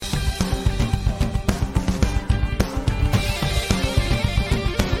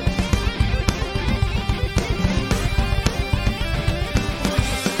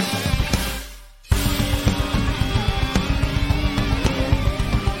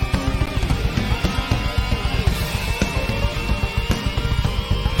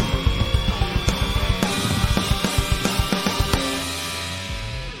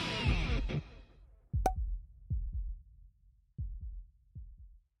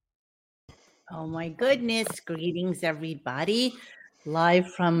Oh my goodness. Greetings, everybody.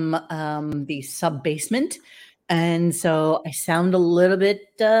 Live from the sub basement. And so I sound a little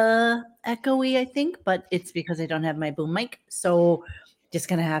bit echoey, I think, but it's because I don't have my boom mic. So just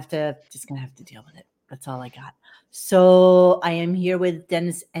gonna have to deal with it. That's all I got. So I am here with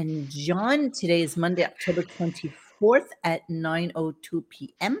Dennis and John. Today is Monday, October 24th at 9:02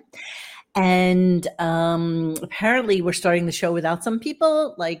 p.m. And apparently, we're starting the show without some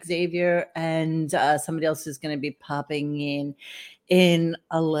people like Xavier and somebody else is going to be popping in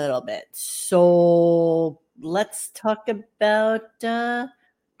a little bit. So let's talk about.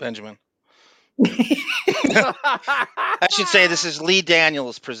 Benjamin. I should say this is Lee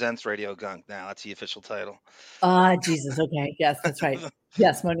Daniels presents Radio Gunk now. That's the official title. Jesus. Okay. Yes, that's right.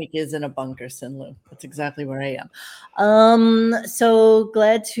 Yes, Monique is in a bunker, Sinlu. That's exactly where I am. So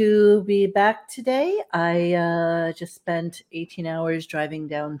glad to be back today. I just spent 18 hours driving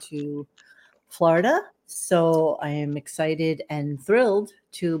down to Florida. So I am excited and thrilled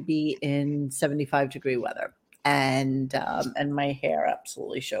to be in 75-degree weather. And my hair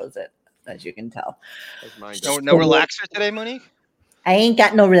absolutely shows it, as you can tell. No relaxer today, Monique? I ain't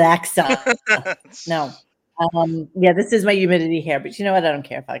got no relaxer. No. Yeah, this is my humidity hair, but you know what? I don't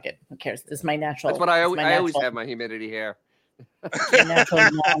care if I get. Who cares? This is my natural. That's what I always have my humidity hair.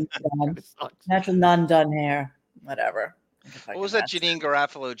 Natural non-done hair. Whatever. What was that Janine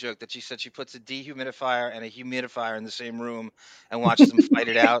Garofalo joke that she said she puts a dehumidifier and a humidifier in the same room and watches them fight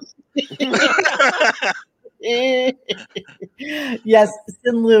it out? Yes,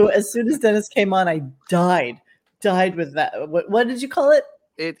 Sinlu. As soon as Dennis came on, I died with that. What did you call it?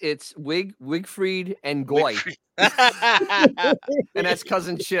 It's Wigfried and Goy, and that's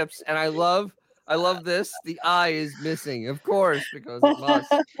cousin Chips. And I love this. The eye is missing, of course, because it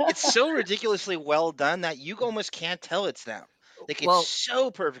must. It's so ridiculously well done that you almost can't tell it's them. Like it's so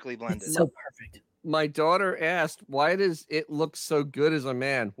perfectly blended. It's so perfect. My daughter asked, "Why does it look so good as a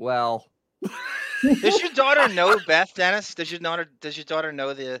man?" Well. Does your daughter know Beth, Dennis? Does your daughter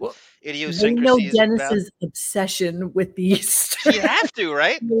know the idiosyncrasies? They know Dennis's obsession with these. You have to,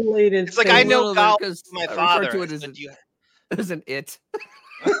 right? It's like I know golf because my father. To it as an it.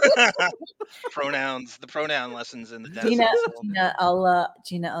 Pronouns, the pronoun lessons in the Dennis. Gina, I'll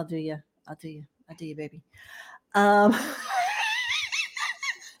do you. I'll do you, baby.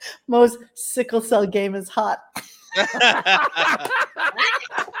 Most sickle cell game is hot.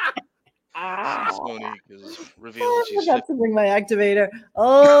 Monique is revealed. I forgot to bring my activator.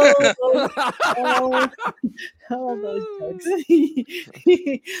 Oh, those jokes.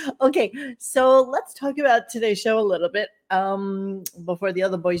 Okay, so let's talk about today's show a little bit before the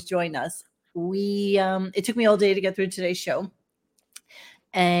other boys join us. It took me all day to get through today's show,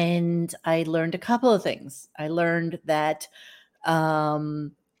 and I learned a couple of things. I learned that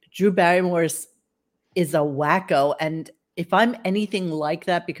Drew Barrymore is a wacko, and if I'm anything like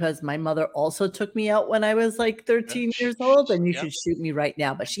that, because my mother also took me out when I was like 13 years old, then you should shoot me right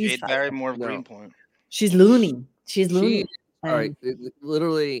now. But she's Barrymore of Greenpoint. She's loony. She's loony. All right,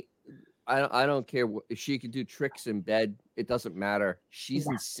 literally, I don't care if she could do tricks in bed. It doesn't matter. She's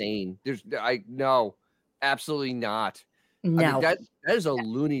insane. No, absolutely not. No, I mean, that is a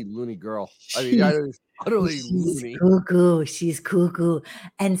loony girl. I mean, that is utterly loony. Cuckoo. She's cuckoo.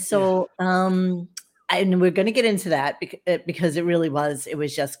 And so, and we're going to get into that because it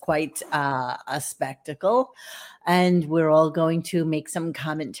was just quite a spectacle. And we're all going to make some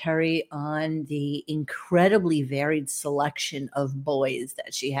commentary on the incredibly varied selection of boys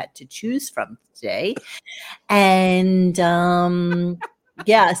that she had to choose from today. And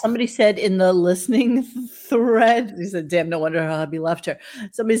somebody said in the listening thread, he said, damn, no wonder her hubby left her.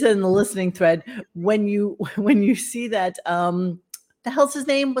 Somebody said in the listening thread, when you see that, the hell's his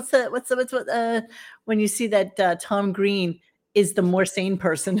name? When you see that Tom Green is the more sane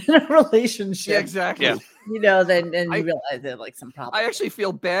person in a relationship. Yeah, exactly. Yeah. Then you realize there's like some problem. I actually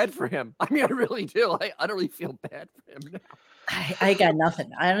feel bad for him. I mean, I really do. I utterly feel bad for him now. I got nothing.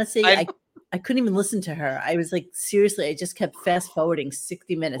 Honestly, I couldn't even listen to her. I was like, seriously, I just kept fast forwarding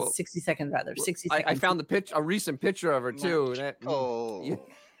 60 minutes, 60 seconds rather, 60 seconds. I found a recent picture of her too.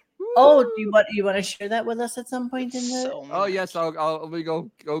 Oh, do you want to share that with us at some point in the? Yes, I'll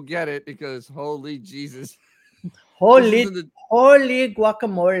go get it because holy Jesus, holy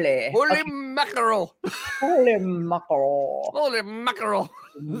guacamole, holy mackerel, holy mackerel, holy mackerel.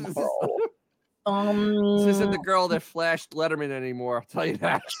 This isn't the girl that flashed Letterman anymore. I'll tell you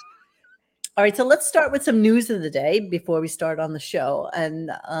that. All right, so let's start with some news of the day before we start on the show. And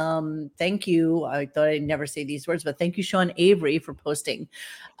thank you. I thought I'd never say these words, but thank you, Sean Avery, for posting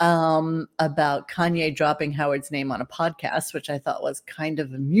about Kanye dropping Howard's name on a podcast, which I thought was kind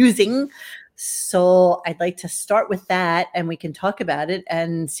of amusing. So I'd like to start with that, and we can talk about it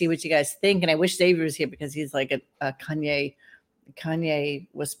and see what you guys think. And I wish Xavier was here because he's like a Kanye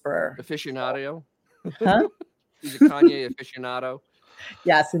whisperer. Aficionado. Huh? He's a Kanye aficionado.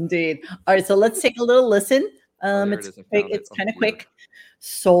 Yes, indeed. All right, so let's take a little listen. There It's it is. I quick, found it. it's kind of Oh, quick.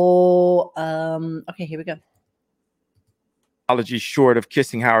 So, okay, here we go. Apology short of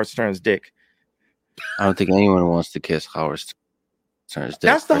kissing Howard Stern's dick. I don't think anyone wants to kiss Howard Stern's dick.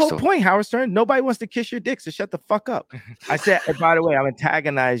 That's the first whole of all. point, Howard Stern. Nobody wants to kiss your dick, so shut the fuck up. I said, and by the way, I'm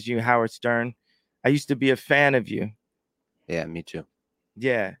antagonized you, Howard Stern. I used to be a fan of you. Yeah, me too.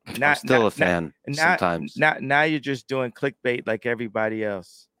 Yeah. I'm still a fan sometimes. Now you're just doing clickbait like everybody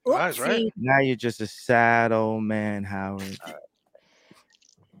else. That's right. Oopsie. Now you're just a sad old man, Howard.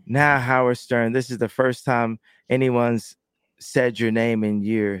 Now, Howard Stern, this is the first time anyone's said your name in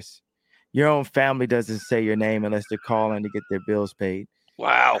years. Your own family doesn't say your name unless they're calling to get their bills paid.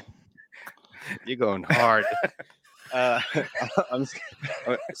 Wow. You're going hard.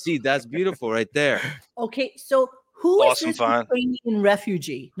 See, that's beautiful right there. Okay, so who is Awesome this fun. Ukrainian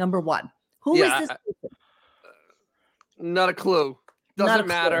refugee? Number one. Who is Yeah, this? Not a clue. Not a Doesn't clue.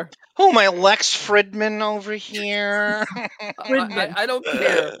 matter. Who am I, Lex Fridman over here? I don't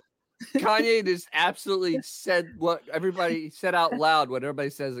care. Kanye just absolutely said what everybody said out loud, what everybody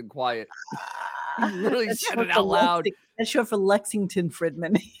says in quiet. He literally That's said short it for out loud. That's short for Lexington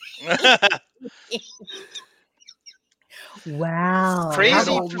Fridman. Wow. Crazy. That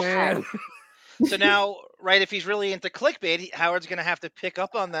old man. So now, right, if he's really into clickbait, Howard's going to have to pick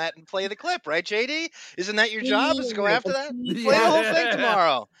up on that and play the clip, right, JD? Isn't that your job, is to go after that? Play the whole thing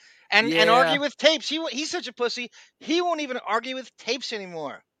tomorrow. And Yeah. argue with tapes. He's such a pussy. He won't even argue with tapes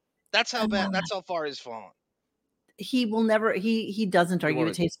anymore. That's how bad. That's how far he's fallen. He will never he doesn't argue with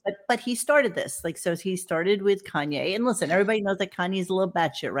won't. tapes, but he started this. Like, so he started with Kanye. And listen, everybody knows that Kanye's a little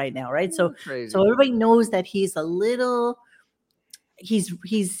batshit right now, right? So Crazy. so everybody knows that he's a little he's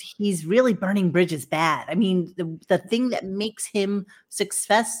really burning bridges bad. I mean, the thing that makes him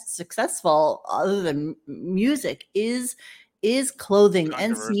successful other than music is clothing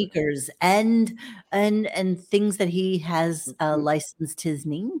and Controversy. sneakers and things that he has licensed his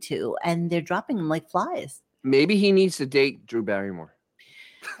name to, and they're dropping him like flies. Maybe he needs to date Drew Barrymore.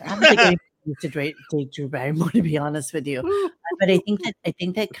 I don't think anybody needs to date Drew Barrymore, to be honest with you. But I think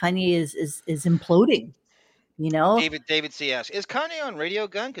that Kanye is imploding. You know, David C. asks, is Kanye on Radio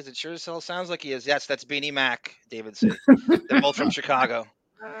Gun? Because it sure as hell sounds like he is. Yes, that's Beanie Mac, David C. They're both from Chicago.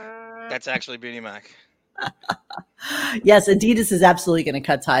 That's actually Beanie Mac. Yes, Adidas is absolutely going to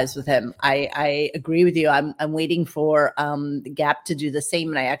cut ties with him. I agree with you. I'm waiting for Gap to do the same.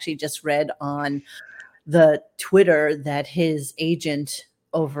 And I actually just read on the Twitter that his agent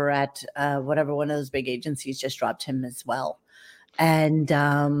over at whatever one of those big agencies just dropped him as well. And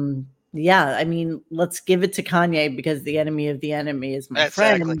yeah, I mean, let's give it to Kanye because the enemy of the enemy is my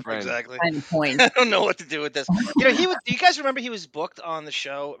friend. Exactly. Kind of point. I don't know what to do with this. You know, do you guys remember he was booked on the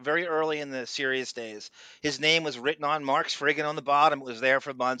show very early in the Sirius days? His name was written on Mark's friggin' on the bottom. It was there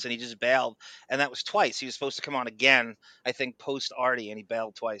for months, and he just bailed. And that was twice. He was supposed to come on again, I think, post Artie, and he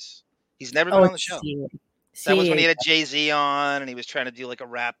bailed twice. He's never been on the show. That was when he had a Jay-Z on, and he was trying to do like a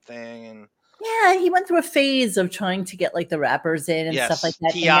rap thing. And yeah, he went through a phase of trying to get like the rappers in and stuff like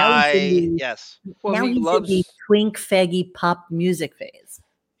that. T.I., yes. Well, now he he's loves in the twink faggy pop music phase.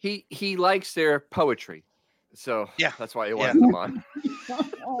 he likes their poetry. So Yeah. that's why he wants them on.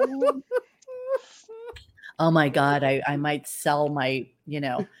 Oh my God, I might sell I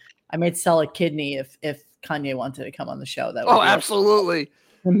might sell a kidney if Kanye wanted to come on the show. That would Oh, be absolutely.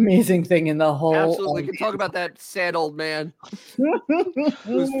 an amazing thing in the whole. Absolutely. We can talk about that sad old man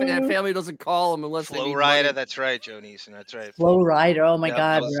whose family doesn't call him unless they Flo need Rida, money. that's right, Joe Neeson, that's right. Flow Rider. Oh my Yeah,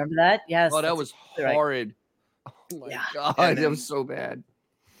 God, that was- remember that? Yes. Oh, that that's was exactly right. horrid. Oh my Yeah. God, And that then- was so bad.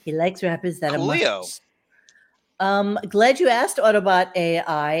 He likes rappers that Coolio. are. Glad you asked, Autobot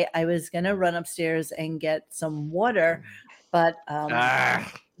AI. I was gonna run upstairs and get some water, but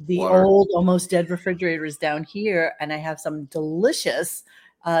the water. old, almost dead refrigerator is down here, and I have some delicious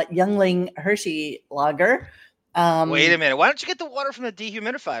Youngling Hershey lager. Wait a minute. Why don't you get the water from the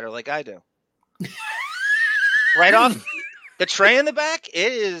dehumidifier like I do? Right off the tray in the back.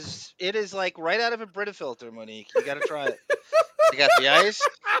 It is like right out of a Brita filter, Monique. You got to try it. You got the ice?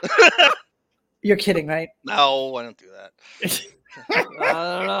 You're kidding, right? No, I don't do that. I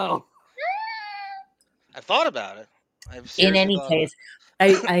don't know. I've thought about it. In any case,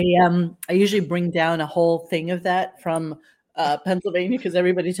 I usually bring down a whole thing of that from Pennsylvania because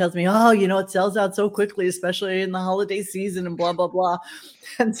everybody tells me, oh, it sells out so quickly, especially in the holiday season and blah, blah, blah.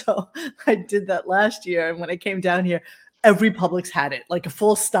 And so I did that last year. And when I came down here, every Publix had it, like a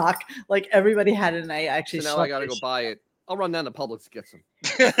full stock, like everybody had it. And I actually So now I got to go buy it. I'll run down to Publix to get some.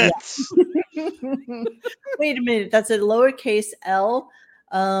 Wait a minute. That's a lowercase L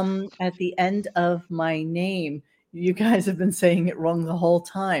at the end of my name. You guys have been saying it wrong the whole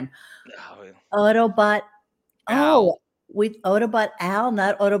time. Autobot. Oh, with Autobot Al,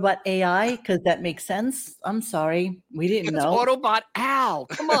 not Autobot AI, because that makes sense. I'm sorry. We didn't know. Autobot Al.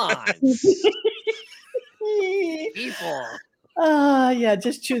 Come on. People. Yeah,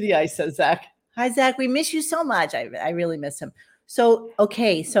 just chew the ice, says Zach. Hi, Zach. We miss you so much. I really miss him. So,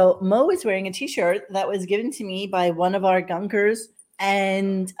 okay. So Mo is wearing a t-shirt that was given to me by one of our gunkers.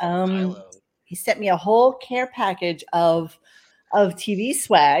 And he sent me a whole care package of TV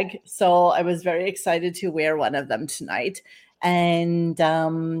swag. So I was very excited to wear one of them tonight. And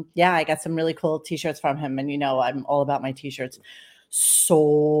I got some really cool t-shirts from him. And I'm all about my t-shirts.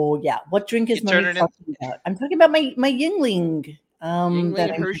 So yeah, what drink is Mo talking about? I'm talking about my Yuengling.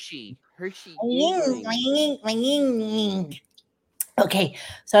 Yuengling Hershey. My Yuengling. Okay,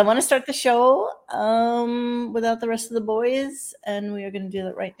 so I want to start the show without the rest of the boys, and we are going to do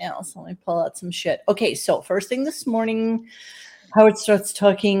that right now. So let me pull out some shit. Okay, so first thing this morning, Howard starts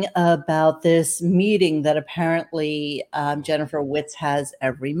talking about this meeting that apparently Jennifer Witz has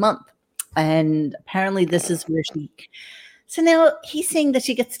every month. And apparently this is where so now he's saying that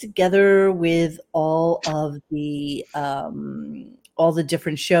she gets together with all the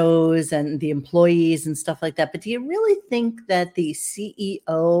different shows and the employees and stuff like that. But do you really think that the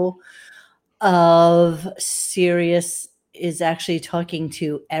CEO of Sirius is actually talking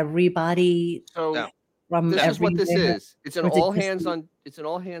to everybody? So this is what this is. It's an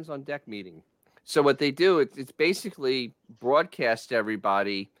all hands on deck meeting. So what they do, it's basically broadcast to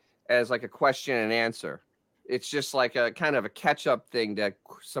everybody as like a question and answer. It's just like a kind of a catch-up thing that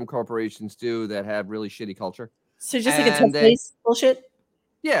some corporations do that have really shitty culture. So just like a tough place bullshit?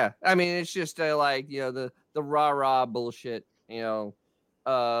 Yeah. I mean, it's just like, the rah-rah bullshit, so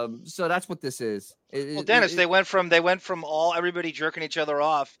that's what this is. Well, Dennis, they went from everybody jerking each other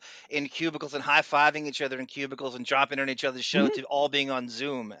off in cubicles and high-fiving each other in cubicles and dropping on each other's show to all being on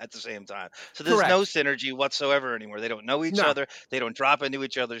Zoom at the same time. So there's no synergy whatsoever anymore. They don't know each other. They don't drop into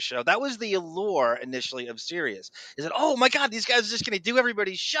each other's show. That was the allure initially of Sirius. Is that, oh my God, these guys are just going to do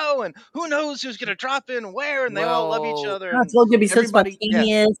everybody's show, and who knows who's going to drop in where, and they all love each other. It's all going to be so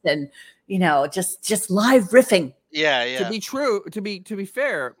spontaneous and just live riffing. Yeah. To be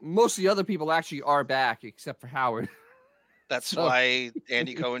fair, most of the other people actually are back, except for Howard. That's why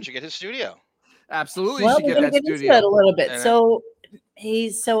Andy Cohen should get his studio. Absolutely, well, should we're get that into studio that a little bit.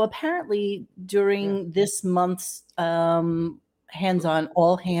 So apparently during this month's all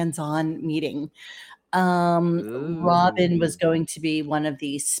hands-on meeting, Robin was going to be one of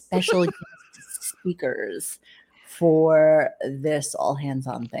the special guest speakers for this all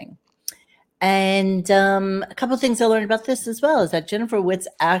hands-on thing. And a couple of things I learned about this as well is that Jennifer Witz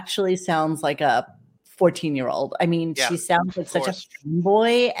actually sounds like a 14-year-old. I mean, she sounds like such a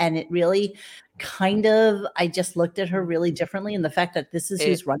fanboy, and it really kind of, I just looked at her really differently. And the fact that this is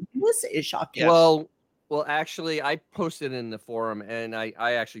who's running this is shocking. Well, actually, I posted in the forum, and I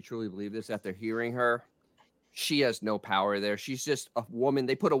actually truly believe this after hearing her. She has no power there. She's just a woman.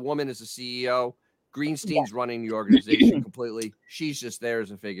 They put a woman as a CEO. Greenstein's running the organization completely. She's just there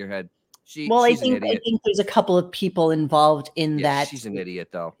as a figurehead. I think there's a couple of people involved in that. She's an idiot,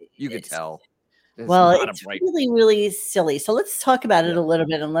 though. You could tell. It's really, really silly. So let's talk about it a little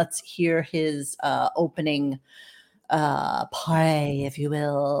bit, and let's hear his opening pie, if you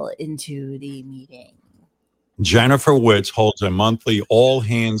will, into the meeting. Jennifer Witz holds a monthly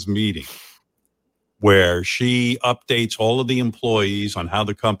all-hands meeting where she updates all of the employees on how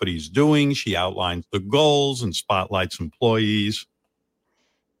the company's doing. She outlines the goals and spotlights employees.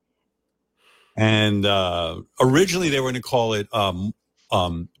 And originally they were going to call it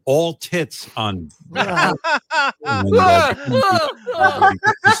all tits on deck.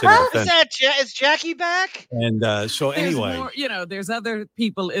 Is Jackie back? And so anyway, more, there's other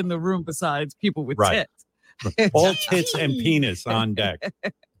people in the room besides people with tits. All tits and penis on deck.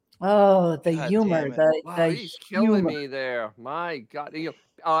 Oh, the humor! He's killing me there. My God!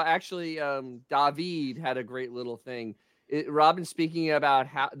 Actually, David had a great little thing. Robin speaking about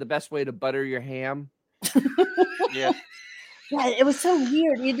how the best way to butter your ham. Yeah, it was so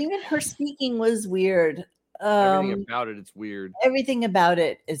weird. Even her speaking was weird. Everything about it's weird. Everything about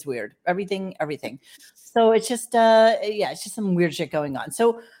it is weird. Everything. So it's just it's just some weird shit going on.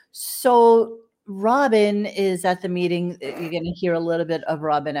 So Robin is at the meeting. You're gonna hear a little bit of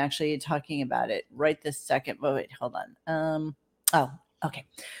Robin actually talking about it right this second. Wait, hold on. Oh, okay.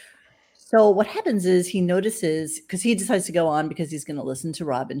 So what happens is he notices, because he decides to go on because he's going to listen to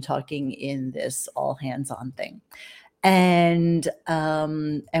Robin talking in this all hands on thing. And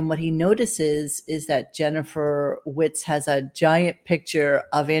what he notices is that Jennifer Witz has a giant picture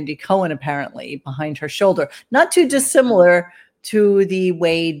of Andy Cohen apparently behind her shoulder, not too dissimilar to the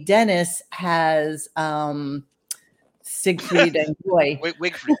way Dennis has Siegfried and Goy.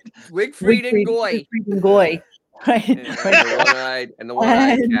 Wigfried and Goy. Siegfried and Goy. Right. And the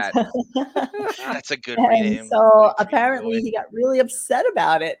one-eyed cat. That's a good rename. So apparently he got really upset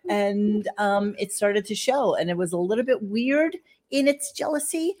about it, and it started to show, and it was a little bit weird in its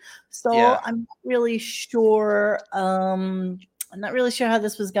jealousy. So I'm not really sure. I'm not really sure how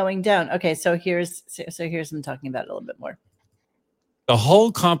this was going down. Okay, so here's him talking about it a little bit more. The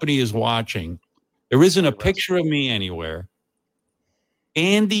whole company is watching. There isn't a picture of me anywhere.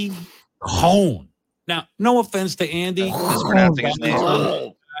 Andy Cohen. Now, no offense to Andy. Mispronouncing his name.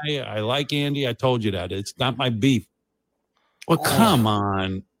 I like Andy. I told you that. It's not my beef. Well, come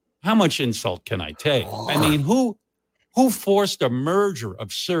on. How much insult can I take? I mean, who forced a merger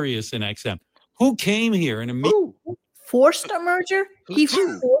of Sirius and XM? Who came here and immediately forced a merger? He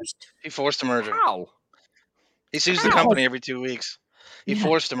forced a merger. How? He sues the company every 2 weeks. He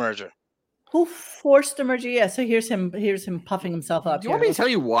forced a merger. Who forced the merger? Yeah, so here's him puffing himself up. Do you want me to tell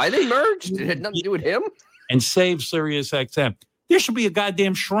you why they merged? It had nothing to do with him. And save Sirius XM. There should be a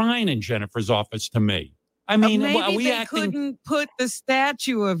goddamn shrine in Jennifer's office to me. I mean, maybe they couldn't put the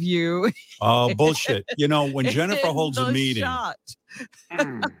statue of you. Oh, bullshit. You know, when Jennifer holds a meeting,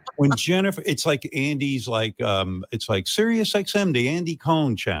 when Jennifer, it's like Andy's like, it's like Sirius XM, the Andy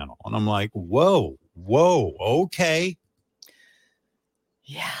Cohen channel. And I'm like, whoa, okay.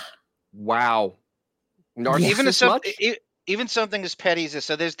 Yeah. Wow. Even something as petty as this.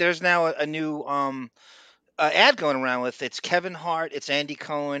 So there's now a new ad going around with it's Kevin Hart, it's Andy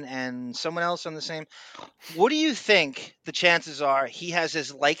Cohen, and someone else on the same. What do you think the chances are he has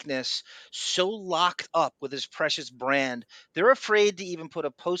his likeness so locked up with his precious brand? They're afraid to even put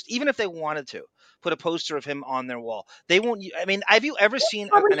a post, even if they wanted to put a poster of him on their wall. They won't. I mean, have you ever seen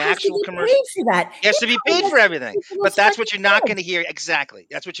an actual commercial? For that. He has to be paid for everything, but that's what you're not going to hear. Exactly.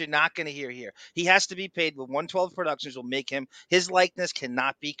 That's what you're not going to hear here. He has to be paid. With 112 Productions will make him. His likeness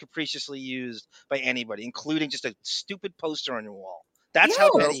cannot be capriciously used by anybody, including just a stupid poster on your wall. That's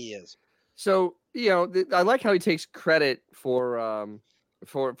how petty he is. So, you know, I like how he takes credit for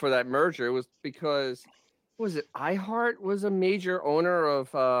that merger. It was because, was it iHeart was a major owner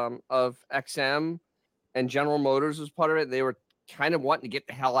of XM, and General Motors was part of it. They were kind of wanting to get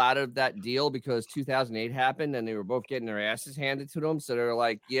the hell out of that deal because 2008 happened and they were both getting their asses handed to them. So they're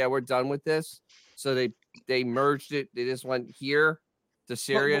like, yeah, we're done with this. So they merged it. They just went here to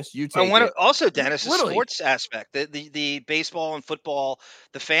Sirius. You take it. Also, Dennis, the sports aspect, the baseball and football,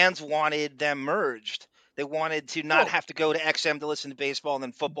 the fans wanted them merged. They wanted to not have to go to XM to listen to baseball, and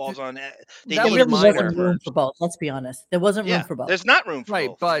then football's on. There wasn't room for both. Let's be honest. There wasn't room for both. There's not room for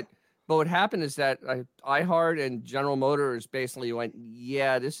both. But what happened is that iHeart and General Motors basically went,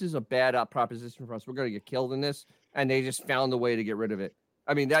 yeah, this is a bad proposition for us. We're going to get killed in this. And they just found a way to get rid of it.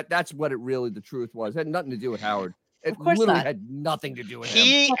 I mean, that's what the truth was. It had nothing to do with Howard. It literally had nothing to do with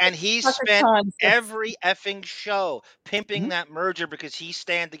him. And he spent every effing show pimping that merger because he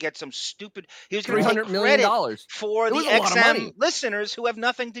stand to get some stupid. He was going to take credit for the XM listeners who have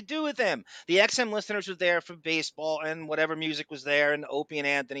nothing to do with him. The XM listeners were there for baseball and whatever music was there, and Opie and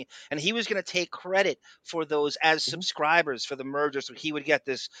Anthony, and he was going to take credit for those as subscribers for the merger, so he would get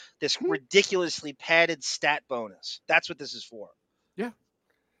this ridiculously padded stat bonus. That's what this is for. Yeah.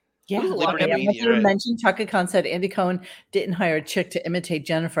 Yeah, mentioned Chaka Khan said Andy Cohen didn't hire a chick to imitate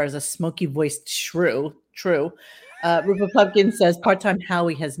Jennifer as a smoky-voiced shrew. True. Rupert Pupkin says part-time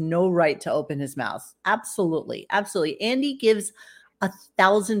Howie has no right to open his mouth. Absolutely. Andy gives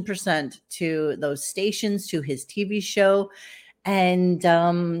 1,000% to those stations, to his TV show, and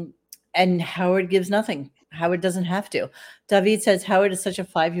Howard gives nothing. Howard doesn't have to. David says Howard is such a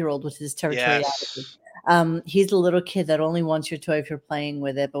 5-year-old with his territoriality. Yes. He's a little kid that only wants your toy if you're playing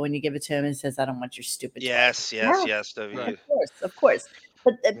with it, but when you give it to him, he says, "I don't want your stupid toy." Yes, David. Of course.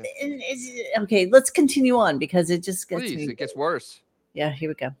 But okay, let's continue on because it just gets it gets worse. Yeah, here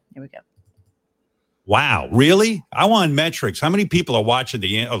we go. Wow, really? I want metrics. How many people are watching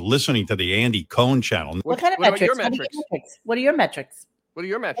listening to the Andy Cohen channel? What kind of metrics? What are your metrics? What are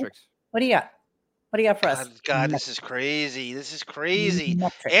your metrics? What do you got? What do you got for us? God, this is crazy. This is crazy.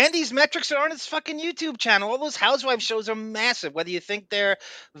 Metrics. Andy's metrics are on his fucking YouTube channel. All those housewife shows are massive. Whether you think they're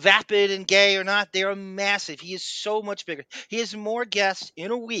vapid and gay or not, they are massive. He is so much bigger. He has more guests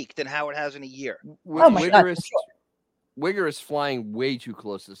in a week than Howard has in a year. Oh my God, for Wigger is flying way too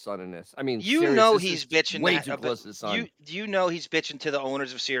close to the sun in this. I mean, You Sirius, know this he's is bitching way that- too close to the sun. You know he's bitching to the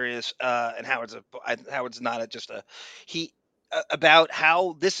owners of Sirius, and Howard's not just a he about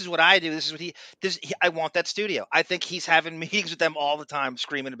how this is what I do. This is what I want that studio. I think he's having meetings with them all the time,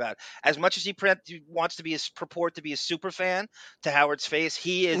 screaming about it. As much as he wants to purport to be a super fan to Howard's face,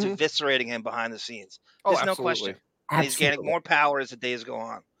 he is eviscerating him behind the scenes. Oh, There's no absolutely. question. And he's getting more power as the days go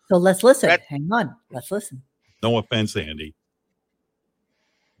on. So let's listen. Brett- Hang on. Let's listen. No offense, Andy.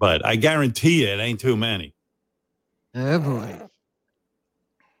 But I guarantee you it ain't too many. Oh boy.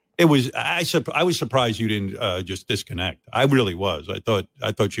 It was. I was surprised you didn't just disconnect. I really was. I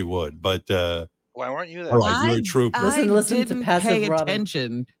thought you would. But Why weren't you there? all right, you're a trooper. Listen to didn't passive pay Robin.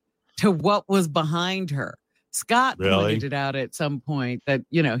 attention to what was behind her. Scott Really? pointed it out at some point that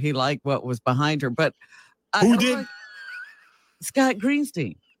he liked what was behind her, but Who did? Scott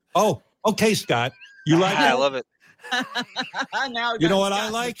Greenstein. Oh, okay, Scott. You like I that? love it. Now You know what I Scott's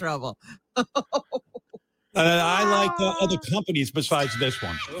in like? trouble. I like other companies besides this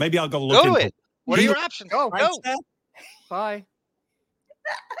one. Maybe I'll go look Go to into it. What are your options? Go. Go. Bye.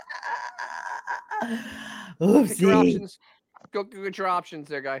 Pick your Oopsie. options. Go get your options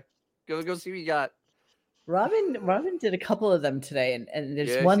there, guy. Go see what you got. Robin did a couple of them today, and there's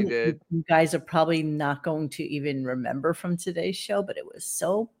Yes, one he that did. you guys are probably not going to even remember from today's show, but it was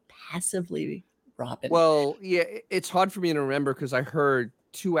so passively Robin. Well, yeah, it's hard for me to remember because I heard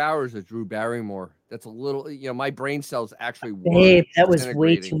 2 hours of Drew Barrymore. That's a little, my brain cells actually weren't Babe, that was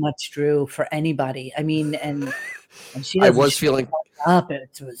way disintegrating. too much Drew for anybody. I mean, and she I doesn't was shut feeling, up.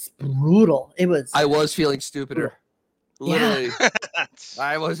 It was brutal. It was. I was feeling stupider. Literally,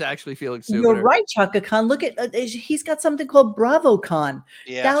 I was actually feeling stupider. You're right, Chaka Khan. Look at he's got something called BravoCon.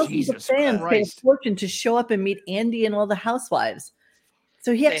 Yeah. Thousands Jesus of fans pay a Christ. fortune to show up and meet Andy and all the housewives.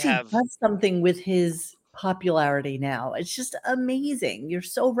 So he They actually have- does something with his popularity now. It's just amazing. You're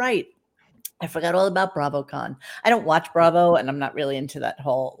so right. I forgot all about BravoCon. I don't watch Bravo, and I'm not really into that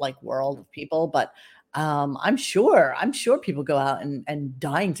whole world of people, but I'm sure people go out and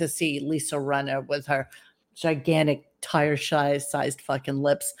dying to see Lisa Rinna with her gigantic tire-sized fucking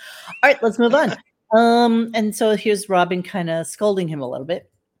lips. All right, let's move on. And so here's Robin kind of scolding him a little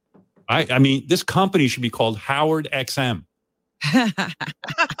bit. I mean, this company should be called Howard XM.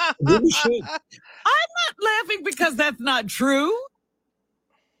 Really should. Laughing because that's not true.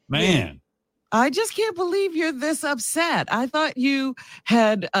 Man. I just can't believe you're this upset. I thought you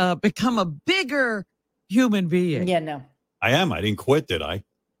had become a bigger human being. Yeah, no. I am. I didn't quit, did I?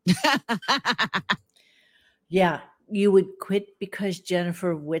 Yeah, you would quit because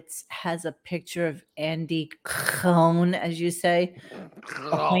Jennifer Witz has a picture of Andy Cohn, as you say,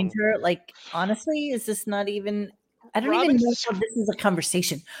 behind her. Like, honestly, is this not even? I don't even Robin's know just- if this is a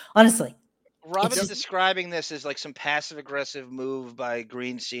conversation. Honestly, Robin's It's- describing this as like some passive aggressive move by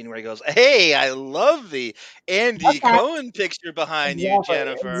Greenstein where he goes, "Hey, I love the Andy Okay. Cohen picture behind you,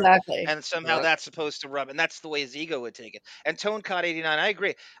 Jennifer." Exactly. And somehow Yeah. that's supposed to rub, and that's the way his ego would take it. And Tone Cod 89, I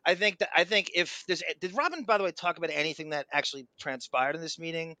agree. I think if there's, did Robin, by the way, talk about anything that actually transpired in this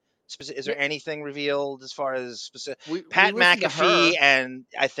meeting? Is there anything revealed as far as specific? Pat listened to McAfee, her. and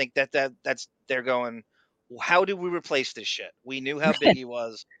I think that's they're going, how do we replace this shit? We knew how big he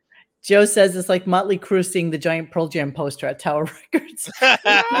was. Joe says it's like Motley Crue seeing the giant Pearl Jam poster at Tower Records.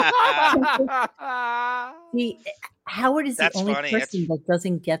 See, Howard is That's the only funny. person that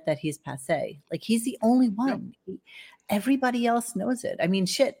doesn't get that he's passe. Like, he's the only one. Everybody else knows it. I mean,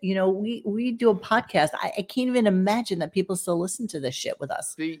 shit. We do a podcast. I can't even imagine that people still listen to this shit with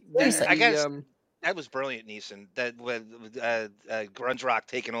us. I guess that was brilliant, Neeson. That with grunge rock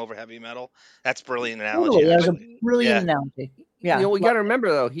taking over heavy metal. That's brilliant analogy. Totally, that was actually. a brilliant Yeah. analogy. Yeah, we got to remember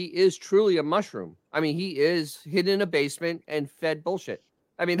though, he is truly a mushroom. I mean, he is hidden in a basement and fed bullshit.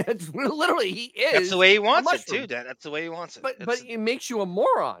 I mean, that's literally he is. That's the way he a wants it mushroom. too, Dad. That's the way he wants it. But It's- it makes you a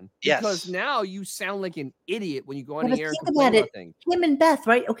moron because Yes. now you sound like an idiot when you go on Yeah, the but air and think complain about about it. things. him and Beth,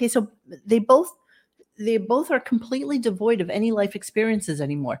 right? Okay, so they both are completely devoid of any life experiences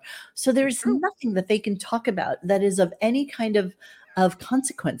anymore. So there's nothing that they can talk about that is of any kind of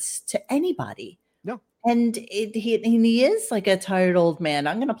consequence to anybody. No. And he is like a tired old man.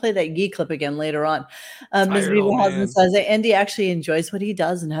 I'm going to play that Yee clip again later on. Ms. Tired old Beaverhausen man. says that Andy actually enjoys what he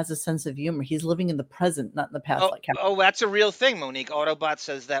does and has a sense of humor. He's living in the present, not in the past. like Howard. that's a real thing, Monique. Autobot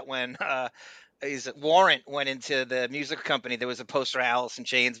says that when Warrant went into the music company. There was a poster of Alice in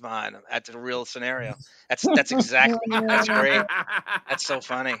Chains behind him. That's a real scenario. That's exactly. That's great. That's so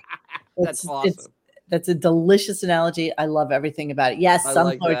funny. That's awesome. That's a delicious analogy. I love everything about it. Yes, I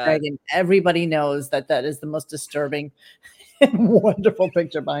like Sunflower that. Dragon. Everybody knows that is the most disturbing and wonderful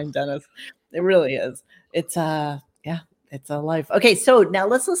picture behind Dennis. It really is. It's it's a life. Okay, so now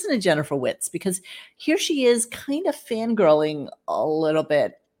let's listen to Jennifer Witz, because here she is kind of fangirling a little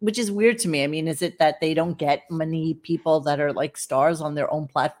bit, which is weird to me. I mean, is it that they don't get many people that are like stars on their own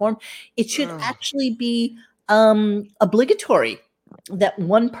platform? It should actually be obligatory that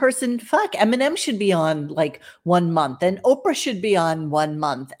one person, Eminem should be on like 1 month, and Oprah should be on 1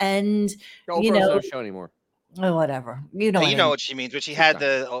 month, and Oprah's not a show anymore. Oh, whatever. You know, You know what she means, but she had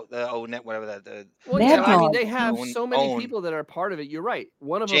the O-Net, whatever that. Well, Mad yeah, I mean, Dog. they have so many Own. people that are part of it. You're right.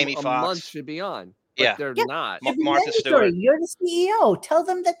 One of Jamie them a Foxx. month should be on. But Yeah. they're not. Should be Martha mandatory. Stewart. You're the CEO. Tell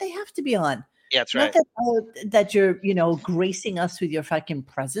them that they have to be on. Yeah, that's Not right. that you're, gracing us with your fucking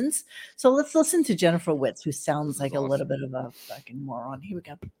presence. So let's listen to Jennifer Witz, who sounds like a little bit of a fucking moron. Here we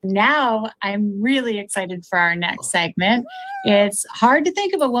go. Now I'm really excited for our next segment. It's hard to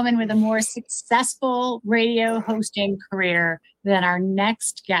think of a woman with a more successful radio hosting career than our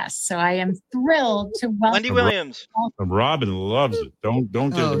next guest. So I am thrilled to welcome Wendy Williams. Robin loves it. Don't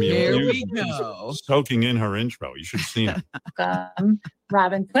get me here we amused. go. Soaking in her intro. You should have seen it.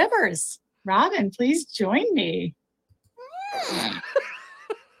 Robin Quivers. Robin, please join me.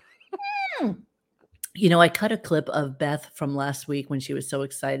 I cut a clip of Beth from last week when she was so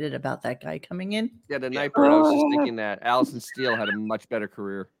excited about that guy coming in. Yeah, the night bird. I was just thinking that Allison Steele had a much better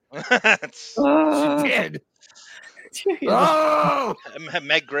career. That's- She did. Oh!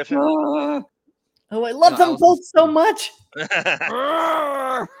 Meg Griffin. Oh, I love No, them Allison- both so much.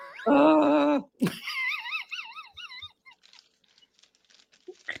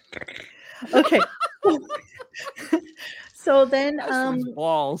 Okay. So then,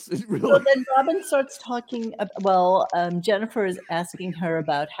 balls. It so really. then Robin starts talking. Jennifer is asking her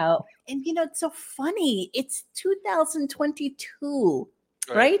about how, and it's so funny. It's 2022,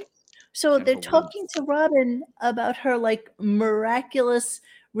 right? So they're talking to Robin about her like miraculous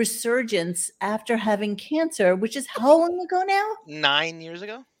resurgence after having cancer, which is how long ago now? 9 years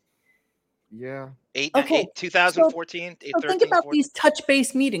ago. Yeah. 2014. So think about these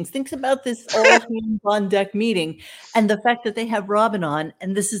touch-base meetings. Think about this all hands on deck meeting, and the fact that they have Robin on,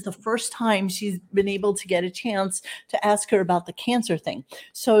 and this is the first time she's been able to get a chance to ask her about the cancer thing.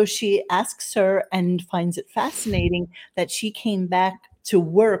 So she asks her and finds it fascinating that she came back to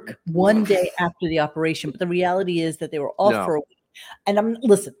work one day after the operation, but the reality is that they were off for a week. And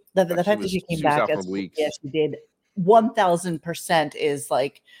listen, the fact that she came back as quickly as she did, 1,000% is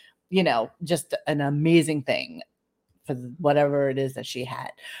like, just an amazing thing for whatever it is that she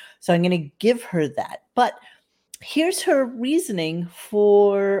had. So I'm going to give her that. But here's her reasoning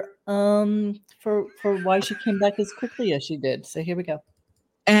for why she came back as quickly as she did. So here we go.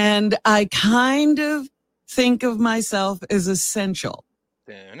 And I kind of think of myself as essential.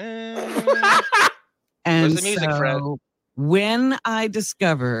 And Where's the music, Fred? When I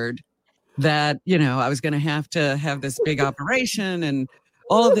discovered that, I was going to have this big operation and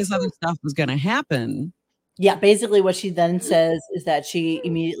all of this other stuff was going to happen. Yeah, basically what she then says is that she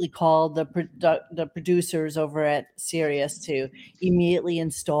immediately called the producers over at Sirius to immediately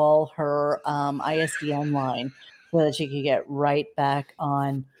install her ISDN line so that she could get right back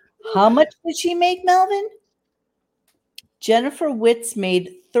on. How much did she make, Melvin? Jennifer Witz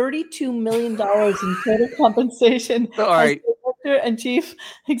made $32 million in total compensation All right. as director and chief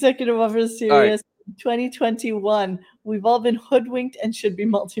executive officer of Sirius. 2021. We've all been hoodwinked and should be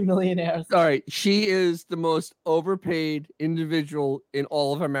multimillionaires. All right. She is the most overpaid individual in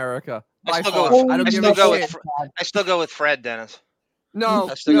all of America. I By still far. go with- I don't I give still a go shit. I still go with Fred, Dennis. No,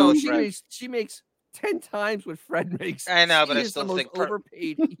 I still go with she Fred. makes 10 times what Fred makes. I know, but She I is still the most think per-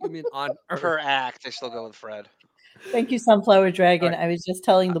 overpaid human on earth. Per act, I still go with Fred. Thank you, Sunflower Dragon. All right. I was just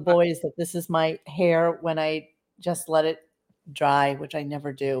telling the boys that this is my hair when I just let it dry, which I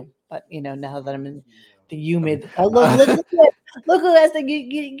never do. But now that I'm in the humid, look who has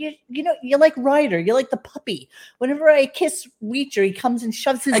the you're like Ryder. You're like the puppy. Whenever I kiss Reacher, he comes and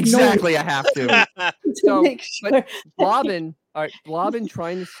shoves his Exactly, I have to. nose to So, make sure. but Robin, all right, Robin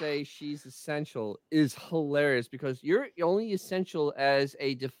trying to say she's essential is hilarious because you're only essential as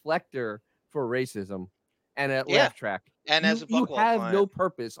a deflector for racism and a laugh track. And as a you Buckwall have client. no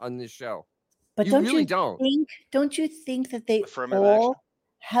purpose on this show. But You really don't. Don't you think that they Affirmative all action.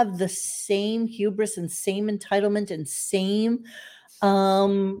 have the same hubris and same entitlement and same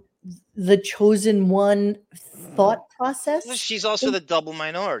the chosen one thought process. Well, she's also the double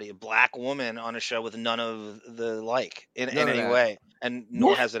minority, a black woman on a show with none of the like in None of any that. way, and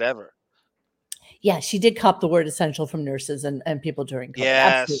nor Yeah. has it ever. Yeah, she did cop the word essential from nurses and people during COVID.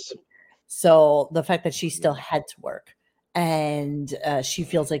 Yes. Absolutely. So the fact that she still had to work and she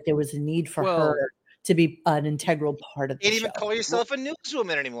feels like there was a need for Well- her to be an integral part of the You can't show. even call yourself a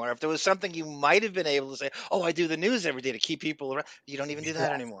newswoman anymore. If there was something you might have been able to say, "Oh, I do the news every day to keep people around," you don't even do that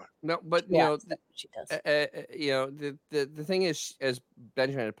Yes. anymore. No, but you Yeah, know, that's what she does. the thing is, as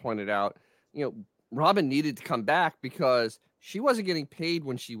Benjamin had pointed out, Robin needed to come back because she wasn't getting paid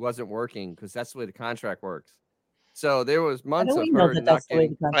when she wasn't working, because that's the way the contract works. So there was How months do of we know her that not that's the way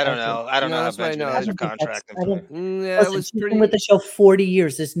getting. the I don't contract know. works? I don't No, know how that's what I Benjamin know. has I her don't think contract. that's- I don't- Yeah, it Listen, was she's pretty. been with the show 40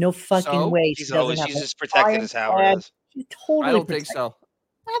 years. There's no fucking So? way She's she doesn't always have she's an as protected as Howard ironclad- is. She's totally I don't think protected. so.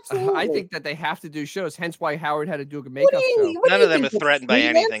 Absolutely. I think that they have to do shows. Hence why Howard had to do a What makeup do show. you, what None do of you them think are they're threatened by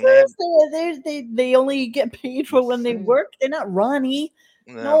anything. They have- freelancers? They only get paid for when they Insane. work. They're not Ronnie.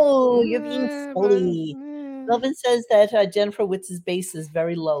 No. No, you're being Yeah, silly. but- Melvin says that Jennifer Witz's base is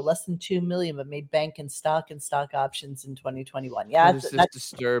very low, less than 2 million, but made bank in stock and stock options in 2021. Yeah, That is just that's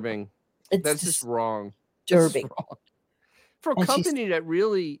disturbing. it's That's just wrong. That's disturbing. wrong. For a And she's- company that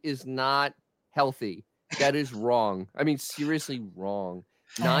really is not healthy, that is wrong. I mean, seriously wrong.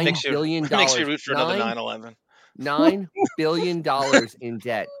 $9 Makes you billion. makes you root for another $9 9/11. $9 billion in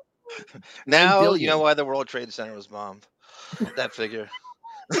debt. Now you billion. know why the World Trade Center was bombed. That figure.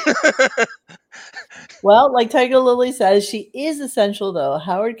 Well, like Tiger Lily says, she is essential, though.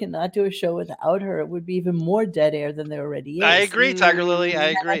 Howard cannot do a show without her. It would be even more dead air than there already is. I agree, Tiger Lily.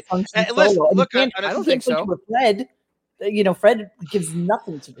 I Cannot agree. function Listen, solo. And look, you can't- I don't you think can't so. put Fred. Fred gives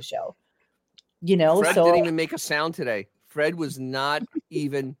nothing to the show. Fred so didn't even make a sound today. Fred was not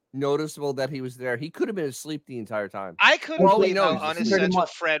even noticeable that he was there. He could have been asleep the entire time. I couldn't Well, we believe know how he's just pretty unessential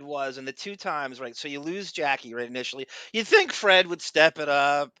much. Fred was, and the two times, right? So you lose Jackie, right? Initially, you'd think Fred would step it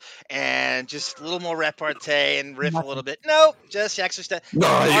up and just a little more repartee and riff a little bit. No, just actually step.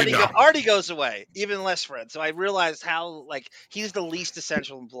 Artie goes away, even less Fred. So I realized how he's the least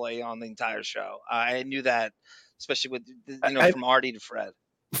essential employee on the entire show. I knew that, especially with from Artie to Fred.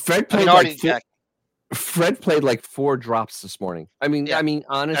 Fred I mean, played Artie like to Jackie. Fred played like 4 drops this morning. I mean, Yeah.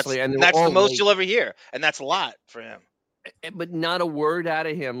 honestly, That's, and they were that's the all most late. you'll ever hear, and that's a lot for him. But not a word out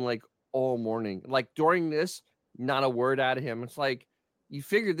of him like all morning. Like during this, not a word out of him. It's like you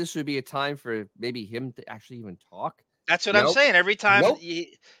figured this would be a time for maybe him to actually even talk. That's what I'm Nope. saying. Every time Nope.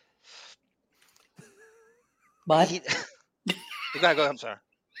 But you gotta go. I'm sorry.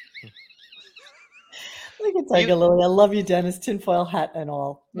 look at Tiger Lily. I love you, Dennis. Tinfoil hat and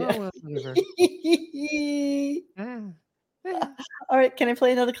all. Oh, Yeah. well, whatever. All right, can I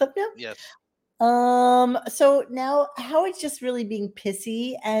play another clip now? Yes. So now Howard's just really being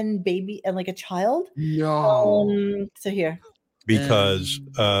pissy and baby and like a child. No. So here. because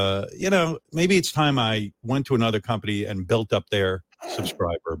maybe it's time I went to another company and built up their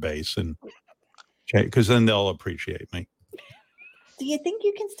subscriber base, and because then they'll appreciate me. Do you think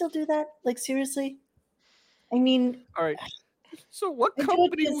you can still do that? Like seriously? I mean, All right. So what I do it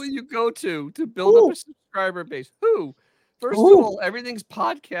company just- will you go to build up Who? a subscriber base? Who? First Who? of all, everything's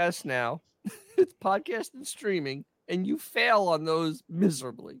podcast now. It's podcast and streaming, and you fail on those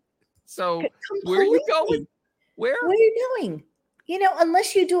miserably. So where are you going? completely. Where? What are you doing?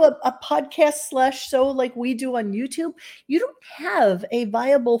 Unless you do a podcast / show like we do on YouTube, you don't have a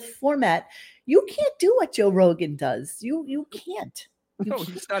viable format. You can't do what Joe Rogan does. You can't. No,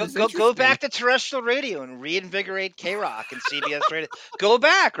 he's not as Go interesting. back to terrestrial radio and reinvigorate K-Rock and CBS Radio. Go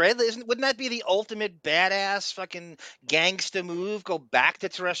back, right? Wouldn't that be the ultimate badass fucking gangsta move? Go back to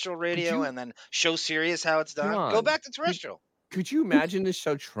terrestrial radio you- and then show Sirius how it's done. Come Go on. back to terrestrial. Could you imagine this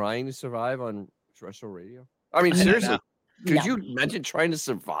show trying to survive on terrestrial radio? I mean, I don't seriously, know. could No. you imagine trying to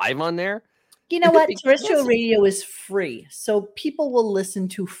survive on there? You know It what? could be Terrestrial classic. radio is free, so people will listen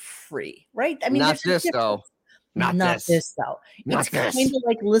to free, right? I mean, Not there's a this, though. difference. Not this. this though. Not It's this. kind of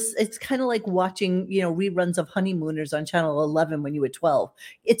like It's kind of like watching, reruns of Honeymooners on Channel 11 when you were 12.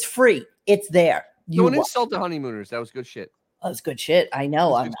 It's free. It's there. You Don't watch. insult the honeymooners. That was good shit. That's good shit. I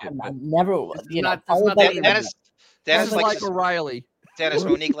know. That's I'm, good shit, I'm, but I'm never. This is You know, not- that's all not about the the- Dennis That's like likes O'Reilly. Dennis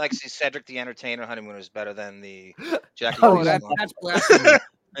Monique likes the Cedric the Entertainer Honeymooners better than the Jackie. Oh, Gleason that's, one. that's blasphemy.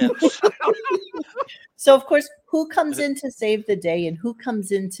 Yeah. So of course, who comes in to save the day, and who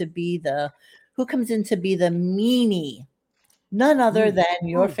comes in to be the meanie? None other than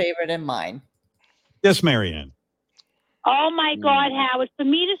your favorite and mine. Yes, Marianne. Oh my God, Howard! For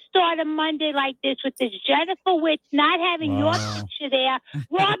me to start a Monday like this with this Jennifer Witz not having your picture there,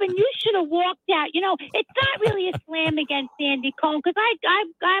 Robin, you should have walked out. You know, it's not really a slam against Andy Cohen because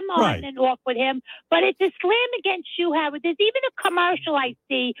I'm on and off with him, but it's a slam against you, Howard. There's even a commercial I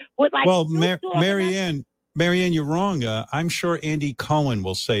see with like. Well, Marianne, you're wrong. I'm sure Andy Cohen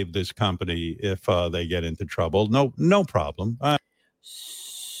will save this company if they get into trouble. No problem.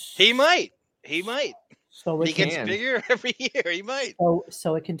 He might. So he gets bigger every year. He might.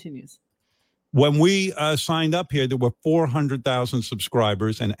 So it continues. When we signed up here, there were 400,000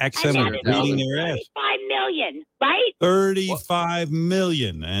 subscribers, and XM was beating their ass. 35 million, right? 35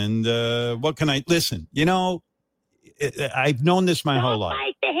 million. And what can I listen? You know, I've known this my whole life.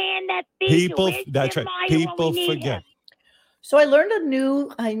 Like the hand that feeds you. That's right. People forget. So I learned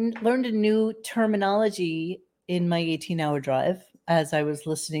a new terminology in my 18-hour drive as I was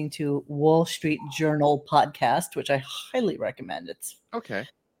listening to Wall Street Journal podcast, which I highly recommend. It's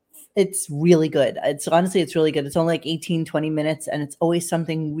really good. It's really good. It's only like 18, 20 minutes, and it's always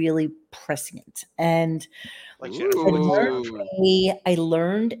something really prescient. And I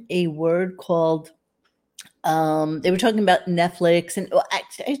learned a word called, they were talking about Netflix, and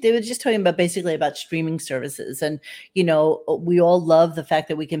they were just talking about basically about streaming services. And, you know, we all love the fact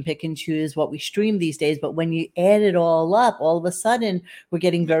that we can pick and choose what we stream these days. But when you add it all up, all of a sudden we're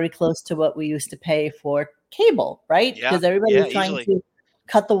getting very close to what we used to pay for cable, right? Because everybody's trying to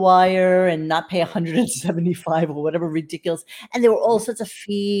cut the wire and not pay 175 or whatever ridiculous. And there were all sorts of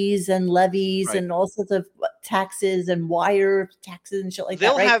fees and levies and all sorts of taxes and wire taxes and shit like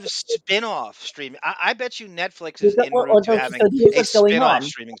that. They'll have spin-off streaming. I bet you Netflix is en route to having a spin-off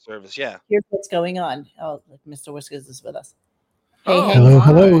streaming service. Yeah. Here's what's going on. Oh, Mr. Whiskers is with us. Hey,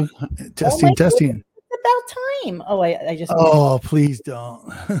 hello. Testing. About time. Oh, I just. Oh, please don't.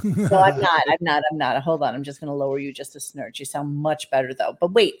 No, I'm not. Hold on. I'm just going to lower you just a snurch. You sound much better though.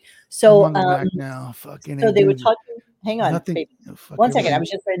 But wait. So now, fucking. So they were talking. Hang on. Wait, 1 second. I was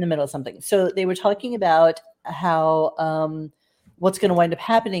just right in the middle of something. So they were talking about how what's going to wind up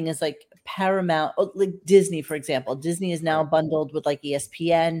happening is like Paramount, like Disney, for example. Disney is now bundled with like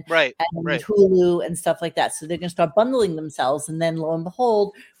ESPN and Hulu and stuff like that. So they're going to start bundling themselves. And then lo and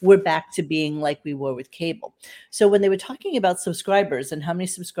behold, we're back to being like we were with cable. So when they were talking about subscribers and how many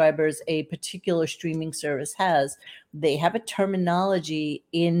subscribers a particular streaming service has, they have a terminology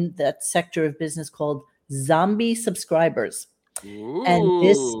in that sector of business called zombie subscribers. Ooh. And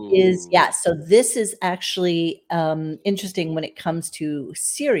this is actually interesting when it comes to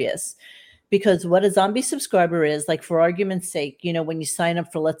Sirius, because what a zombie subscriber is, like for argument's sake, you know, when you sign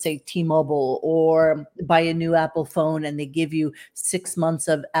up for, let's say, T-Mobile or buy a new Apple phone and they give you 6 months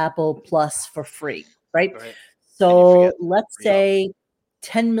of Apple Plus for free, right? So let's say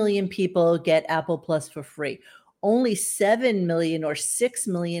 10 million people get Apple Plus for free. Only 7 million or 6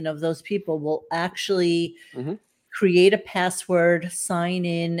 million of those people will actually create a password, sign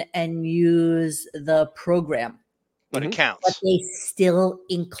in, and use the program. But it counts. But they still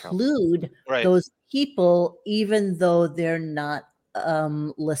include those people, even though they're not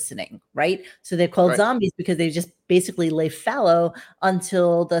listening, right? So they're called zombies because they just basically lay fallow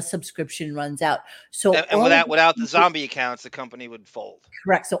until the subscription runs out. So and without the zombie accounts, the company would fold.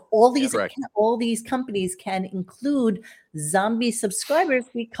 Correct. So all these companies can include zombie subscribers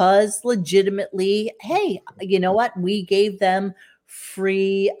because legitimately, hey, you know what? We gave them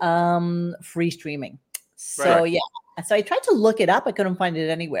free streaming. So so I tried to look it up. I couldn't find it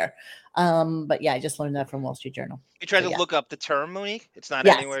anywhere. But yeah, I just learned that from Wall Street Journal. You tried to look up the term, Monique? It's not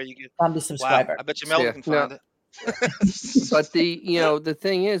anywhere you get zombie subscriber. Wow. I bet you Mel can find it. But the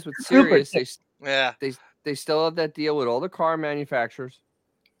thing is with Sirius, they still have that deal with all the car manufacturers.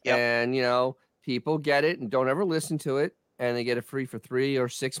 And you know, people get it and don't ever listen to it, and they get it free for 3 or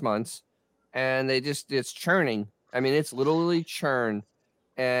 6 months, and it's churning. I mean, it's literally churn,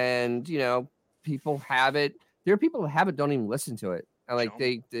 and you know, people have it. There are people who have it, don't even listen to it, and like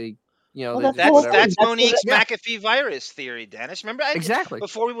they you know, that's Monique's McAfee virus theory, Dennis. Remember,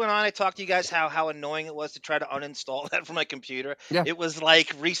 before we went on, I talked to you guys how annoying it was to try to uninstall that from my computer. Yeah. It was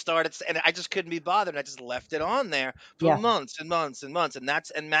like restart it, and I just couldn't be bothered. I just left it on there for months and months and months, and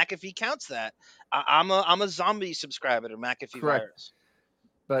McAfee counts that. I'm a zombie subscriber to McAfee virus.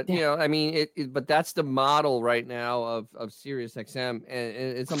 But you know, I mean, but that's the model right now of Sirius XM, and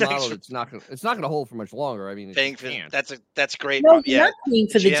it's a model that's not gonna hold for much longer. I mean, that's great. No, you're not paying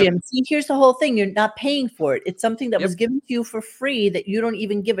for the gym. See, here's the whole thing: you're not paying for it. It's something that was given to you for free that you don't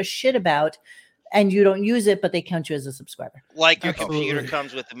even give a shit about, and you don't use it, but they count you as a subscriber. Like your computer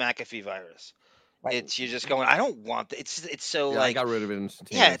comes with the McAfee virus. Right. It's you're just going. I don't want that. It's so Yeah, I like got rid of it yeah.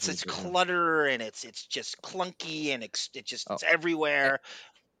 instantaneously. It's too. clutter and it's just clunky and it's Oh. everywhere.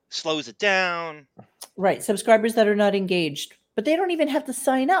 Slows it down. Right. Subscribers that are not engaged, but they don't even have to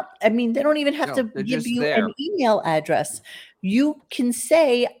sign up. I mean, they don't even have No, to they're give just you there. an email address. You can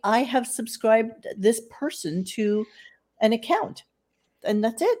say, I have subscribed this person to an account, and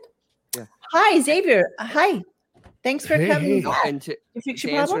that's it. Yeah. Hi, Xavier. Hi. Thanks for Hey, coming. hey. No, back. and to You fix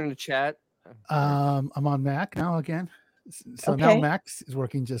your answer problem? in the chat. I'm on Mac now again. So now Okay. Mac is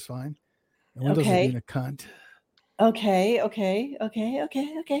working just fine. And Windows is Okay. being a cunt. Okay. So I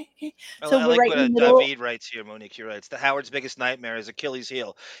we're like right what in the middle. David writes here. Monique, he writes, the Howard's biggest nightmare is Achilles'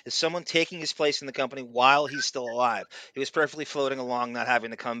 heel. Is someone taking his place in the company while he's still alive? He was perfectly floating along, not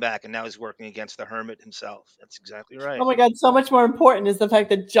having to come back, and now he's working against the hermit himself. That's exactly right. Oh my God! So much more important is the fact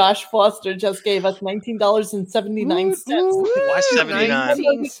that Josh Foster just gave us $19.79. Why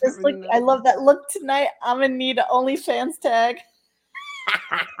 79? I love that look tonight. I'm gonna need an OnlyFans tag.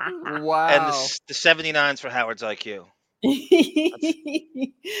 And Wow. the 79s for Howard's IQ.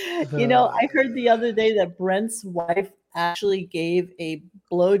 You know, I heard the other day that Brent's wife actually gave a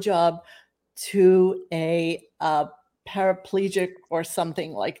blowjob to a paraplegic or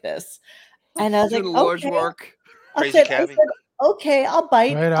something like this, and I was like, Doing the Lord's okay. work. I Crazy said, Cabby. okay, I'll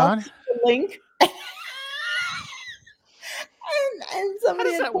bite. Right I'll on. send the link. and somebody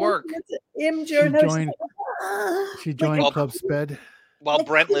How does had that work? posted it to Imgur, She and I was joined- like, "Ah." She joined Well, Club Sped. While Like,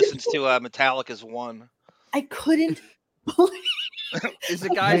 Brent listens to Metallica's One. I couldn't believe Is the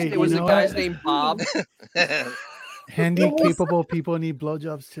guy's Hey, it was you the know guy's what? name Bob? Handy, It was- capable people need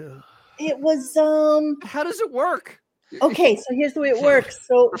blowjobs too. it was How does it work? okay. So here's the way it works.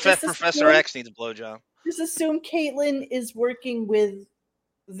 So Professor assume, X needs a blowjob. just assume Caitlin is working with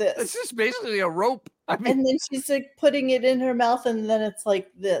It's this, just basically a rope. I mean, and then she's like putting it in her mouth, and then it's like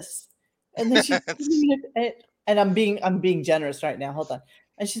this, and then she's putting it, and I'm being generous right now. Hold on,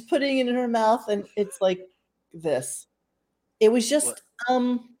 and she's putting it in her mouth, and it's like this. It was just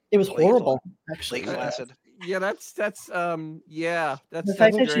it was Lethal. horrible actually. Lethal acid. yeah, that's yeah, The that's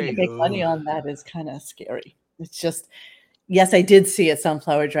fact that she great. can make money on that is kind of scary. It's just, yes, I did see a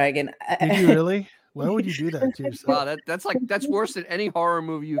Sunflower Dragon. Did you really? Why would you do that to yourself? Wow, that's worse than any horror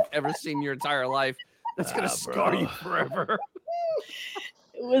movie you've ever seen in your entire life. That's gonna scar you forever.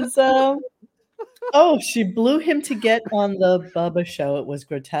 It was oh, she blew him to get on the Bubba show. It was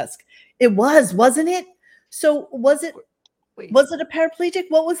grotesque. It was, wasn't it? So was it Wait. was it a paraplegic?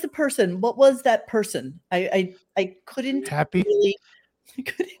 What was the person? What was that person? I couldn't Happy? really I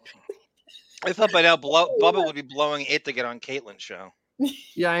couldn't I thought by now Bubba would be blowing it to get on Caitlin's show.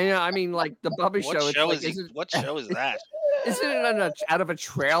 Yeah, I know. I mean, like the Bubba What show. It's show like, is he? isn't, What show is that? isn't it out of a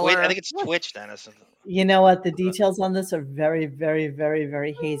trailer? Twitch, I think it's Twitch, Dennis. You know what? The details on this are very, very, very,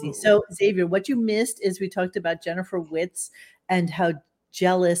 very hazy. So, Xavier, what you missed is we talked about Jennifer Witz and how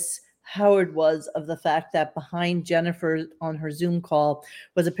jealous Howard was of the fact that behind Jennifer on her Zoom call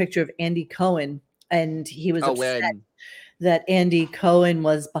was a picture of Andy Cohen, and he was upset that Andy Cohen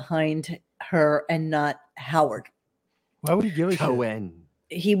was behind her and not Howard. Why would he give a shit? Cohen.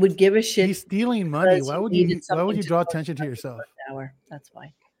 He would give a shit. He's stealing money. because Why he would needed you? Why something would you to draw talk attention to about yourself? for an hour. That's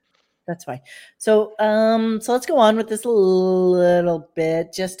why. That's why. So so let's go on with this little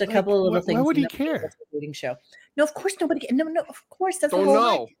bit. Just a Like, couple of little why things. would and he then we'll get care? to the dating show. No, of course nobody. No, of course that's Don't the whole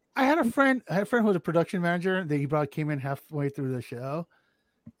know. I had a friend who was a production manager that he came in halfway through the show,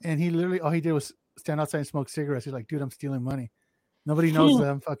 and he literally all he did was stand outside and smoke cigarettes. He's like, "Dude, I'm stealing money. Nobody knows that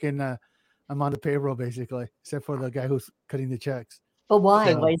I'm fucking I'm on the payroll basically, except for the guy who's cutting the checks." But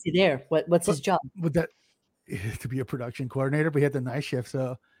why? So- Why is he there? What's his job? With that, to be a production coordinator, but he had the night shift,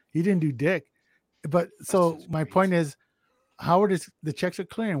 so he didn't do dick. But so my point is, Howard is the checks are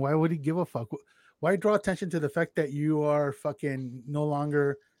clearing. Why would he give a fuck? Why draw attention to the fact that you are fucking no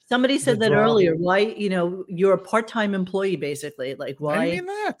longer? Somebody said the that draw. earlier. Why, you're a part-time employee basically. Like Not why? even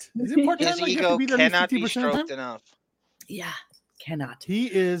that. Is it part-time? His Like, you have to ego be there at least cannot be 50% of the stroked time? enough. Yeah, cannot. He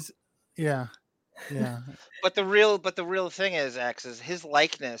is, yeah. But the real thing is, X, is his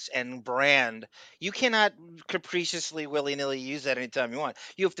likeness and brand. You cannot capriciously, willy-nilly use that anytime you want.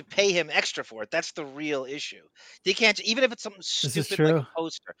 You have to pay him extra for it. That's the real issue. They can't, even if it's something This is stupid like true. a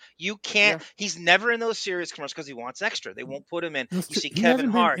poster. You can't. He's never in those serious commercials because he wants extra. They won't put him in. You see He Kevin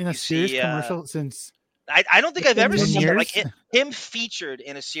hasn't Hart. been in a you serious see, commercial since. I don't think I've ever 10 seen years? like him featured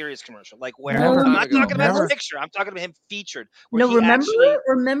in a serious commercial. Like where Never. I'm not talking about Never. the picture. I'm talking about him featured. Where No, he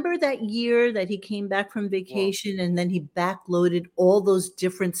remember actually, that year that he came back from vacation and then he backloaded all those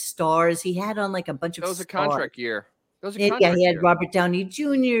different stars. He had on like a bunch of That was a stars. contract year. That was a Yeah, contract he had year. Robert Downey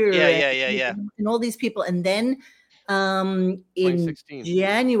Jr. Yeah. and all these people. And then in 2016.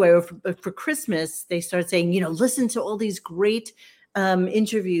 January or for Christmas, they start saying, listen to all these great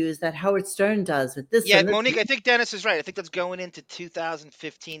interviews that Howard Stern does with this. Yeah, and this. Monique, I think Dennis is right. I think that's going into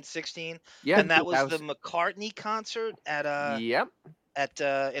 2015, 16. Yeah, And that was the McCartney concert at Yep.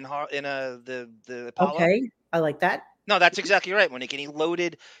 the Apollo. Okay, I like that. No, that's exactly right, Monique.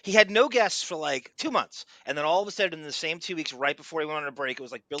 And he had no guests for like 2 months. And then all of a sudden, in the same 2 weeks, right before he went on a break, it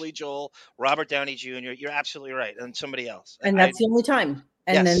was like Billy Joel, Robert Downey Jr. You're absolutely right. And somebody else. And that's the only time.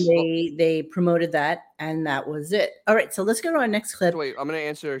 And Yes. then they promoted that, and that was it. All right, so let's go to our next clip. Wait, I'm going to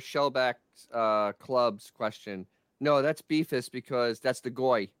answer Shellback's Club's question. No, that's Beefus because that's the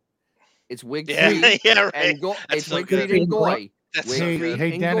Goy. It's Wigfried yeah, right. and That's it's so Wigfried good. and Goy. That's so Hey, good.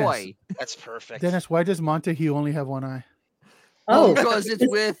 hey, and Dennis. Goy. That's perfect. Dennis, why does Montague only have one eye? Oh, because it's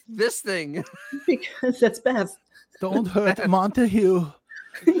with this thing. Because that's Beth. Don't hurt Montague.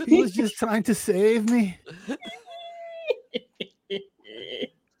 He was just trying to save me.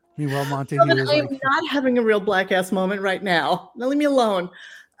 Meanwhile, Montague I was am like, not having a real black ass moment right now. Now leave me alone.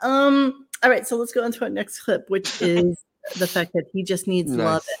 All right, so let's go into our next clip, which is the fact that he just needs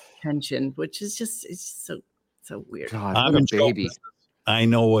love and attention, which is it's so weird. God, I'm what in a show baby. business. I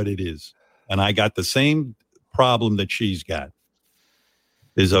know what it is. And I got the same problem that she's got.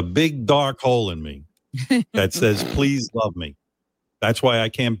 There's a big dark hole in me that says, please love me. That's why I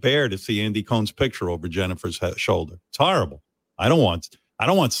can't bear to see Andy Cohen's picture over Jennifer's shoulder. It's horrible. I don't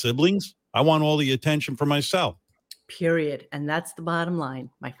want siblings. I want all the attention for myself. Period. And that's the bottom line,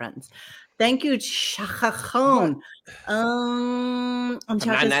 my friends. Thank you, Chachachon.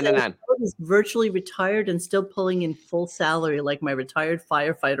 Chaka is virtually retired and still pulling in full salary like my retired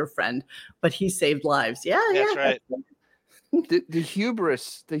firefighter friend, but he saved lives. Yeah, That's right. The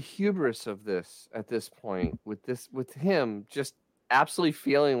hubris of this at this point with him just absolutely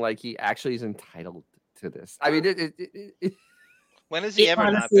feeling like he actually is entitled to this. I mean, when has he ever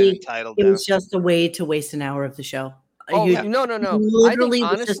honestly, not been entitled? It was just a way to waste an hour of the show. Oh, no. Literally,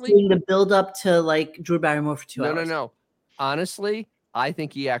 was just doing the build up to like Drew Barrymore for 2 hours. No. Honestly, I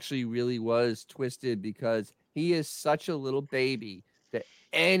think he actually really was twisted because he is such a little baby that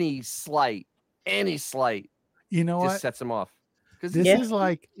any slight, you know just what? sets him off. This is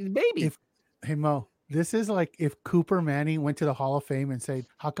like he's a baby. Hey Mo, this is like if Cooper Manning went to the Hall of Fame and said,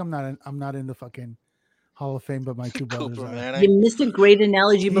 "How come I'm not in the fucking Hall of Fame, but my two brothers are." You missed a great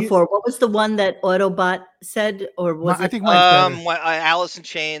analogy before. What was the one that Autobot said, or was it? I think mine's better. Alice in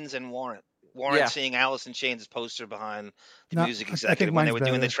Chains and Warrant. Seeing Alice in Chains' poster behind the music executive when they were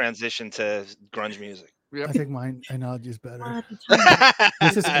doing the transition to grunge music. I think mine analogy is better.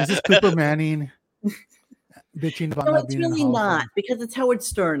 This is Cooper Manning bitching about not it's being in the really Hall of not Fame. because it's Howard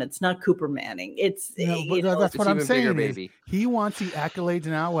Stern. It's not Cooper Manning. It's That's what I'm saying. Baby. He wants the accolades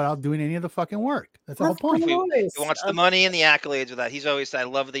now without doing any of the fucking work. That's the whole point. He wants the money and the accolades with that. He's always said, "I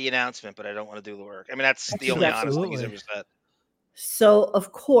love the announcement, but I don't want to do the work." I mean, that's the only honest thing he's ever said. So,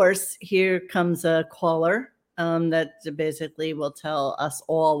 of course, here comes a caller that basically will tell us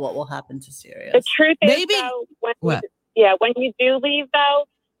all what will happen to Sirius. The truth is, though, when you do leave, though,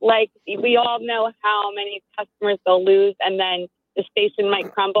 like we all know how many customers they'll lose, and then the station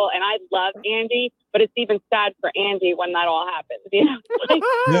might crumble. And I love Andy, but it's even sad for Andy when that all happens. You know?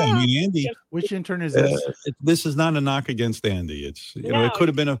 Yeah, I mean, Andy. Which intern is this? This is not a knock against Andy. It's it could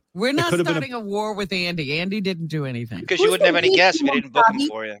have been a. We're not starting a war with Andy. Andy didn't do anything because you wouldn't have any guests if we didn't book him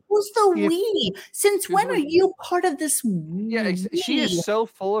for you. Who's the we? Since when are you part of this? Yeah, she is so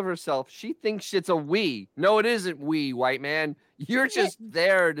full of herself. She thinks it's a we. No, it isn't we, white man. You're just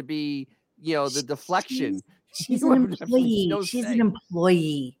there to be, the deflection. She's an employee. She's an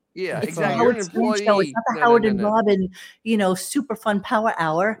employee. Yeah, it's exactly. You're an employee. Show. It's not the Howard and Robin, super fun power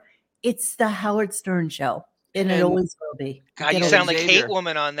hour. It's the Howard Stern show. And it always will be. God, you sound like Hate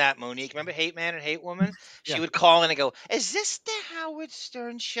Woman on that, Monique. Remember Hate Man and Hate Woman? She would call in and go, "Is this the Howard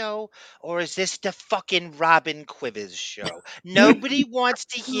Stern show or is this the fucking Robin Quivers show? Nobody wants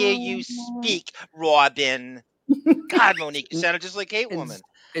to hear you speak, Robin." God, Monique, you sounded just like Hate Woman.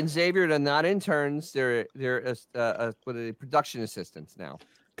 And Xavier, they're not interns. They're production assistants now.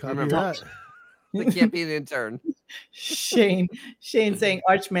 Remember? They can't be an intern. Shane saying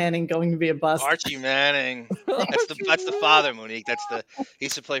Arch Manning going to be a bust. Archie Manning. That's the father, Monique. He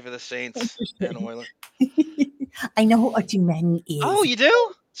used to play for the Saints and Oilers. I know who Archie Manning is. Oh, you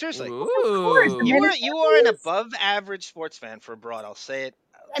do? Seriously. Of course. You are an above average sports fan for abroad. I'll say it.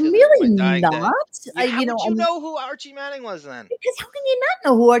 I'm really not. How would you know who Archie Manning was then? Because how can you not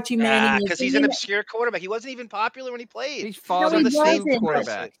know who Archie Manning is? Because he's an obscure quarterback. He wasn't even popular when he played. He's father of the same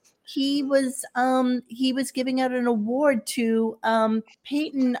quarterback. He was giving out an award to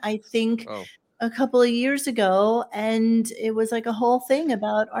Peyton, I think, a couple of years ago, and it was like a whole thing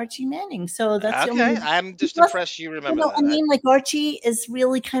about Archie Manning. So that's the Okay, only. I'm just Plus, impressed you you remember know, that. I mean, like Archie is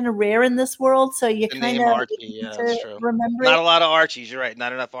really kind of rare in this world, so you The kind name of Archie, need yeah, that's to true. remember Not it. a lot of Archies. You're right.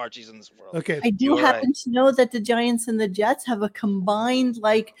 Not enough Archies in this world. Okay. I do You were happen right. to know that the Giants and the Jets have a combined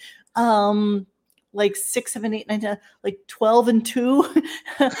like 6, 7, 8, 9, 10, like 12 and 2.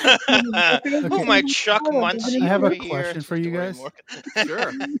 Oh, my Chuck Muncie I have a over here. question for you Dorian guys. Morgan.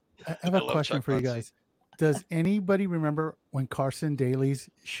 Sure. I have I a love question Chuck for you Muncie. guys. Does anybody remember when Carson Daly's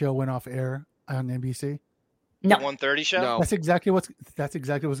show went off air on NBC? The 1:30 show. No. That's exactly what's going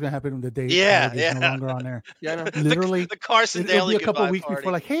to happen the day Yeah, Howard is yeah. no longer on air. Yeah, I know. Literally, the Carson it'll be Daly a couple goodbye weeks party.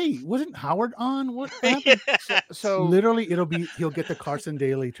 before. Like, hey, wasn't Howard on? What happened? So Literally, he'll get the Carson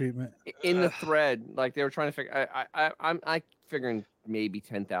Daly treatment. in the thread, like they were trying to figure. I'm figuring maybe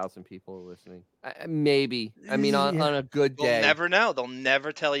 10,000 people are listening. Maybe. I mean, on a good They'll day. never know. They'll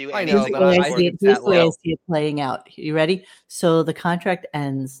never tell you I anything. know, but I think it's Here's that the way I low. see it playing out. You ready? So the contract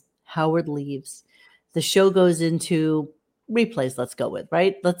ends. Howard leaves. The show goes into replays. Let's go with,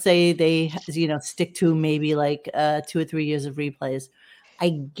 right? Let's say they, stick to maybe like 2 or 3 years of replays. I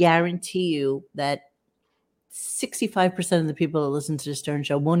guarantee you that 65% of the people that listen to the Stern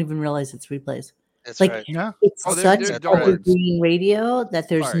Show won't even realize it's replays. That's like right. Yeah. it's Oh, they're such darn. evergreen radio that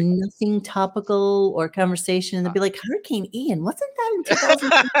there's All right. nothing topical or conversation. And they'll be like, Hurricane Ian, wasn't that in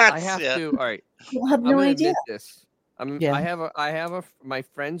 2000? I have to. All right. You'll have I'm no gonna idea. admit this. Yeah. I have my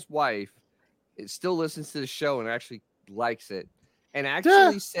friend's wife. It still listens to the show and actually likes it, and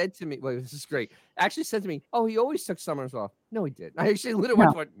actually said to me, "Well, this is great." Actually said to me, "Oh, he always took summers off." No, he didn't. I actually literally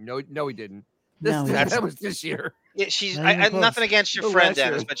went, "No, he didn't." No, he That was this year. Yeah, she's. Not even nothing close. against your Oh, friend last year.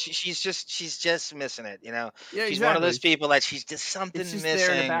 Dennis, but she's just missing it. You know, Yeah, she's one of those exactly. people that she's just something It's just missing.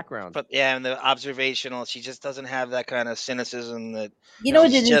 there in the background. But yeah, and the observational, she just doesn't have that kind of cynicism that You know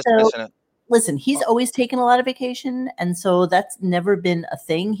what she's it is just though? missing it. Listen, he's always taken a lot of vacation, and so that's never been a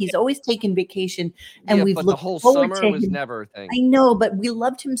thing. He's always taken vacation, and Yeah, we've but the looked whole forward summer to was him. never a thing. I know, but we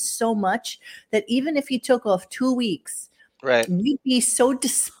loved him so much that even if he took off 2 weeks, Right. we'd be so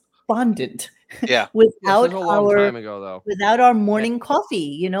despondent Yeah. This without was a long our time ago, though. without our morning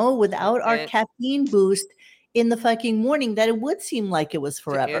coffee, without our And- caffeine boost in the fucking morning, that it would seem like it was To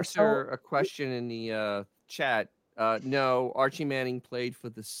forever. answer a question in the chat, no, Archie Manning played for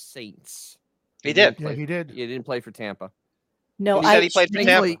the Saints. He did. Yeah, he did. He didn't play for Tampa. No, He said he played for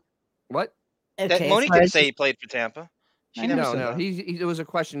Thankfully- Tampa. What? That Monique didn't say he played for Tampa. She never No, said no. that. He there was a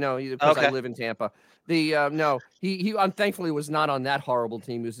question. No, because I Okay. live in Tampa. No, he thankfully was not on that horrible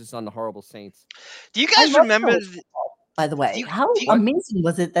team. He was just on the horrible Saints. Do you I guys love remember? college football, by the way, how do you- amazing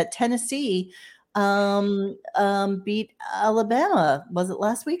was it that Tennessee beat Alabama? Was it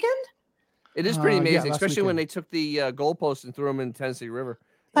last weekend? It is pretty Yeah, amazing, last especially when weekend. they took the goalpost and threw them in Tennessee River.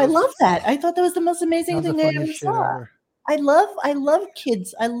 I love that. I thought that was the most That amazing was the thing I ever funniest shit saw. ever. I love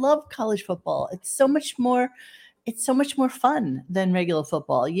kids. I love college football. It's so much more fun than regular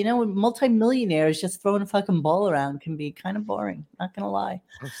football. Multimillionaires just throwing a fucking ball around can be kind of boring. Not gonna lie.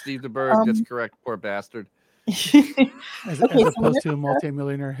 Oh, Steve DeBerg, that's Um, correct. Poor bastard. As Okay, so opposed let's, to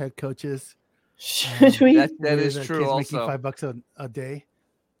multimillionaire head coaches. should we? That where is the true. kids making Also, $5 a day.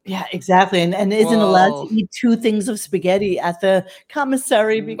 Yeah, exactly. And isn't allowed Well- to eat 2 things of spaghetti at the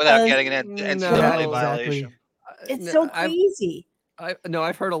commissary because Without getting an No. NCAA Yeah, violation. it's so crazy.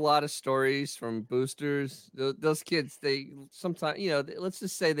 I've heard a lot of stories from boosters. Those kids, they sometimes, let's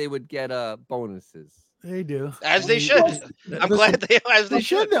just say they would get bonuses. They do. As they should. I'm glad they as they They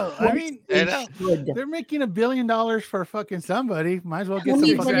should though. I mean, I know. they're making $1 billion for fucking somebody. Might as well get Tell some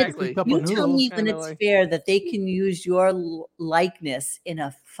me fucking when it's, sweet cup you of tell noodles. me when Kinda it's like- fair that they can use your likeness in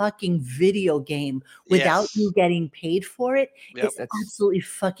a fucking video game without Yes. you getting paid for it. Yep. It's That's- absolutely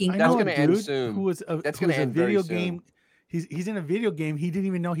fucking. I That's know a gonna end dude soon. who was a, That's who gonna was a end very video soon. game. He's in a video game. He didn't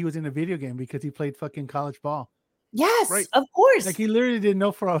even know he was in a video game because he played fucking college ball. Yes, Right. of course. Like he literally didn't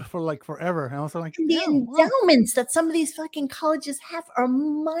know for like forever. And I was like, And the damn, wow. endowments that some of these fucking colleges have are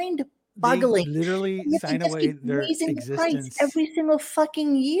mind-boggling. They literally And yet they sign just away keep their raising the price existence. every single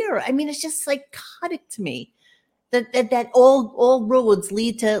fucking year. I mean, it's just psychotic to me that all roads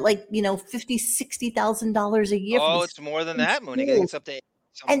lead to $50,000-$60,000 a year. for Oh, these it's more than fucking that, Monique. I think it's schools. up to 80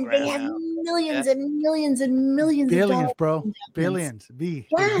 And they grand have now. millions and millions and millions of Billions, dollars. bro. in endowments. Billions. B.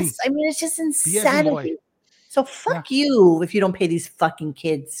 with a B. Yes, I mean it's just as in boy. insanity. So fuck you if you don't pay these fucking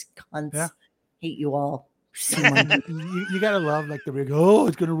kids, cunts. Yeah. Hate you all. You gotta love like the rig. Oh,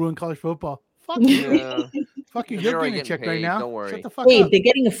 it's gonna ruin college football. Fuck you. Yeah. Fuck you. You're You're already getting a getting check right paid, now. don't worry. Shut the fuck Hey, up. they're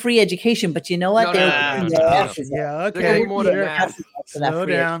getting a free education, but you know what? No, They're no, working no, their no, no. asses off. Yeah, They're okay. getting more than Their that. asses off for that Slow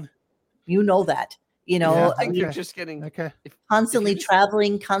free down. You know that. You know, I think you're just getting constantly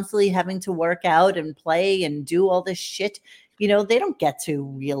traveling, constantly having to work out and play and do all this shit. You know, they don't get to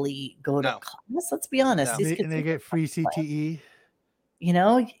really go to class. Let's be honest. These kids And they get free CTE. You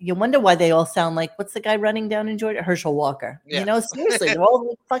know, you wonder why they all sound like, what's the guy running down in Georgia? Herschel Walker. Yeah. You know, seriously, they're all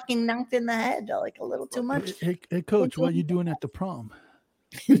like fucking knocked in the head, like a little too much. Hey, coach, what are you doing at the prom?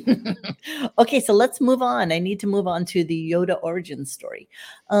 Okay, so let's move on. I need to move on to the Yoda origin story.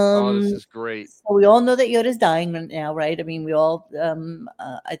 This is great. So we all know that Yoda's dying right now, right? I mean, we all,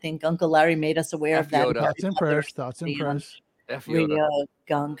 I think Uncle Larry made us aware of that. Thoughts and prayers. Thoughts and prayers. F Yoda.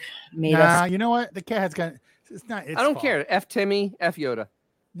 Gunk made us. You know what? The cat has got. It's not. It's I don't care. F Timmy. F Yoda.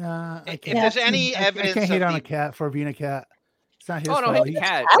 Nah, I If can't. there's any evidence I can't hate of on the- a cat for being a cat. It's not his Oh, no, fault. hate the He's-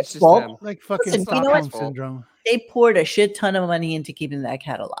 cat. It's just fault. them. Like fucking Listen, you know what? Stockholm syndrome. They poured a shit ton of money into keeping that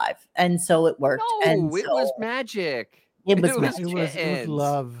cat alive, and so it worked. No, and it so was magic. It was It magic. was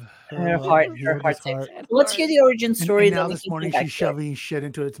love. Her heart, He her hurt heart. his heart. Let's hear the origin story. And now then we this can morning come back she's to it. shoving shit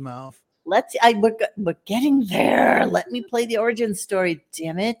into its mouth. We're getting there. Let me play the origin story.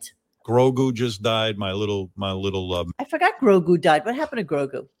 Damn it! Grogu just died. My little I forgot Grogu died. What happened to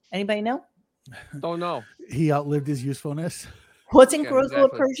Grogu? Anybody know? Don't know. He outlived his usefulness. Wasn't Yeah, Grogu a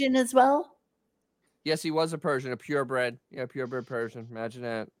exactly. Persian as well? Yes, he was a Persian, a purebred. Yeah, purebred Persian. Imagine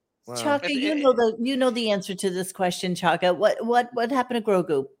that. Wow. Chaka, you know the answer to this question, Chaka. What happened to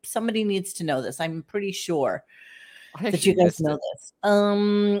Grogu? Somebody needs to know this. I'm pretty sure I that actually you guys missed know it.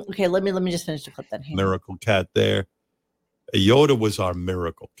 this. Okay, let me just finish the clip then. Hang on. miracle cat there. Yoda was our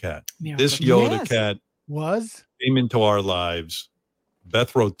miracle cat. Miracle This cat. Yoda Yes. cat Was? came into our lives.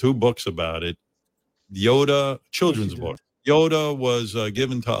 Beth wrote 2 books about it. Yoda, children's did. book. Yoda was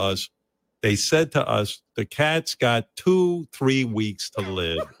given to us. They said to us, the cat's got 2-3 weeks to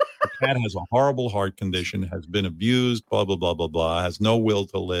live. The cat has a horrible heart condition, has been abused, blah, blah, blah, blah, blah, has no will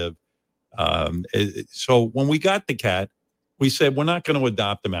to live. So when we got the cat, we said, we're not going to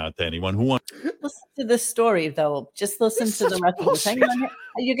adopt him out to anyone who wants. Listen to this story, though. Just listen to the rest of this. Hang on.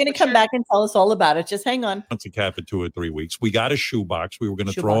 You're going to come back and tell us all about it. Just hang on. A cat for 2 or 3 weeks. We got a shoebox. We were going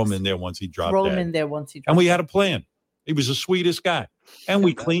to throw him Shoebox. in there once he dropped Throw him dead. in there once he drops. And we had a plan. He was the sweetest guy. And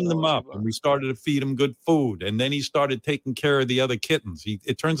we cleaned him up and we started to feed him good food. And then he started taking care of the other kittens.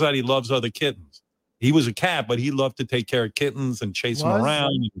 It turns out he loves other kittens. He was a cat, but he loved to take care of kittens and chase them Was?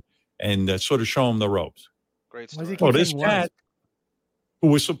 around and sort of show them the ropes. Great Why does he story. keep Well, this saying was? cat, who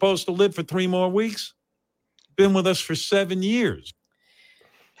was supposed to live for 3 more weeks, been with us for 7 years.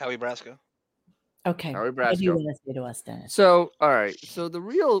 Howie Brasco. Okay. Harry What do you Brasco. want to say to us, Dennis? So, all right. So the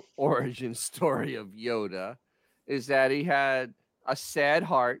real origin story of Yoda is that he had a sad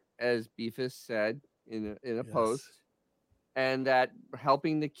heart, as Beefus said in a Yes. post, and that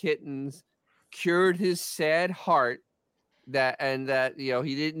helping the kittens cured his sad heart. That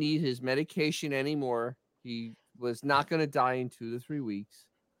he didn't need his medication anymore. He was not going to die in 2 to 3 weeks.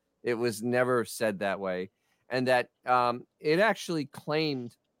 It was never said that way, and that it actually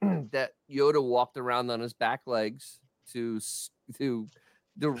claimed that Yoda walked around on his back legs to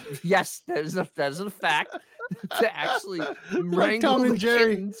yes, that is a fact to actually wrangle Tom and the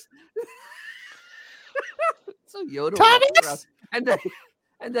Jerry. kittens. So Yoda Thomas! walked around,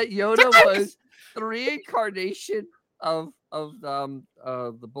 and that Yoda was the reincarnation of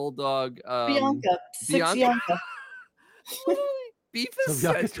the bulldog Bianca. Six Bianca. Bianca. Beefus So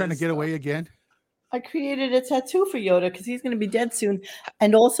said Bianca's trying to this get stuff. away again. I created a tattoo for Yoda because he's going to be dead soon,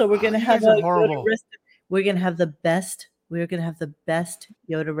 and also we're going to You have guys are a Yoda horrible. we're going to have the best. We're going to have the best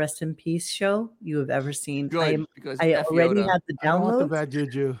Yoda Rest in Peace show you have ever seen. Good, because I F already Yoda. have the I don't want the downloads. bad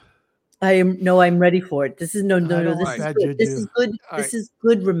juju. I'm ready for it. This is no. I don't This want is bad good. This juju. is good. All This right. is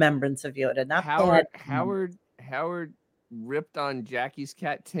good remembrance of Yoda, not bad. Howard ripped on Jackie's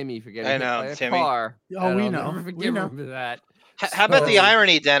cat Timmy for getting I hit know, by a Timmy. car. Oh, and we I'll know. never We forgive know. him for that. How about the So-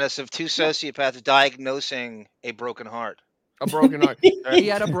 irony, Dennis, of 2 sociopaths diagnosing a broken heart? A broken heart. Right? He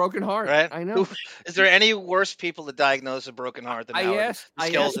had a broken heart. Right? I know. Is there any worse people to diagnose a broken heart than Howard? I The asked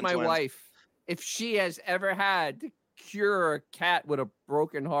skeleton my twins. wife if she has ever had to cure a cat with a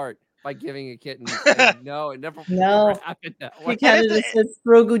broken heart by giving a kitten. And no, it never, No. never happened that He way. Canada says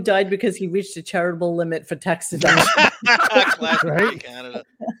Grogu died because he reached a charitable limit for tax deduction. Classic Right? Canada.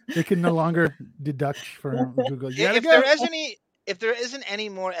 They can no longer deduct for Google. You gotta If go. there isn't any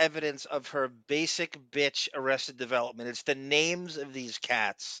more evidence of her basic bitch Arrested Development, it's the names of these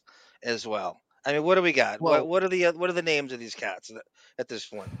cats as well. I mean, what do we got? Well- what are the names of these cats at this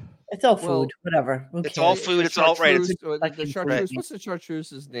point? It's all food, Well, whatever. Who it's cares? all food. It's all right. Chartreuse, the fucking chartreuse. food. What's the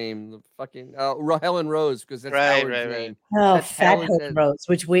chartreuse's name? The fucking Helen Rose, because that's Right, Howard's right. name. Oh, That's fat Helen Helen said- Rose,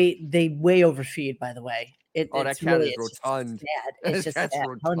 which they way overfeed, by the way. Oh, that it's cat really, is it's just rotund. sad. It's just That's sad.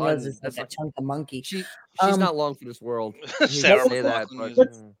 Helen Rose rotund. is like That's a like chunk of monkey. she's Um, not long for this world. I hate to Sarah say that, but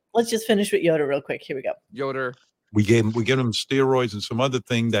let's just finish with Yoda real quick. Here we go. Yoder. We gave him steroids and some other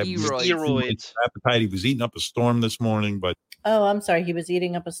thing that Steroids. appetite. He was eating up a storm this morning, but Oh, I'm sorry. He was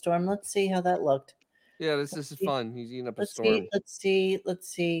eating up a storm. Let's see how that looked. Yeah, this is fun. He's eating up a Let's storm.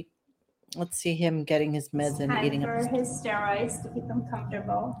 see. Let's see him getting his meds and Time eating up. for his steroids to keep him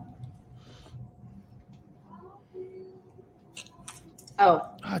comfortable. Oh,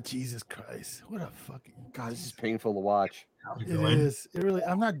 Jesus Christ! What a fucking God, this is painful to watch. It is. It really.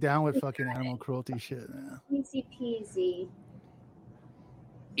 I'm not down with fucking animal cruelty shit, man. Easy peasy.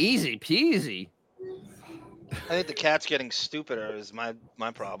 Easy peasy. I think the cat's getting stupider is my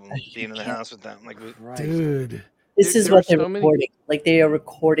problem being in the house with them. Like, Dude, This is what they're recording. Like they are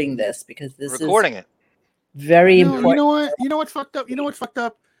recording this because this recording is it. very You know important. what? You know what's fucked up? You know what's fucked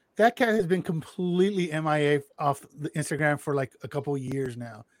up? That cat has been completely MIA off the Instagram for like a couple of years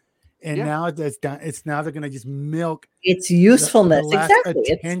now, and Yeah. now that's done. It's now they're gonna just milk Its usefulness. the last Exactly.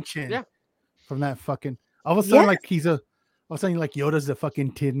 It's- attention from that fucking. All of a sudden, Yeah. like he's a. All of a sudden, like Yoda's the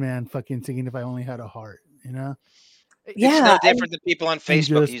fucking Tin Man, fucking singing "If I Only Had a Heart." You know. It's no different than people on And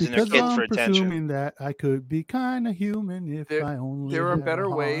Facebook just using their because kids for I'm attention. presuming that I could be kind of human if I only. There are had a better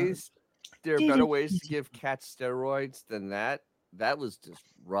heart. ways. There are better ways to give cats steroids than that. That was just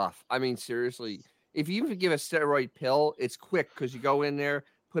rough. I mean, seriously, if you even give a steroid pill, it's quick because you go in there,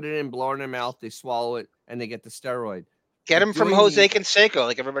 put it in, blow it in their mouth, they swallow it, and they get the steroid. Get him from Doing Jose the- Canseco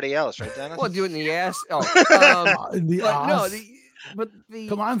like everybody else, right, Dennis? Well, do it in the ass. Oh, In the but no, ass. the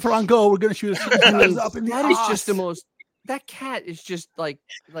Come on, Franco, we're gonna shoot us up in the that is just the ass. most. That cat is just like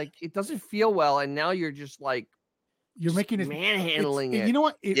it doesn't feel well, and now you're just like You're making it manhandling it. You know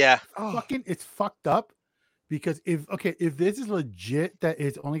what? Yeah. Fucking, it's fucked up because if this is legit, that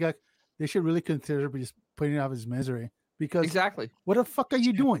it's only got, they should really consider just putting it out of his misery. Because exactly, what the fuck are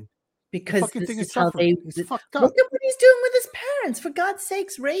you doing? Because fucking this thing is is how suffering. they It's fucked up. look at what he's doing with his parents. For God's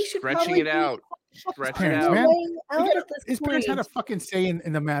sakes, Ray should Stretching probably it out. Stretch it Parents, out. man. out at this His parents had a point. fucking say in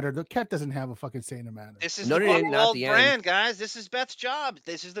the matter. The cat doesn't have a fucking say in the matter. This is No, the they didn't, not Buffalo the end. brand, guys. This is Beth's job.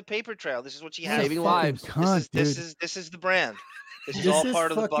 This is the paper trail. This is what she has. Saving to do. lives. This is the brand. This is This all is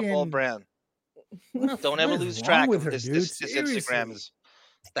part of the Buffalo fucking- brand. What Don't ever is lose wrong track with of her, this. dude? This Instagram Seriously. is.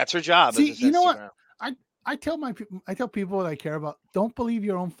 That's her job. See, is you know what? Instagram. I tell people that I care about, don't believe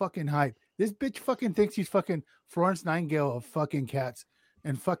your own fucking hype. This bitch fucking thinks she's fucking Florence Nightingale of fucking cats,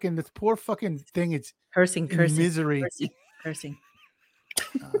 and fucking this poor fucking thing. It's Cursing, in cursing, misery. cursing.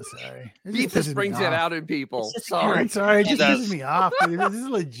 Oh, sorry. It Beef pisses just me brings it off. out in people. It's just Sorry. I'm sorry. It She just does. pisses me off. Dude. This is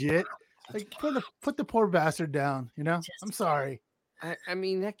legit. Like put the poor bastard down. You know. I'm sorry. I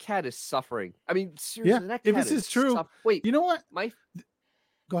mean, that cat is suffering. I mean, seriously, that cat if this is true, Wait, you know what?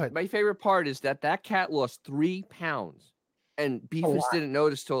 Go ahead. My favorite part is that cat lost 3 pounds, and Beefus lot. didn't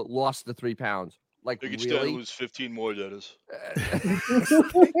notice till it lost the 3 pounds. Like, really? lose 15 more, Dennis. How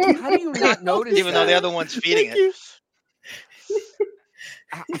do you not notice? Even though the that? other one's feeding it.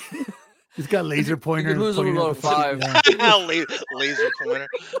 He's got laser pointer. could and lose a pointing little at the fucking- Laser pointer.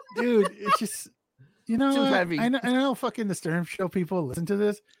 Dude, it's just you know. Too what? heavy. I know. Fucking the Stern Show people listen to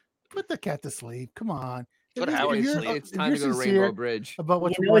this. Put the cat to sleep. Come on. Put If Howard to you're- sleep. It's if time to you're go to sincere Rainbow Bridge. about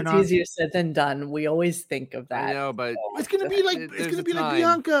what's You know, going it's on. easier said than done. We always think of that. I know, but It's gonna be like There's it's gonna a be like time.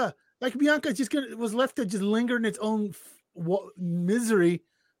 Bianca. Like Bianca just was left to just linger in its own misery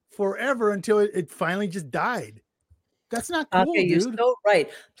forever until it finally just died. That's not cool, Okay, you're dude. so right.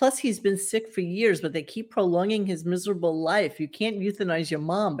 Plus, he's been sick for years, but they keep prolonging his miserable life. You can't euthanize your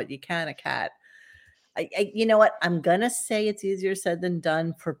mom, but you can a cat. You know what? I'm gonna say it's easier said than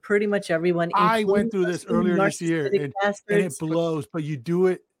done for pretty much everyone. I went through including this those earlier this year, narcissistic and it bastards. blows. But you do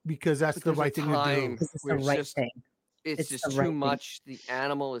it because that's But the there's a right thing to time do. Because it's where the it's right just- thing. it's It's just the too right thing. much. The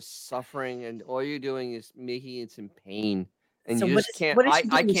animal is suffering, and all you're doing is making it in pain. And So you what just is- can't. what is I she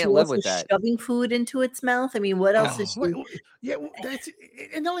doing? Is she can't live also with that. Shoving food into its mouth. I mean, what else is she? Yeah, that's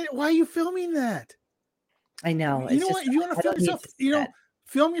and not only, why are you filming that? I know. You it's know just- what? If you want I to film don't need yourself, to see you know, that.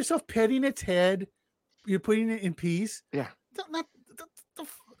 film yourself petting its head. You're putting it in peace. Yeah.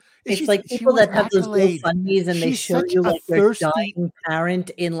 It's She's- like she people that wants have those accolade. GoFundMes and they She's show such you a like their thirsty- dying parent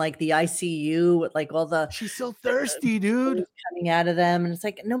in like the ICU with like all the She's so thirsty, dude. coming out of them, and it's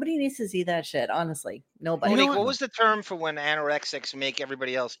like nobody needs to see that shit. Honestly, nobody. Monique, what was the term for when anorexics make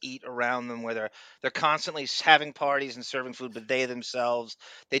everybody else eat around them, where they're constantly having parties and serving food, but they themselves,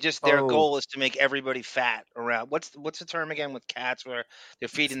 their Oh. goal is to make everybody fat around. What's the term again with cats where they're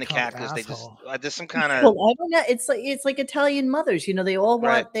feeding the cat because they just there's some kind of Well, I don't know. It's like Italian mothers. You know, they all want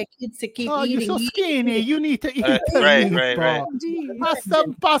Right. their kids to keep Oh, eating. you're so eating, skinny. eating. You need to eat right, the right.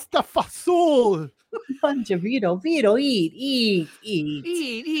 meatball. Pasta fasul. Bunch of Vito, eat. Eat.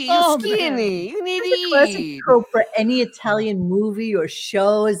 Oh, You're skinny. You need to It's a classic eat. trope for any Italian movie or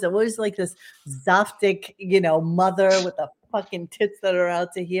show. Is always like this Zoftic, mother with the fucking tits that are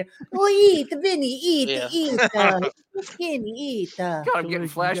out to here. Oh, eat, Vinny, eat. Skinny, eat. God, I'm getting You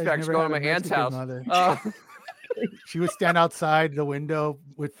guys flashbacks never going to had my a aunt's Mexican house. mother. She would stand outside the window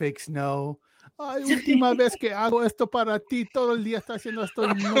with fake snow. Ay, última vez que hago esto para ti, todo el día está haciendo esto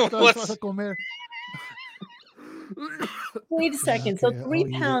y no te vas a comer. Wait a second. So Okay, 3 I'll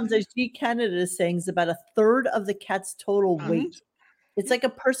eat it. pounds, as G Canada is saying, is about a third of the cat's total weight. It's like a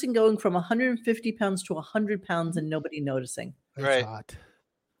person going from 150 pounds to 100 pounds and nobody noticing. It's Right. hot.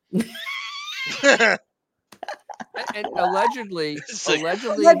 And allegedly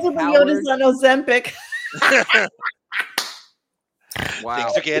Allegedly, Howard, Yoda's on Ozempic. wow.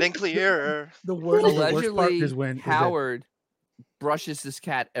 Things are getting clearer. The worst part Allegedly, is when Howard brushes this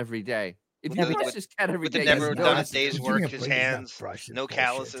cat every day. If you Every brush day. this cat every With day, the you never know done a it's- day's Give me work, a his break, it's not hands, brushing, no bullshit.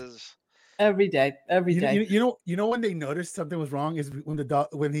 calluses. Every day. You know when they noticed something was wrong is when the dog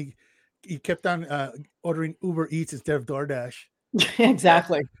when he kept on ordering Uber Eats instead of DoorDash.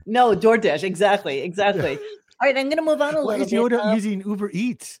 Exactly. No, DoorDash. Exactly. All right, I'm going to move on a Why little is bit. Yoda using Uber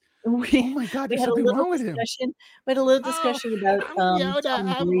Eats? Oh my God, We there's had a something little wrong with him. discussion. We had a little discussion about Yoda, Tom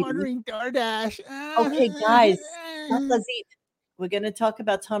I'm Brady. ordering DoorDash. Okay, guys, let's eat. We're going to talk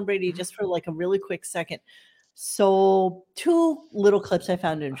about Tom Brady just for like a really quick second. So 2 little clips I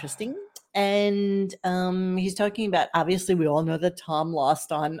found interesting. And he's talking about, obviously, we all know that Tom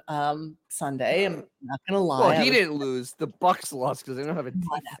lost on Sunday. I'm not going to lie. Well, I he was- didn't lose. The Bucks lost because they don't have a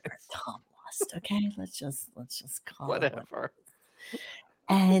Whatever. Tom lost. Okay, let's just call it whatever.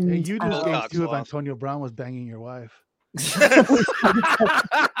 And Hey, you do the same Wilcox too if lost. Antonio Brown was banging your wife. You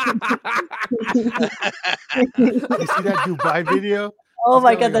see that Dubai video? Oh He's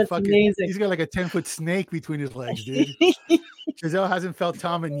my got God, like a that's amazing. He's got like a 10-foot snake between his legs, dude. Giselle hasn't felt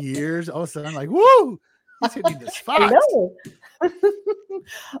Tom in years. All of a sudden, like, woo! He's hitting the spot. Hello.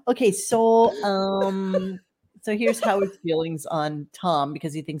 Okay, so so here's Howard's feelings on Tom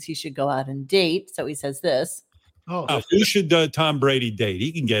because he thinks he should go out and date. So he says this. Oh, Who should Tom Brady date?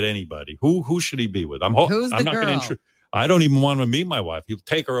 He can get anybody. Who should he be with? Who's I'm the not going girl? to. I don't even want to meet my wife. He'll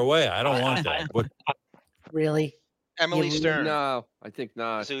take her away. I don't want that. What? Really? Emily You- Stern. No, I think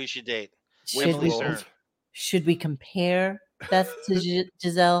not. That's who he should date. Should Emily we, Stern. should we compare Beth to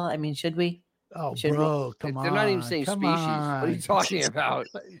Giselle? I mean, should we? Oh, Should we? bro, come on. They're not even saying come species. What are you on. talking about?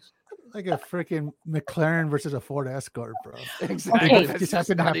 Like a freaking McLaren versus a Ford Escort, bro. Exactly. Okay. Just That's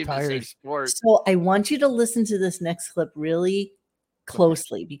happen to not have even the same tires. sport. So I want you to listen to this next clip really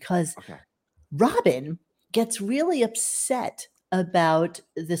closely because Okay. Robin gets really upset about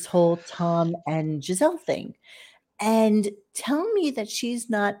this whole Tom and Giselle thing and tell me that she's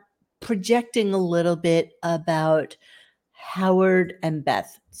not projecting a little bit about Howard and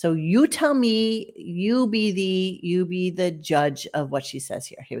Beth. So you tell me, you be the judge of what she says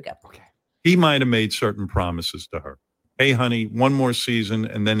here. Here we go. Okay. He might have made certain promises to her. Hey, honey, one more season,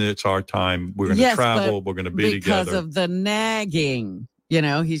 and then it's our time. We're going to Yes, travel. but We're going to be because together. of the nagging.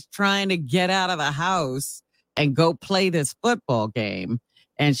 He's trying to get out of the house and go play this football game.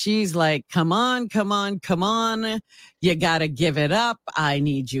 And she's like, come on. You got to give it up. I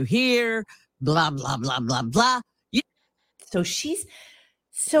need you here. Blah, blah, blah, blah, blah. So she's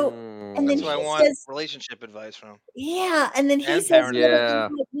and then That's he what I want says, relationship advice from. yeah, and then he And says, parenting. Yeah.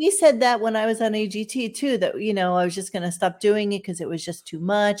 we said that when I was on AGT too, that I was just going to stop doing it because it was just too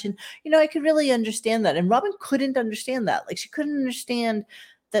much, and I could really understand that, and Robin couldn't understand that, like she couldn't understand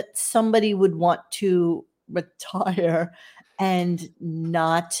that somebody would want to retire and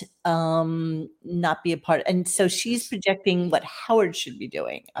not be a part, and so she's projecting what Howard should be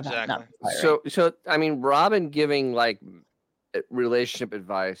doing about not retiring. So I mean, Robin giving like relationship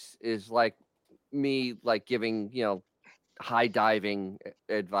advice is like me like giving high diving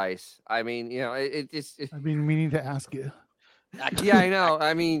advice. I mean, I've been meaning to ask you. yeah, I know.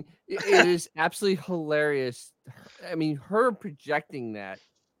 I mean, it is absolutely hilarious. I mean, her projecting that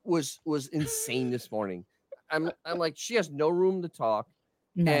was insane this morning. I'm like, she has no room to talk,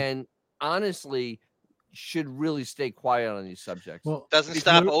 No. and honestly, should really stay quiet on these subjects. Well, Doesn't if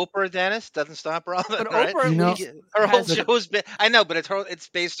stop you- Oprah, Dennis. Doesn't stop Robin. But right? Oprah at You know- least Her whole has a- show's been. I know, but it's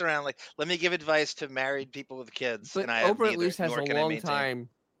based around like, let me give advice to married people with kids. But and I have Oprah at neither, least has nor a can I long maintain. time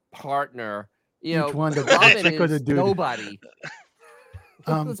partner. Which one, the Robin chick or the is dude? nobody.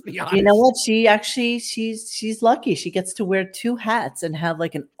 Let's be honest. You know what? She actually she's lucky. She gets to wear 2 hats and have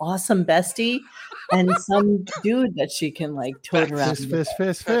like an awesome bestie and some dude that she can like tote around.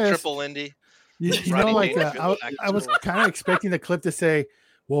 Fist. Triple Lindy. You know, Rodney like Dangerfield back I was school. kind of expecting the clip to say,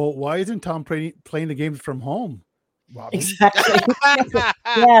 Well, why isn't Tom playing the games from home? Robin? Exactly.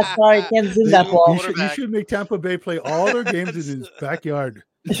 Yeah, sorry, can't zoom that ball. You should make Tampa Bay play all their games in his backyard.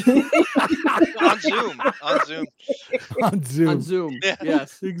 On Zoom. On Zoom. On Zoom. On Zoom.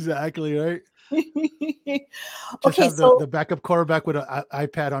 Yes. Exactly, right? Just Okay, have so the backup quarterback with an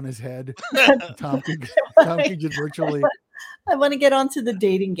iPad on his head. Tom can just virtually. I want to get onto the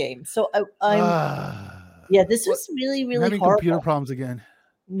dating game. So yeah, this was really, I'm really having horrible. computer problems again.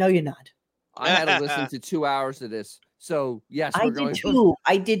 No, you're not. I had to listen to 2 hours of this. So yes, I we're did going too.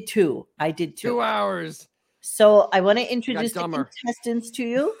 I did too. 2 hours. So I want to introduce the dumber. contestants to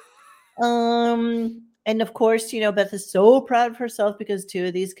you. And of course, Beth is so proud of herself because 2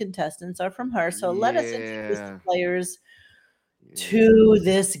 of these contestants are from her. So let us introduce the players to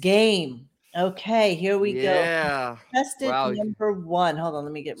this game. Okay, here we Yeah. go. Contestant Wow. number 1. Hold on,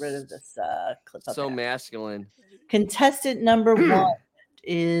 let me get rid of this clip up So there. masculine. Contestant number 1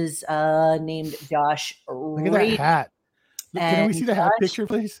 is named Josh. Look at that hat. Can we see the hat Josh- picture,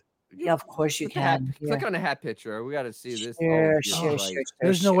 please? Yeah, of course you Click the hat- can. Click Yeah. on the hat picture. We got to see this. Sure, you're sure, right. sure.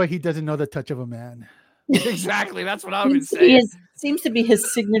 There's no way he doesn't know the touch of a man. Exactly. That's what I was Seems to be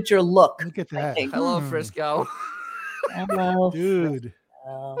his signature look. Look at I that. think. Hello, Frisco. Hello, Dude.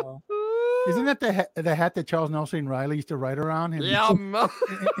 Frisco. Isn't that the hat that Charles Nelson Riley used to ride around in Yum.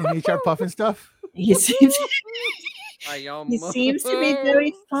 HR Puff and stuff? He seems, Yum. he seems to be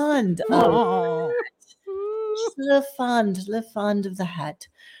very fond of just a little fond of the hat.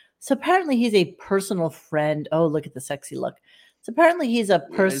 So apparently he's a personal friend. Oh, look at the sexy look. So apparently he's a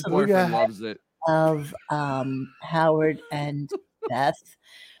His personal boyfriend friend loves it. of Howard and Beth.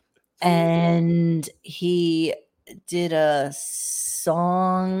 And he did a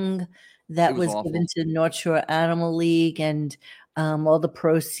song that It was was given awful. to North Shore Animal League, and all the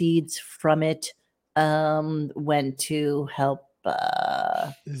proceeds from it went to help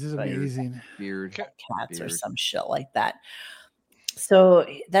This is Right. amazing. Beard. cats or Beard. some shit like that. So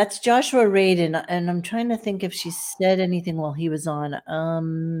that's Joshua Radin, and I'm trying to think if she said anything while he was on.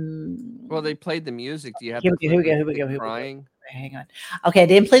 Well, they played the music. Do you have Here to we go, click here we the go, here we go. crying? Hang on. Okay, I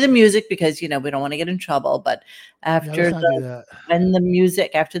didn't play the music because we don't want to get in trouble. But after let's not do that.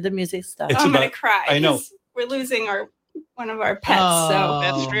 after the music stuff, It's I'm gonna about- cry. I know. 'cause we're losing one of our pets.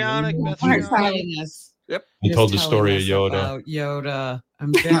 Beth Oh, Strionic. you Beth are Strionic. telling us. Yep. He Just told the telling story of us Yoda. about Yoda.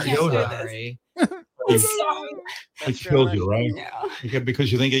 I'm very Yoda. sorry. He, Sorry. he Beth killed you, Strionic. right? Yeah.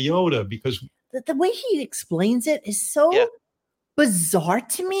 Because you think of Yoda. Because the way he explains it is so Yeah. bizarre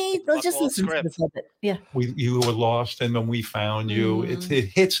to me. Let's just Buckle listen to script. this a bit. Yeah. you were lost, and when we found you, it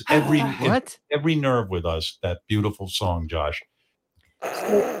hits every nerve with us. That beautiful song, Josh.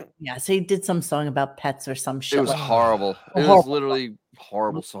 Yeah, so he did some song about pets or some shit. It was like- horrible. It was Horrible. literally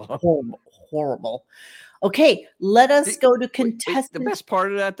horrible song. Horrible. Okay, let us go to The contestant. best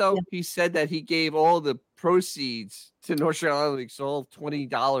part of that, though, he said that he gave all the proceeds to North Carolina League, so all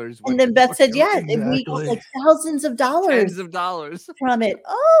 $20. And then Beth said, "Yeah, and we got like thousands of dollars Tens of dollars from it."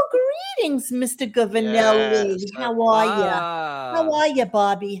 Oh, greetings, Mr. Gavinelli. Yes. How are you? Ah. How are you,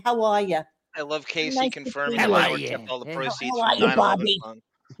 Bobby? How are you? I love Casey Nice to confirming see that you. Howard kept all the How proceeds are from you, 9/11 Bobby? fund.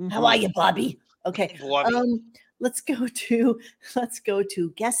 How are you, Bobby? Okay. Bobby. Let's go to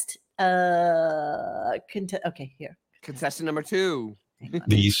guest okay, here. Contestant number 2.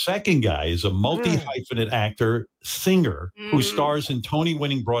 The second guy is a multi-hyphenate actor, singer, who stars in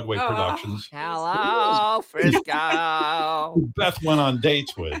Tony-winning Broadway Oh. productions. Hello, Frisco. Who Beth went on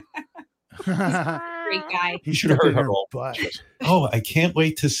dates with. Great guy. You should have heard her Her all. butt. Oh, I can't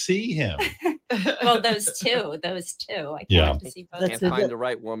wait to see him. Well, those two. I can't Yeah. wait to see both. Let's Can't do find the- the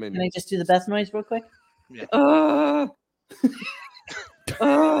right woman. Can I just do the Beth noise real quick?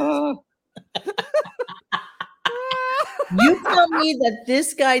 You tell me that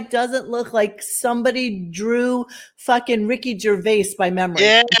this guy doesn't look like somebody drew fucking Ricky Gervais by memory.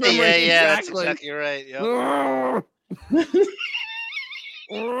 Yeah, that's Exactly. exactly right. Yep.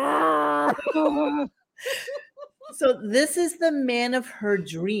 So this is the man of her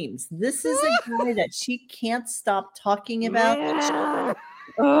dreams. This is a guy that she can't stop talking about.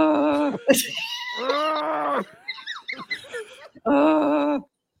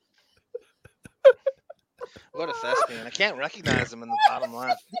 What a thespian. I can't recognize him in the bottom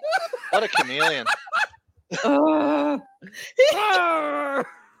left. What a chameleon.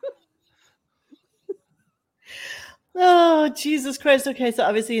 Oh, Jesus Christ. Okay, so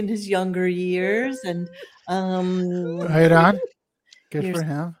obviously in his younger years, and Right on. Good here's for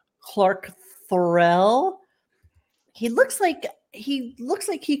him. Clark Thorell. He looks like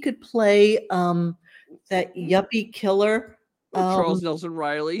he could play that yuppie killer. Charles Nelson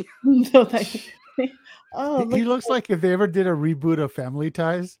Riley. No, Oh, He looks like if they ever did a reboot of Family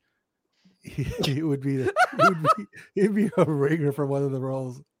Ties, he would be he'd be a ringer for one of the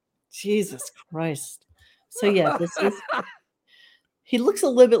roles. Jesus Christ. So yeah, this is. He looks a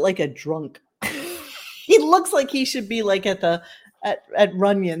little bit like a drunk. He looks like he should be like at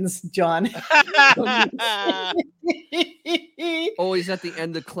Runyon's, John. Always at the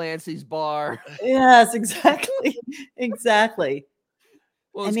end of Clancy's bar. Yes, exactly. Exactly.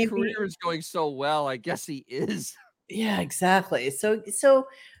 Well, And his maybe- career is going so well. I guess he is. Yeah, exactly. So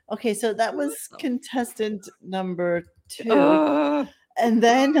okay, so that was contestant number 2. And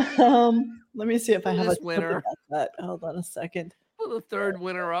then let me see if I have This a winner. winner. About that. Hold on a second. Pull the third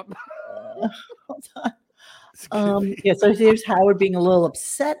winner up. Hold on. Yeah, so here's Howard being a little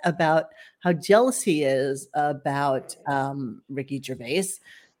upset about how jealous he is about Ricky Gervais.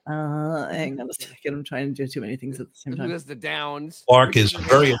 Hang on a second. I'm trying to do too many things at the same Who time. has the downs? Clark is a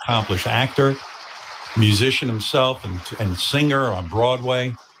very accomplished actor, musician himself, and singer on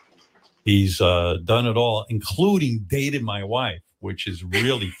Broadway. He's done it all, including dated my wife, which is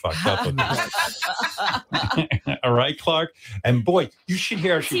really fucked up of me. All right, Clark? And boy, you should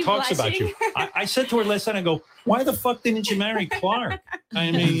hear how she he talks about you. I said to her last night, I go, why the fuck didn't you marry Clark?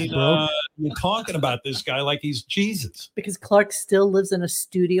 I mean, you're talking about this guy like he's Jesus. Because Clark still lives in a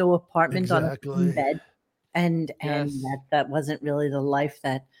studio apartment on a Exactly. queen bed, and Yes. that wasn't really the life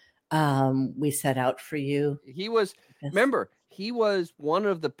that we set out for you. He was, Yes. remember, he was one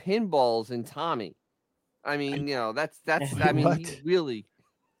of the pinballs in Tommy. I mean, you know, that's I mean, he What? really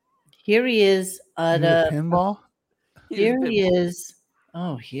Here he is at You know, a pinball. here he is.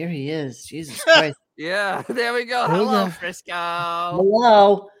 Oh, here he is. Jesus Christ. Yeah, there we go. There we Hello, go. Frisco.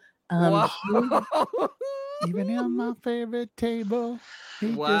 Hello. Wow. Even on my favorite table, he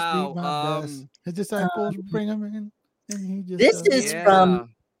just Wow, beat my best. His disciples bring him in, and he just This does is it.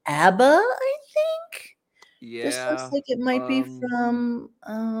 from ABBA, I think. This Yeah. looks like it might be from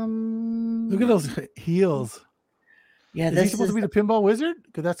Look at those heels. Yeah, Is he this supposed is to be the pinball wizard?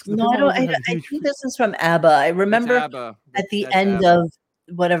 Because that's the no, I pinball don't. wizard I has huge think this is from ABBA. I remember ABBA. at the That's end ABBA. of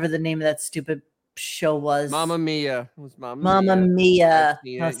whatever the name of that stupid show was. Mamma Mia. It was Mamma Mamma Mia. Mia. I've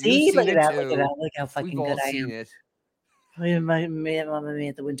seen Now, it. see, You've look seen at it that. Look at too. that. Look how fucking We've all good I seen am. it. Mamma Mia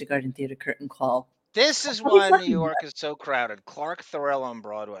at the Winter Garden Theater curtain call. This is What are you why New talking York is so crowded. Clark Thorell on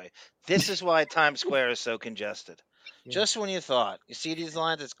Broadway. This is why Times Square is so congested. Yeah. Just when you thought, you see these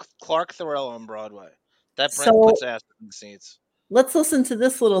lines, it's Clark Thorell on Broadway. That So- puts asses in the seats. Let's listen to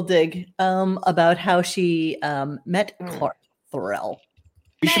this little dig about how she met Clark Thorell.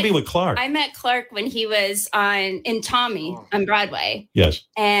 You should be with Clark. I met Clark when he was in Tommy on Broadway, Yes.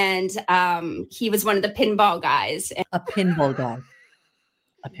 Mm-hmm. and he was one of the pinball guys. A pinball guy.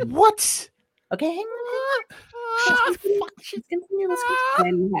 What? Okay, hang on. She's continue. Let's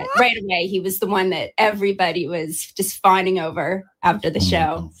And right away, he was the one that everybody was just fawning over after the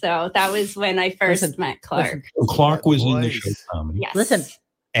show. So that was when I first met Clark. So Clark was in the Voice. show comedy. Yes. Listen.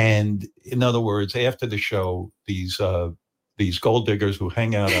 And in other words, after the show, these gold diggers who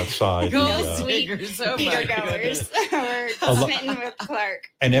hang out outside, Those sweet Diggers, oh my theater goers were A lo- smitten with Clark.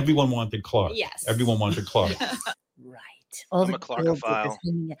 and everyone wanted Clark. Yes. Everyone wanted Clark. Right. All I'm the a gold diggers Clarkophile.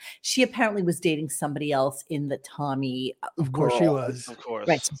 hanging out. She apparently was dating somebody else in the Tommy. Of course she world. was. Of course.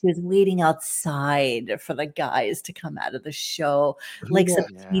 Right. So she was waiting outside for the guys to come out of the show, like some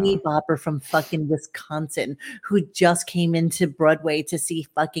Yeah. teeny bopper from fucking Wisconsin who just came into Broadway to see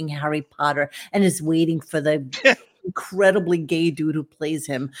fucking Harry Potter and is waiting for the incredibly gay dude who plays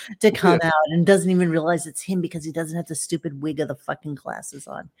him to come out and doesn't even realize it's him because he doesn't have the stupid wig or the fucking glasses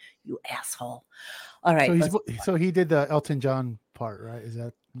on. You asshole. All right. So let's- so he did the Elton John part, right? Is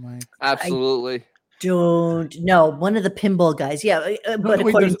that my? Absolutely. don't know. One of the pinball guys. Yeah. But Wait,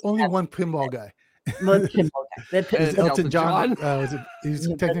 according there's to only that, one pinball guy. one pinball guy. The And Is it's Elton Elton John? John. He's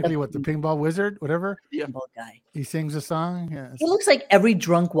Yeah, technically what, the pinball wizard, whatever. Yeah. pinball guy. He sings a song. Yeah. He looks like every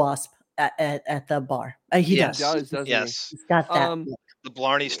drunk wasp at the bar. He Yes. does. Does, doesn't he? Yes. He's got that Um, look. The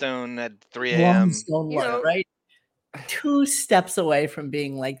Blarney Stone at 3 Long a.m. stone you look, know- right? 2 steps away from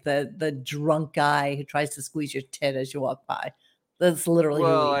being like the drunk guy who tries to squeeze your tit as you walk by. That's literally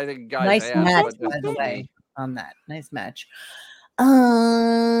Well, who I he is. think guys Nice ask, match, but by that's the just way, me. on that. Nice match.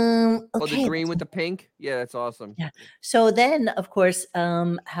 Oh, Okay. the green with the pink? Yeah, that's awesome. Yeah. So then, of course,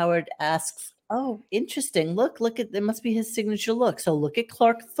 Howard asks, "Oh, interesting. Look at there must be his signature look. So look at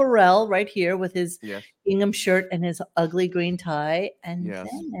Clark Thorell right here with his Yes. gingham shirt and his ugly green tie, and Yes.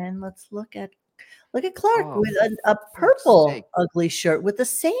 then let's look at Clark Oh, with a purple sake. ugly shirt with the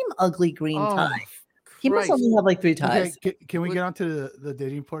same ugly green Oh, tie. He must Christ. only have like 3 Okay, ties. can we get on to the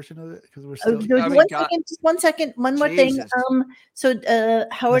dating portion of it? Because we're Oh, still. there's I mean, one God- second, just 1 second, one more thing. Jesus. So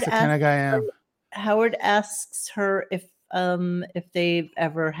Howard That's the kind asked, of guy I am. Howard asks her if they've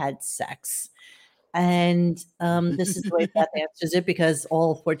ever had sex. And this is the way Beth answers it, because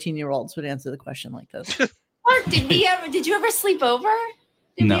all 14-year-olds would answer the question like this. Mark, did you ever sleep over?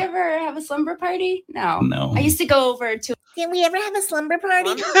 Did No. we ever have a slumber party? No. No. I used to go over to. Did we ever have a slumber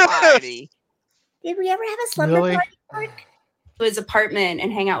party? Did we ever have a slumber Really? party? Mark? his apartment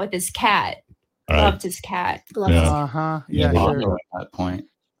and hang out with his cat. Loved his cat. Uh-huh. Yeah, sure. At that point.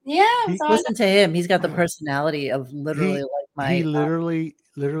 Yeah. it was Listen awesome. to him. He's got the personality of literally He- like my. He literally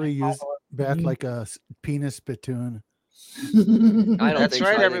used Beth like a penis spittoon. I don't That's think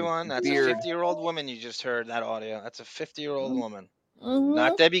right, so. I everyone. think That's a beard- 50-year-old woman you just heard that audio. That's a 50-year-old woman. Mhm.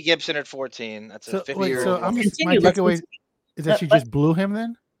 Not Debbie Gibson at 14. That's a So wait, 50-year-old so woman. I'm just my Continue, let's takeaway continue. is that she just blew him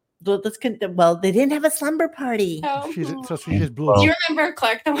then? Well, they didn't have a slumber party. Oh. So she just blew Do him. you remember,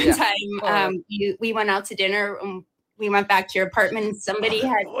 Clark, the one Yeah. time we went out to dinner and we went back to your apartment and somebody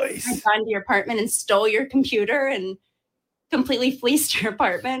had gone to your apartment and stole your computer and completely fleeced your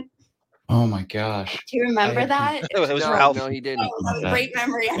apartment? Oh my gosh. Do you remember that? It was No, Ralph. no, he didn't. Oh, that was a great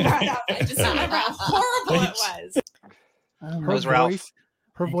memory I brought up. I just remember how horrible it was. Her was Ralph. voice,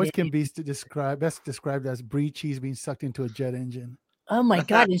 her voice can be best described as brie cheese being sucked into a jet engine. Oh my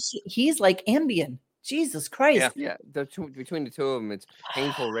God. And he's like Ambien. Jesus Christ. Yeah, between the two of them, it's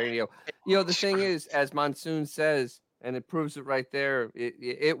painful radio. You know, the thing is, as Monsoon says, and it proves it right there,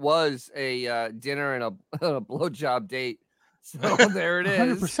 it was a dinner and a blowjob date. So there it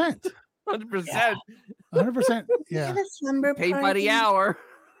is. 100%. 100%. 100%. We Yeah. have a slumber Paid by party. the hour.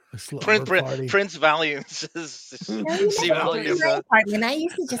 A slumber party. Prince Valiant says. No, you See never Valiant went to my says. apartment. I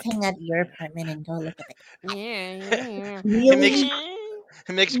used to just hang out at your apartment and go look at it. Yeah.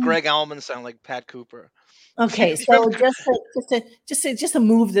 It makes Greg Allman sound like Pat Cooper. Okay, so just to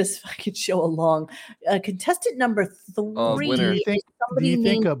move this fucking show along, contestant number 3 winner. Do you think, is somebody do you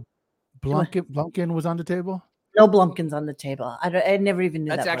think named a Blumpkin was on the table? no Blumpkins on the table. I never even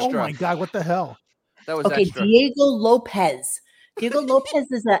knew That's that. extra. Oh my God, what the hell? That was Okay, extra. Diego Lopez. Diego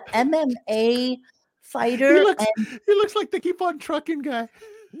Lopez is a MMA fighter. He looks like the keep on trucking guy.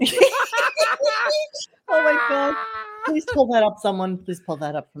 Oh my God. Please pull that up, someone. Please pull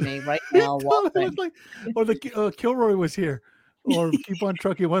that up for me right now. while It looks like, or the Kilroy was here, or keep on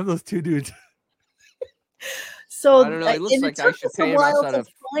trucking. One of those two dudes. So I don't know, he looks and like it I took should us pay a him while outside to of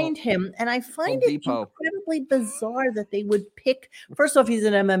find him, and I find Home it Depot. incredibly bizarre that they would pick. First off, he's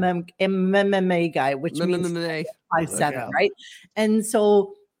an MMA guy, which means MMA. 5'7", out. right? And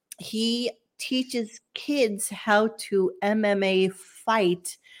so he teaches kids how to MMA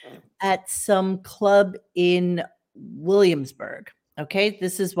fight at some club in Williamsburg. Okay,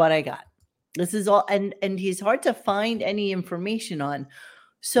 this is what I got. This is all, and he's hard to find any information on.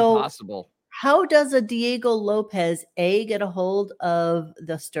 So Impossible. how does a Diego Lopez A get a hold of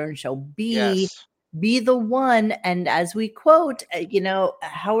the Stern Show? B Yes. be the one, and as we quote,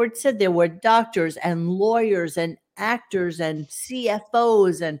 Howard said there were doctors and lawyers and actors and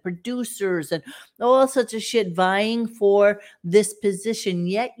CFOs and producers and all such a shit vying for this position,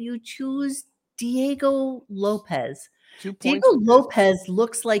 yet you choose Diego Lopez. 2 points. Diego Lopez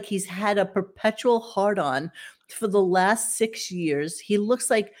looks like he's had a perpetual hard-on for the last 6 years. He looks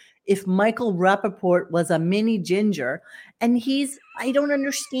like if Michael Rappaport was a mini ginger, and I don't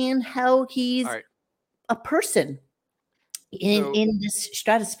understand how he's All right. a person in So- this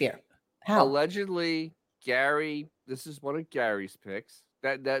stratosphere. How? Allegedly, Gary. This is one of Gary's picks.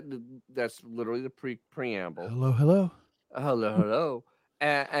 That's literally the preamble. Hello. Hello.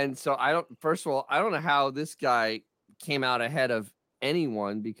 And so I don't. First of all, I don't know how this guy came out ahead of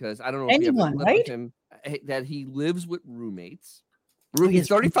anyone, because I don't know if you Anyone, ever lived right? with him. That he lives with roommates. Oh, He's yes.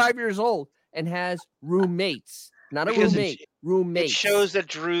 35 years old and has roommates. Not a Because roommate. It Roommates. shows that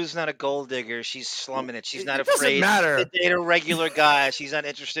Drew's not a gold digger. She's slumming it. She's not It doesn't afraid matter. to date a regular guy. She's not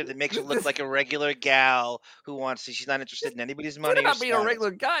interested. It makes her look like a regular gal who wants to. She's not interested in anybody's money. Talking or about being a status.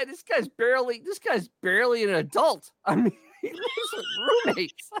 regular guy. This guy's barely an adult. I mean, he lives with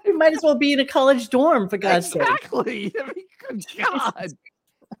roommates. You might as well be in a college dorm, for God's sake. Exactly. I mean, good God.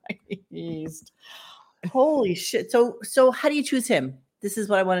 Christ. Holy shit. So how do you choose him? This is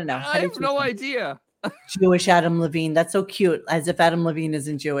what I want to know. How I do you have choose no him? idea. Jewish Adam Levine. That's so cute. As if Adam Levine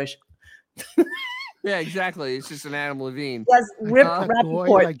isn't Jewish. Yeah, exactly. It's just an Adam Levine. Yes, Rip Uh,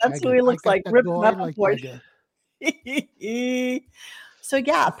 Rappaport. That's who he looks like. Rip Rappaport. So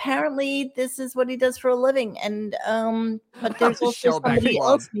yeah, apparently this is what he does for a living. And but there's also Shellback somebody Club.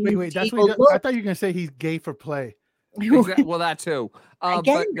 else. named Wait, that's Diego what I Lopez. thought you were gonna say he's gay for play. Well, that too. But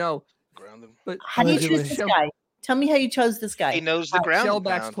Again? no. Ground him. But How do you choose Allegedly. this guy? Tell me how you chose this guy. He knows the ground. and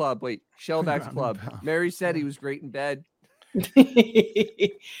Shellback's pound. Club. Wait, Shellback's Ground Club. and pound. Mary said he was great in bed.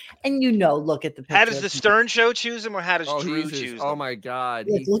 And look at the picture. How does the Stern Show choose him, or how does Drew choose Oh them? my God!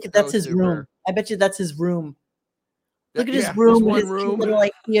 Look at that's his room. I bet you that's his room. Look at his Yeah, room just with one his cute room. little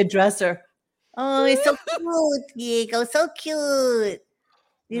IKEA dresser. Oh, he's so cute, Diego. So cute.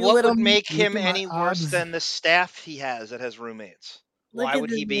 These What little would make him at my any worse abs. than the staff he has that has roommates? Look Why at would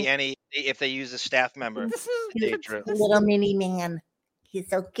this he be any if they use a staff member? Dave Drew. little mini man. He's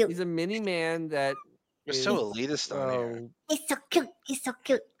so cute. He's a mini man that You're is, so elitist on here. He's so cute. He's so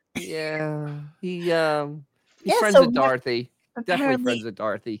cute. Yeah, he's Yeah, friends so with Dorothy. Definitely apparently- friends with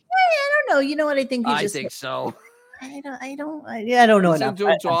Dorothy. I don't know. You know what I think? I think so. I don't know Listen enough. to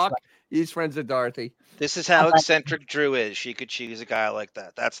him talk. He's friends with Dorothy. This is how eccentric Drew is. She could choose a guy like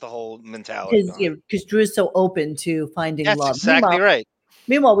that. That's the whole mentality. Because Drew is so open to finding That's love. exactly right.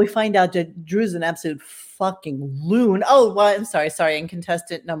 Meanwhile, we find out that Drew's an absolute fucking loon. Oh, well, I'm sorry. And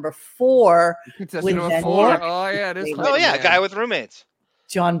contestant number 4. Contestant number Ben 4. York. Oh yeah, this. Oh yeah, a guy with roommates.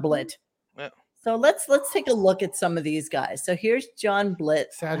 John Blitt. Yeah. So let's take a look at some of these guys. So here's John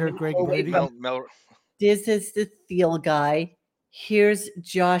Blitt. Sadder Greg Oh, Brady. This is the Thiel guy. Here's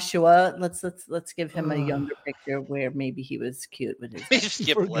Joshua. Let's give him a younger picture where maybe he was cute with his. He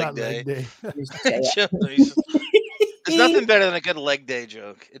skipped leg day. Here's Jaya. There's nothing better than a good leg day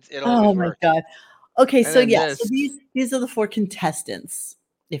joke. It Oh always my works. god. Okay, And so then yeah, this. so these are the 4 contestants,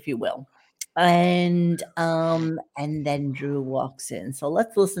 if you will. And then Drew walks in. So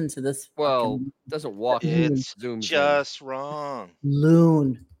let's listen to this Well, fucking doesn't walk. It's zooms in. just wrong.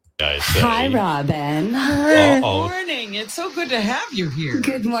 loon. Hi, Robin. Uh-oh. Morning. It's so good to have you here.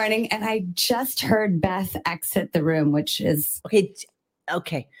 Good morning. And I just heard Beth exit the room, which is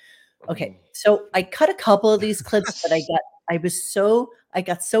Okay. So I cut a couple of these clips, but I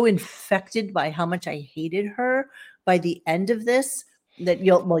got so infected by how much I hated her by the end of this that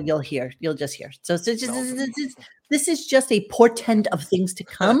you'll just hear. So this is just a portent of things to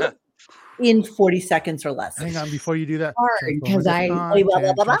come in 40 seconds or less. Hang on, before you do that. hard because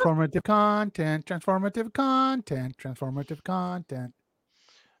Transformative content.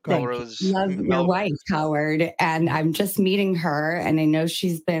 Go ahead. Melrose. love your wife, Howard. And I'm just meeting her. And I know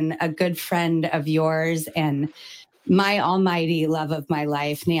she's been a good friend of yours and my almighty love of my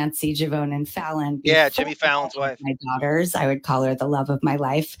life, Nancy, Javone, and Fallon. Yeah, Before Jimmy Fallon's wife. my daughters, I would call her the love of my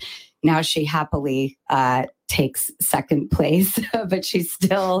life. Now she happily takes second place, but she's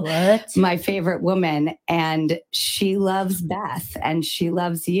still my favorite woman. And she loves Beth and she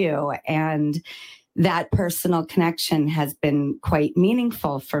loves you. And that personal connection has been quite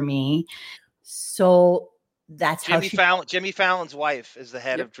meaningful for me. So that's Jimmy Fallon's wife is the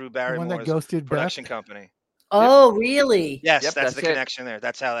head of Drew Barrymore's ghosted production Beth? company. Oh, really? Yes, Yep, that's that's the it. connection there.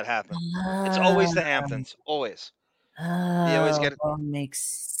 That's how that happened. It's always the Hamptons. Always. You always get it. Oh, makes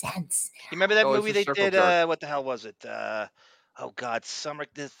sense. You remember that Oh, it's movie a they circle did? jerk. What the hell was it? Oh God,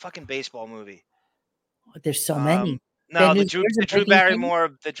 the fucking baseball movie. There's so many. No, Ben the News Drew, Bears the are Drew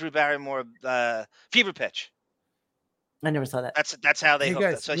breaking Barrymore Fever Pitch. I never saw that. That's how they Hey hooked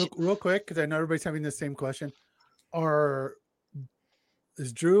guys, up. So real quick, because I know everybody's having the same question.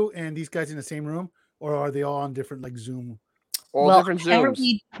 Is Drew and these guys in the same room, or are they all on different Zoom? All different Zooms.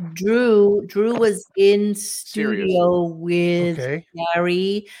 apparently Drew was in studio with Okay.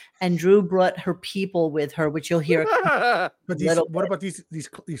 Gary, and Drew brought her people with her, which you'll hear. But what about these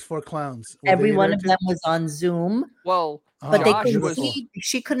 4 clowns? Were Every they one there of too? them was on Zoom. Well, But they Oh, couldn't beautiful. see.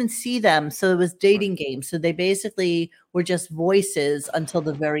 She couldn't see them, so it was dating games. So they basically were just voices until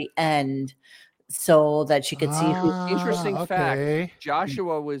the very end, so that she could see who. Interesting okay. fact: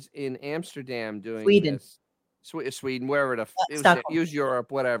 Joshua was in Amsterdam doing Sweden. this. Sweden, wherever it was, Stockholm. use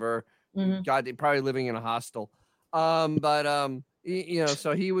Europe, whatever. Mhm. God, they probably living in a hostel. So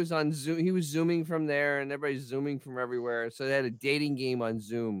he was on Zoom. He was zooming from there, and everybody's zooming from everywhere. So they had a dating game on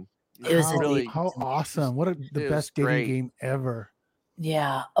Zoom. It was really How awesome! What the it was best dating great. game ever.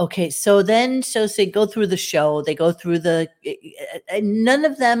 Yeah. Okay. So then, they go through the show. They go through and none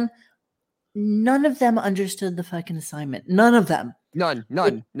of them understood the fucking assignment. None of them. None.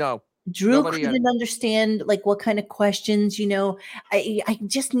 No. Drew Nobody couldn't understand what kind of questions, I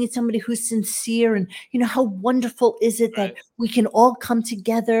just need somebody who's sincere and how wonderful is it that we can all come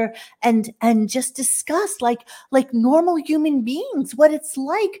together and just discuss like normal human beings what it's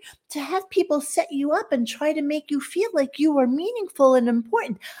like to have people set you up and try to make you feel like you are meaningful and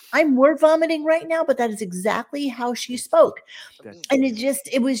important. I'm word vomiting right now, but that is exactly how she spoke. And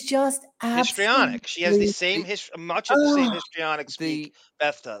it was just histrionic. She has the same much of the same histrionic speak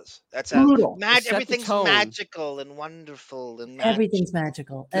Beth does. That's how Brutal. everything's magical and wonderful and everything's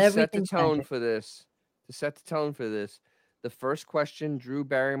magical. To set the Everything's tone magic. for this, the first question Drew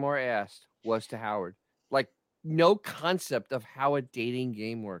Barrymore asked was to Howard. Like no concept of how a dating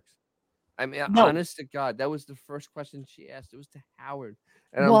game works. I mean, No. honest to God, that was the first question she asked. It was to Howard,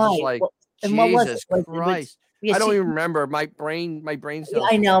 and I'm Why? just like, And what was Jesus it? Was it- Christ! yeah, I don't see- even remember. My brain cells.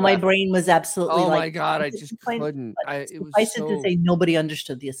 I know my left. brain was absolutely Oh like, my God, I it's just fine, couldn't. but It was suffice it so. to say, nobody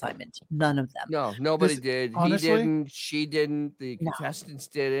understood the assignment. None of them. No, nobody This- did. honestly- He didn't. She didn't. The No. contestants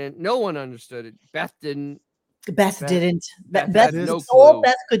didn't. No one understood it. Beth didn't. Beth didn't. Beth Beth, had no all clue.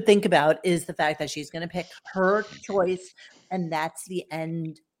 Beth could think about is the fact that she's going to pick her choice, and that's the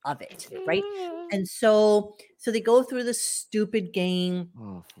end of it, right? And so they go through this stupid game.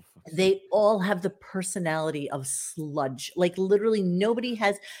 Oh, for fuck's They all have the personality of sludge. Like literally, nobody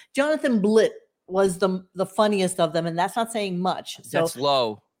has. Jonathan Blitt was the funniest of them, and that's not saying much. So That's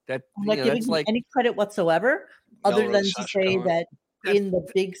low. That I'm you not know, giving that's him like any credit whatsoever, other Melrose than to Sacha say Cohen. that in the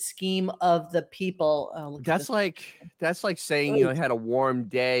big scheme of the people, look at that's this. like saying you know had a warm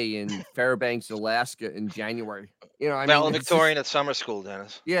day in Fairbanks, Alaska in January. You know, I mean, Valedictorian at summer school,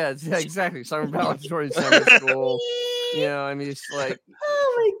 Dennis. Yeah, exactly. Summer valedictorian, summer school. You know, I mean, it's like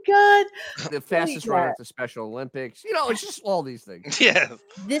Oh my God. the fastest runner Yeah. at the Special Olympics. You know, it's just all these things. Yeah.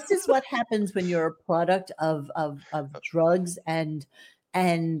 This is what happens when you're a product of drugs and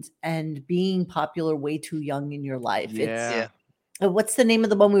being popular way too young in your life. Yeah. What's the name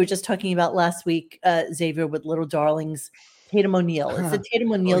of the one we were just talking about last week, Xavier, with Little Darlings? Tatum O'Neal. It's the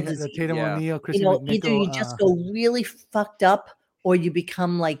Tatum O'Neal yeah, the disease. Tatum O'Neal, Chrissy Either McNichol, you just go really fucked up or you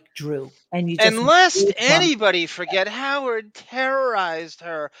become like Drew. And you just And lest really bump- anybody forget, Howard terrorized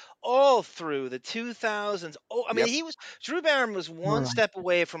her all through the 2000s. Oh, I mean, Drew Barrymore was one step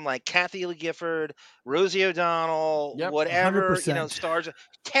away from like Kathy Lee Gifford, Rosie O'Donnell, whatever, 100%. stars,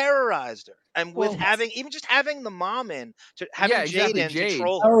 terrorized her. And with Well, having the mom in, having Yeah, Jade exactly, in to Jade.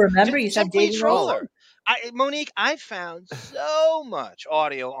 troll Oh, her. remember to you said simply Jade troll Roll. her. Monique, I found so much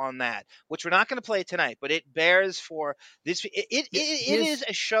audio on that, which we're not going to play tonight, but it bears for this. It is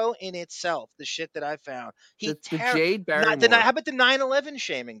a show in itself. The shit that I found. The Jade Barrymore. How about the 9/11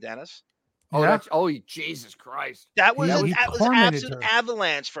 shaming, Dennis? Oh, Yeah. Jesus Christ! That was He that was tormented absolute her.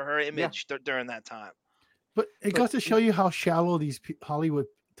 avalanche for her image during that time. But it goes to show you how shallow these Hollywood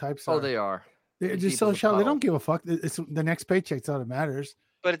types are. Oh, they are. They're They're just deep so as a shallow. They puddle. don't give a fuck. It's the next paycheck's all that matters.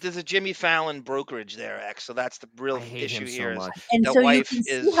 But there's a Jimmy Fallon brokerage there, X. So that's the real hate issue him so here. Is much. And the so you wife can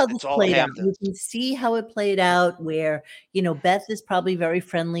see is how this it's all played out. Hampton. You can see how it played out where, Beth is probably very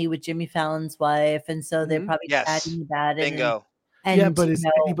friendly with Jimmy Fallon's wife. And so they're probably Yes. chatting about it. Bingo. And, yeah, but is you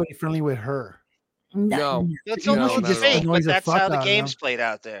know, anybody friendly with her? No. It's You know, almost she just fake, annoys but the that's fuck how the out of game's them. played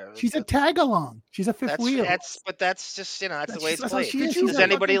out there. She's a tag along. She's a fifth wheel. That's just that's the way it's That's how played. she is. She's Does a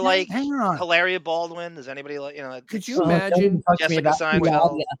anybody fucking like hanger-on. Hilaria Baldwin? Does anybody like Could you don't imagine even talk to me Jessica about Seinfeld?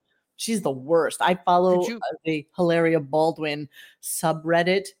 Hilaria. She's the worst. I follow Could you- the Hilaria Baldwin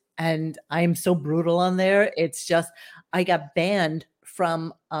subreddit, and I'm so brutal on there. It's just I got banned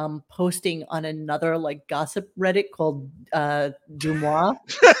from posting on another like gossip Reddit called Dumois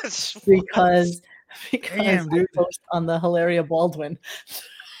because Damn, I dude. post on the Hilaria Baldwin.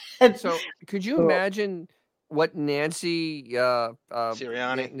 So could you imagine what Nancy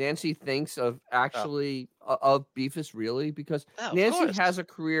Sirianni? Nancy thinks of actually of Beefus really? Because Oh, of Nancy course. has a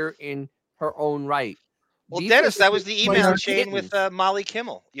career in her own right. Well, Beefus Dennis, that was the plays email her chain with kittens. Molly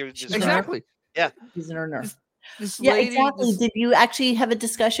Kimmel. You're just Exactly. Yeah. She's an earner. This Yeah, lady, exactly. Did you actually have a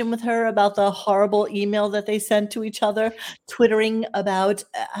discussion with her about the horrible email that they sent to each other, twittering about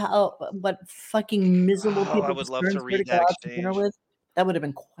what fucking miserable Oh, people I would love to Stearns were read go that out to dinner exchange. with? That would have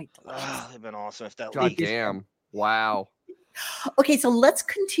been quite delicious. Oh, it'd been awesome if that God leaked. damn. Wow. Okay, so let's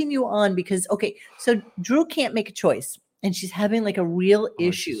continue on because so Drew can't make a choice, and she's having like a real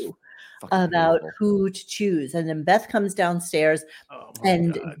issue about who to choose. And then Beth comes downstairs,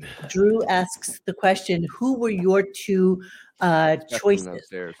 and Drew asks the question, "Who were your two choices?"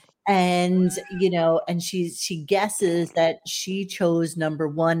 Upstairs. And and she guesses that she chose number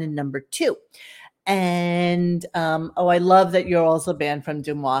 1 and number 2. And I love that you're also banned from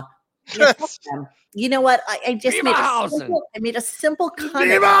Dumois. Yeah, fuck them. You know what? I just made a simple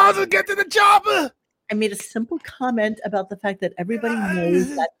comment. Get to the chopper. I made a simple comment about the fact that everybody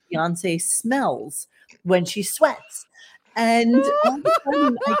knows that Beyonce smells when she sweats. And all of a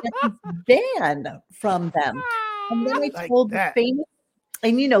sudden I get this ban from them. And then I told the famous,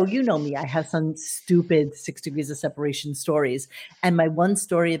 and you know me, I have some stupid 6 degrees of separation stories. And my one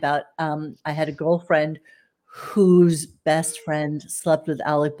story about I had a girlfriend whose best friend slept with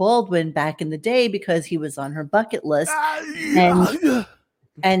Alec Baldwin back in the day because he was on her bucket list.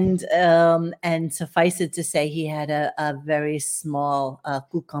 And suffice it to say, he had a very small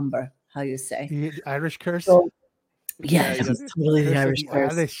cucumber. How you say? The Irish curse. So, yeah, Yeah, it's totally the curse of Irish the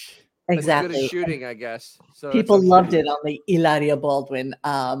curse. Irish. As good Exactly. as shooting, I guess. So that's People okay. loved it on the Hilaria Baldwin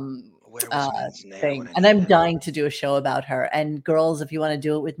thing. And I'm dying to do a show about her. And girls, if you want to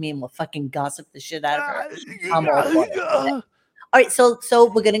do it with me and we'll fucking gossip the shit out of her, I'm all for it. All right, so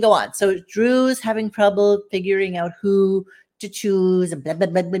we're gonna go on. So Drew's having trouble figuring out who to choose. Blah, blah,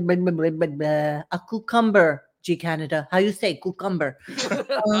 blah, blah, blah, blah, blah, blah, blah. A cucumber, G Canada. How you say cucumber?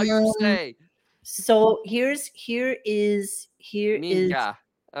 How you say? So here is Minka.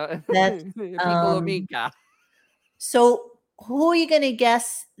 that People of Minka. So who are you gonna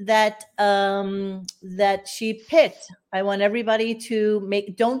guess that that she picked? I want everybody to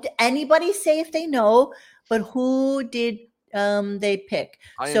make. Don't anybody say if they know, but who did they pick?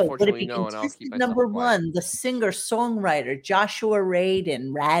 I So would it unfortunately be know, and I'll keep contestant myself number quiet. 1, the singer-songwriter Joshua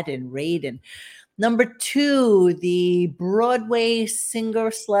Radin. Number 2, the Broadway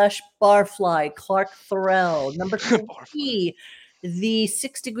singer/barfly Clark Thorell. Number 3, the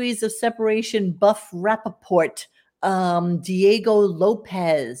 6 Degrees of Separation buff Rappaport, Diego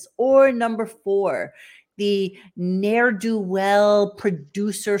Lopez. Or number 4, the ne'er-do-well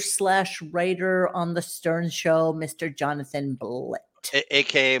producer/writer on the Stern Show, Mr. Jonathan Blitt.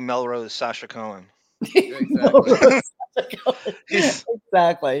 AKA Melrose Sasha Cohen.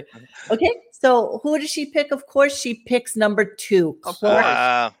 Exactly. Okay, so who does she pick? Of course, she picks number 2,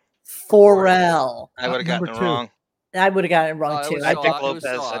 Clark Thorell. I would have gotten it wrong. I would have gotten it wrong it too. was I so picked ob- it was so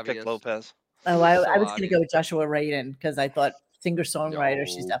I picked obvious. Lopez. Oh, It I was so was going to go obvious. with Joshua Radin because I thought singer-songwriter,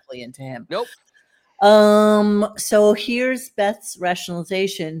 she's definitely into him. Nope. So here's Beth's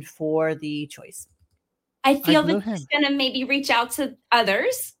rationalization for the choice. I feel blew that she's going to maybe reach out to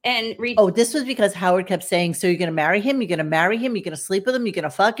others and reach. Oh, this was because Howard kept saying, so you're going to marry him, you're going to marry him, you're going to sleep with him, you're going to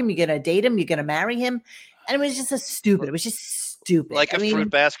fuck him, you're going to date him, you're going to marry him. And it was just stupid. It was just stupid. Like a fruit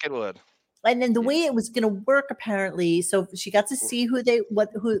basket would. And then the way it was going to work, apparently, so she got to see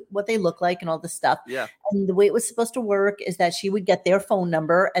what they look like and all this stuff. Yeah. And the way it was supposed to work is that she would get their phone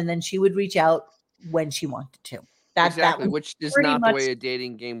number and then she would reach out when she wanted to. Exactly, was which is pretty not the much way a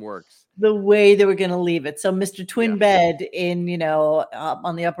dating game works. the way they were going to leave it. So Mr. Twin Bed in,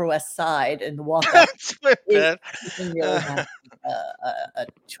 on the Upper West Side and the walk up is a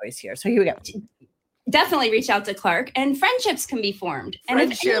choice here. So here we go. Definitely reach out to Clark, and friendships can be formed. And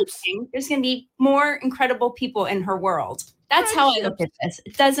if anything, there's going to be more incredible people in her world. That's how I look at this.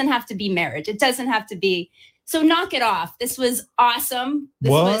 It doesn't have to be marriage. It doesn't have to be. So knock it off. This was awesome.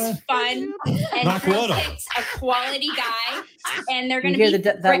 This was fun. And Knock Drew what off? picked a quality guy, and they're going You to hear be.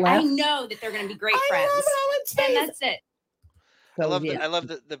 that great. I laugh? know that they're going to be great friends. And that's it. I love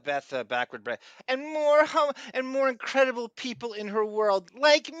the Beth backward breath. And more incredible people in her world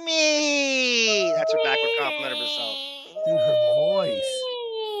like me. That's her backward compliment of herself. Dude, her voice.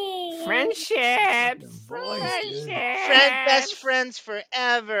 Friendship. Best friends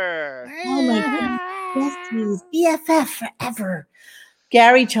forever. Oh my God. Besties, BFF forever.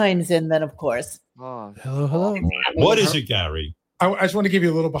 Gary chimes in then, of course. Hello. What is it, Gary? I just want to give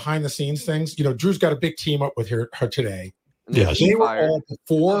you a little behind the scenes things. Drew's got a big team up with her today. Yes. They were all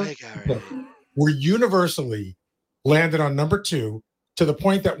before were universally landed on number 2 to the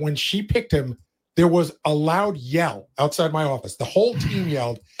point that when she picked him, there was a loud yell outside my office. The whole team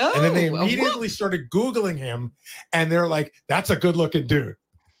yelled, and then they immediately started Googling him, and they're like, that's a good-looking dude.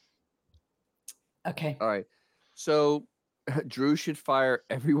 Okay. All right. So Drew should fire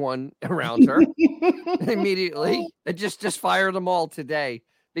everyone around her immediately. And just fire them all today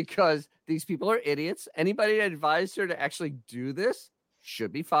because these people are idiots. Anybody that advised her to actually do this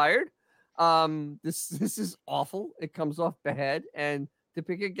should be fired. This is awful. It comes off bad. And to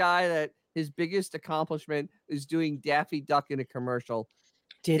pick a guy that his biggest accomplishment is doing Daffy Duck in a commercial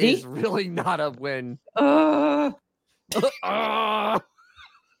is really not a win.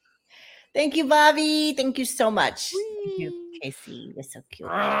 Thank you, Bobby. Thank you so much. Thank you, Casey. You're so cute.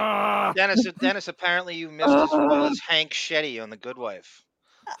 Dennis, apparently you missed as well as Hank Shetty on The Good Wife.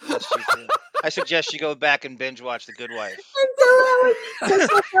 I suggest you go back and binge watch The Good Wife.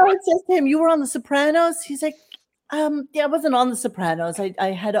 So Howard says to him, "You were on The Sopranos?" He's like, yeah, I wasn't on The Sopranos.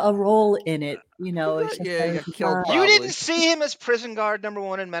 I had a role in it. It's just You didn't see him as prison guard number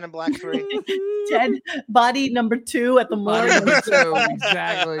 1 in Men in Black 3. Dead body number 2 at the morgue.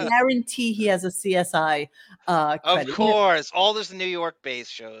 Exactly. Guarantee he has a CSI Of credit. course, all those New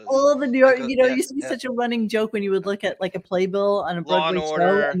York-based shows. All the New York, Yeah, used to be such a running joke when you would look at like a playbill on a Law and Broadway show,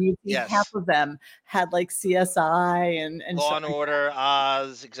 Order, and you'd see yes. half of them had like CSI and Law stuff and like Order,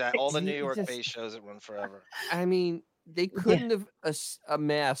 Oz, exactly. All the New Just- York-based shows that run forever. I mean, they couldn't have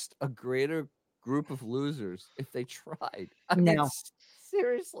amassed a greater group of losers if they tried. I mean, No.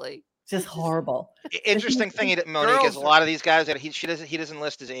 seriously. Just horrible. Interesting thing, Monique, is a lot of these guys that he doesn't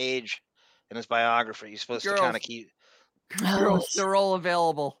list his age in his biography. He's supposed to kind of keep. Girls, they're all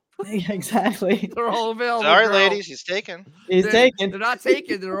available. Yeah, exactly. They're all available. Sorry, girl. ladies, he's taken. They're not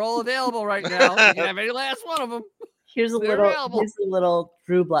taken. They're all available right now. You can have any last one of them. Here's a little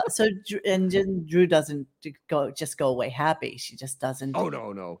Drew. So Drew doesn't go away happy. She just doesn't. Oh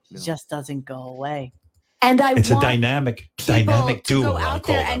no. She just doesn't go away. And it's a dynamic duo. Go out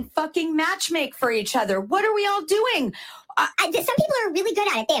there and fucking matchmake for each other. What are we all doing? Some people are really good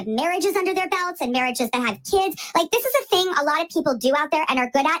at it. They have marriages under their belts and marriages that have kids. Like, this is a thing a lot of people do out there and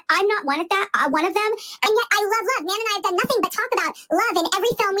are good at. I'm not one of them. And yet I love love. Man and I have done nothing but talk about love in every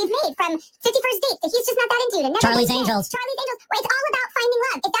film we've made, from 51st Dates to He's Just Not That Into It. And Charlie's Angels. Charlie's Angels. Where it's all about finding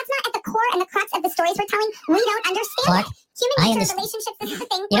love. If that's not at the core and the crux of the stories we're telling, we don't understand it. Human nature, relationships, this is the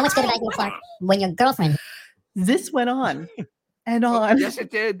thing. You know what's good about you, Clark? When your girlfriend. This went on and on. Yes,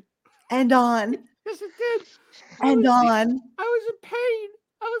 it did. And on. Yes, it did. And on. I was in pain.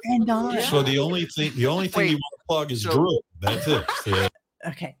 And on. So the only thing you want to plug is Drew. That's it. Yeah.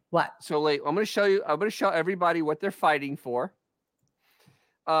 Okay. What? So I'm going to show everybody what they're fighting for.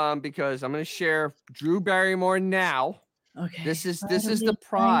 Because I'm going to share Drew Barrymore now. Okay. This is the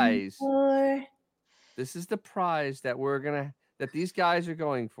prize. This is the prize that that these guys are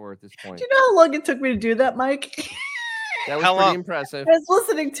going for at this point. Do you know how long it took me to do that, Mike? That was pretty impressive. I was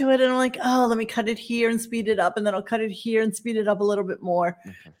listening to it and I'm like, oh, let me cut it here and speed it up, and then I'll cut it here and speed it up a little bit more.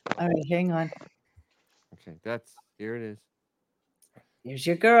 Okay. All right, hang on. Okay, here it is. Here's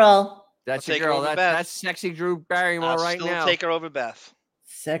your girl. That's your girl. That's sexy Drew Barrymore right now. I'll take her over Beth.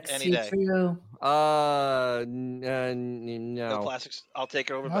 Sexy Drew. No. No plastics. I'll take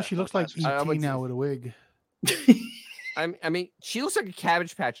her over. Oh, Beth. she looks like E.T. now with a wig. I mean, she looks like a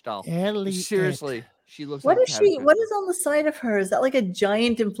Cabbage Patch doll. Ellie Seriously, she looks. What like is she? What is on the side of her? Is that like a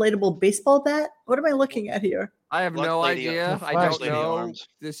giant inflatable baseball bat? What am I looking at here? I have no idea. I don't know.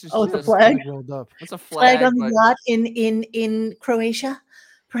 This is it's a flag. It's a flag on the yacht in Croatia,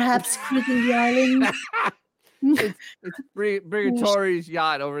 perhaps cruising the island. It's Brigatori's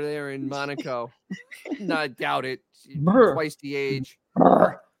yacht over there in Monaco. No, I doubt it. Twice the age.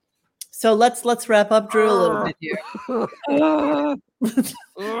 So let's wrap up Drew a little bit here.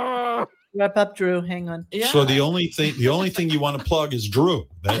 Wrap up Drew. Hang on. Yeah. So the only thing you want to plug is Drew.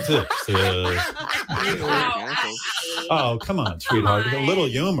 That's it. Oh, come on, sweetheart. A little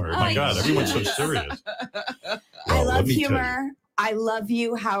humor. My God, everyone's so serious. I love humor. I love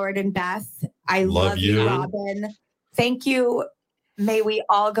you, Howard and Beth. I love you, Robin. Thank you. May we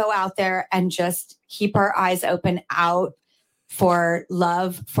all go out there and just keep our eyes open out for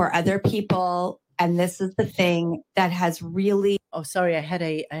love for other people. And this is the thing that has really. Oh, sorry. I had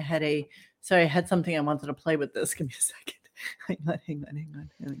something I wanted to play with this. Give me a second. Hang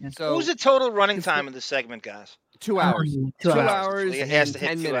on. So, what was the total running time of this segment, guys? 2 hours. 2 hours. It has to hit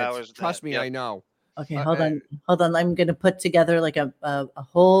 10 2 minutes. hours. Trust me, I know. Okay, hold on. I'm going to put together like a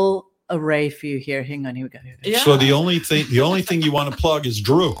whole array for you here. Hang on. Here we go. Yeah. So the only thing you want to plug is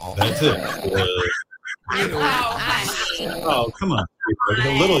Drew. That's it. Oh, come on.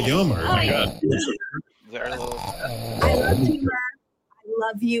 A little humor. My God. I love humor. I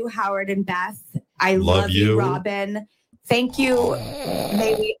love you, Howard and Beth. I love you, Robin. Thank you.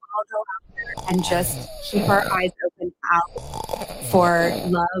 May we all go out there and just keep our eyes open out for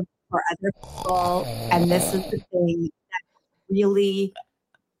love for other people. And this is the thing that really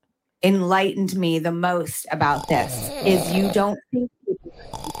enlightened me the most about this is you don't think people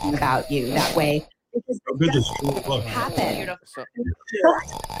are thinking about you that way. Because it doesn't happen.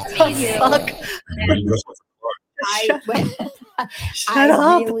 Shut up.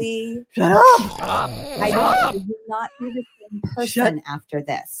 I will not be the same person after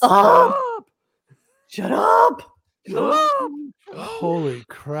this. Shut up. Holy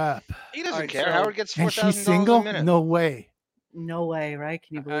crap. He doesn't care. Howard gets And $4,000 she's single? a minute. No way. No way, right?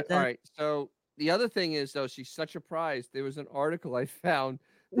 Can you believe that? All right. So the other thing is, though, she's such a prize. There was an article I found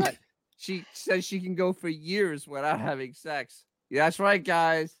that she says she can go for years without having sex. Yeah, that's right,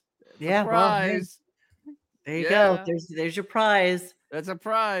 guys. That's Yeah, a prize. There you go. There's your prize. That's a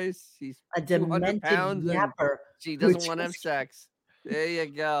prize. She's A 200 demented pounds and yapper. she doesn't want to have sex. There you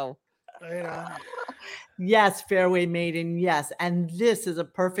go. Yes, Fairway Maiden. Yes, and this is a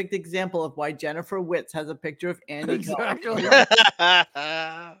perfect example of why Jennifer Witz has a picture of Andy. Exactly.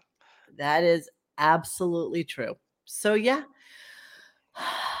 That is absolutely true. So yeah,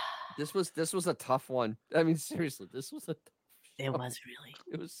 This was a tough one. I mean, seriously, this was a. It was really.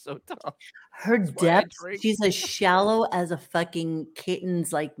 It was so tough. Her That's why I depth, drink. she's as shallow as a fucking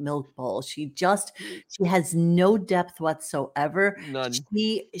kitten's like milk bowl. She has no depth whatsoever. None.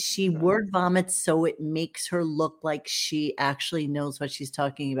 She word vomits, so it makes her look like she actually knows what she's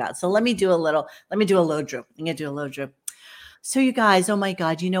talking about. So let me do a low drip. I'm gonna do a low drip. So you guys, oh my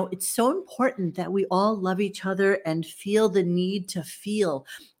God, it's so important that we all love each other and feel the need to feel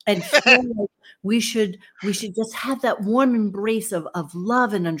and feel like we should just have that warm embrace of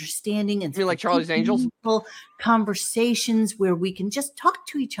love and understanding and like Charlie's Angels? Conversations where we can just talk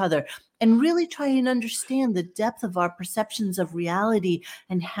to each other and really try and understand the depth of our perceptions of reality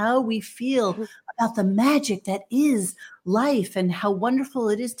and how we feel about the magic that is life and how wonderful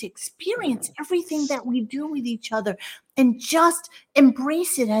it is to experience everything that we do with each other and just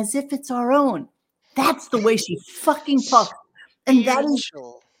embrace it as if it's our own. That's the way she fucking talks. And that is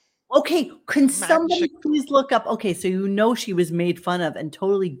okay. Can somebody please look up? Okay, so she was made fun of and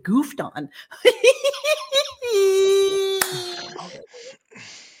totally goofed on.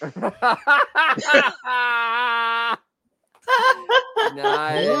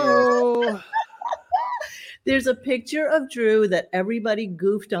 Nice. There's a picture of Drew that everybody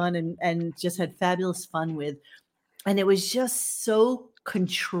goofed on and just had fabulous fun with. And it was just so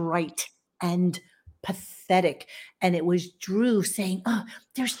contrite and pathetic. And it was Drew saying, oh,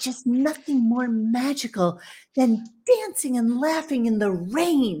 there's just nothing more magical than dancing and laughing in the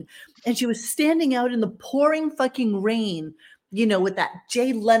rain. And she was standing out in the pouring fucking rain, with that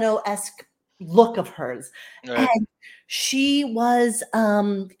Jay Leno-esque look of hers. Right. And she was,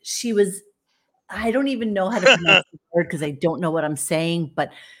 I don't even know how to pronounce the word because I don't know what I'm saying,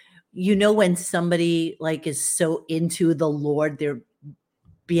 but when somebody like is so into the Lord, they're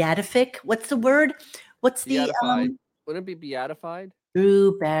beatific. What's the word? What's beatified. Wouldn't it be beatified?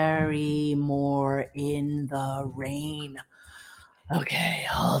 Drew Barrymore in the rain. Okay,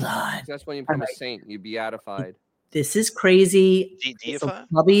 hold on. That's when you become a saint. You beatified. This is crazy. This Deify?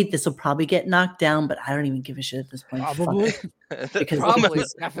 will probably get knocked down, but I don't even give a shit at this point. Probably. Probably,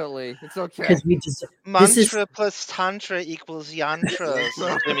 definitely. It's okay. Because we just mantra plus tantra equals yantra.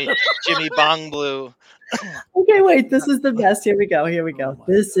 Jimmy Bong Blue. Okay, wait. This is the best. Here we go.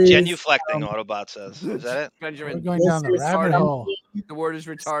 This is genuflecting. Autobot says. Is that it? Benjamin, we're going down the rabbit hole. The word is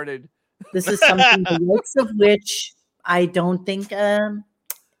retarded. This is something the likes of which I don't think.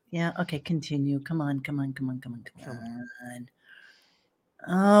 Yeah. Okay. Continue. Come on.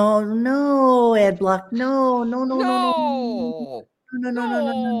 Oh no, Ed Block. No. No. Not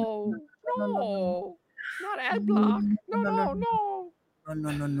Ed Block. No.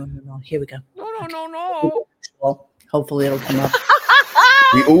 Here we go. No. Well, hopefully it'll come up.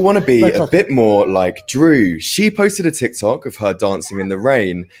 We all want to be a bit more like Drew. She posted a TikTok of her dancing in the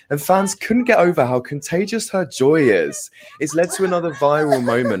rain, and fans couldn't get over how contagious her joy is. It's led to another viral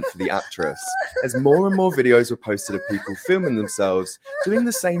moment for the actress, as more and more videos were posted of people filming themselves doing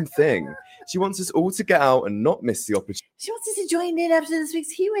the same thing. She wants us all to get out and not miss the opportunity. She wants us to join in after this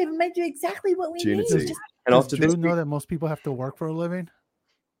week's heat wave and might do exactly what we need. And after Drew know that most people have to work for a living?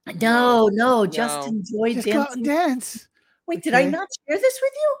 No, just enjoy dancing. Go dance. Wait, did I not share this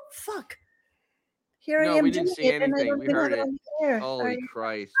with you? Fuck. Here I am. We didn't see anything. We heard it. Holy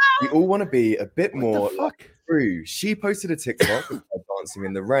Christ. We all want to be a bit more like Drew. She posted a TikTok of her dancing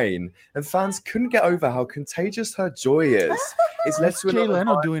in the rain, and fans couldn't get over how contagious her joy is. It's led to Jay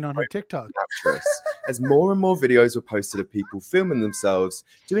Leno doing on her TikTok. Actress, as more and more videos were posted of people filming themselves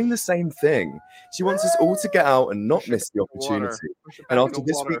doing the same thing. She wants us all to get out and not miss the opportunity. And after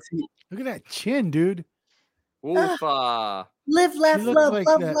this week's heat, look at that chin, dude. Oofa. Live, laugh, love, like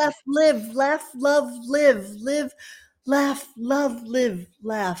love, laugh, live, laugh, love, live, laugh, love, live,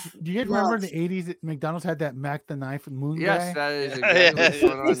 laugh. Do you guys remember in the 80s McDonald's had that Mac the Knife Moon guy? Yes, that is exactly what's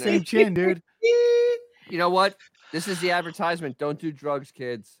going on there. Same chin, dude. You know what? This is the advertisement. Don't do drugs,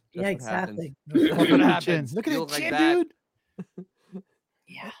 kids. That's exactly. What happens. Look at that chin, dude.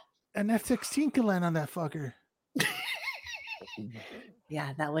 Yeah. An F-16 can land on that fucker.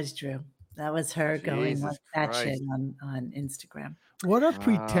 Yeah, that was Drew. That was her going like that shit on Instagram. What a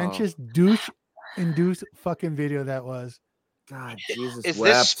pretentious douche-induced fucking video that was. God, Jesus. Is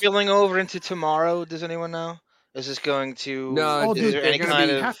this spilling over into tomorrow? Does anyone know? Is this going to? No, is there any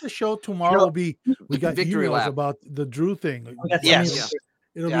kind of? Half the show tomorrow will be. We got emails about the Drew thing. Yes.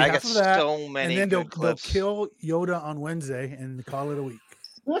 It'll be half of that, so many and then they'll clips. kill Yoda on Wednesday and call it a week.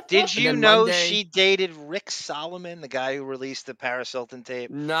 Did you know she dated Rick Solomon, the guy who released the Paris Hilton tape?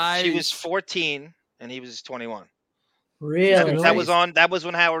 Nice. She was 14 and he was 21. Really? That was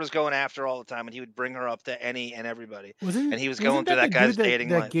when Howard was going after all the time, and he would bring her up to any and everybody. And he was going through that guy's dating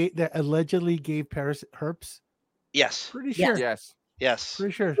life. That allegedly gave Paris herpes. Yes. Pretty sure. Yes. Yes.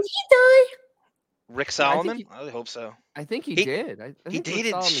 Pretty sure. Did he die? Rick Solomon? I hope so. I think he did. I He think Rick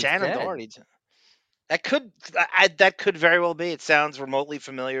dated Solomon's Shannon dead. Doherty. That could very well be. It sounds remotely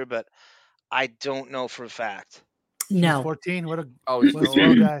familiar, but I don't know for a fact. No. 14. What a he's what a still slow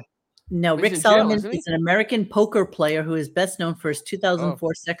alive. guy. No, He's Rick in jail, Solomon isn't he? is an American poker player who is best known for his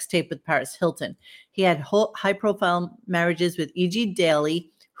 2004 sex tape with Paris Hilton. He had high-profile marriages with E.G.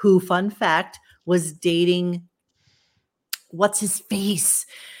 Daly, who, fun fact, was dating what's his face?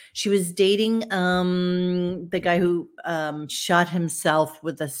 She was dating the guy who shot himself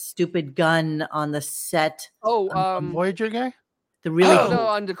with a stupid gun on the set. Voyager guy? The really no,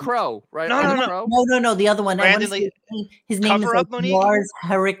 on The Crow, right? No, On no, The no. Crow? No, the other one. I Brandon wanna say Lee- his name is Cover like Up, Monique? Lars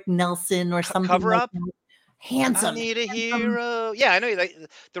Herrick Nelson or something Cover like Up? that. Handsome. I need a hero. Yeah, I know. Like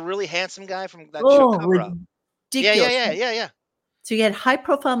the really handsome guy from that show. Oh, Cover Up. ridiculous. Yeah. So you had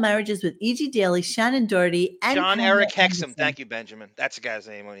high-profile marriages with E.G. Daly, Shannon Doherty, and John Pamela Eric Hexum. Anderson. Thank you, Benjamin. That's the guy's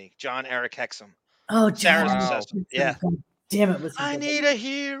name, Monique. John Eric Hexum. Oh, Sarah's John. obsessed with- Yeah. Damn it! Was I need a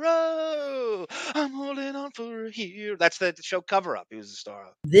hero. I'm holding on for a hero. That's the show Cover Up. He was the star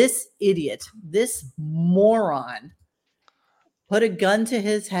of. This idiot, this moron, put a gun to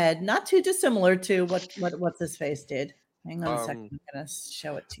his head. Not too dissimilar to what's his face did. Hang on a second. I'm gonna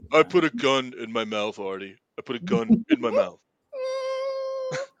show it to you. I put a gun in my mouth, Artie. I put a gun in my mouth.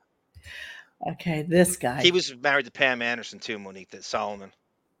 Okay, this guy. He was married to Pam Anderson too, Monique. That Solomon.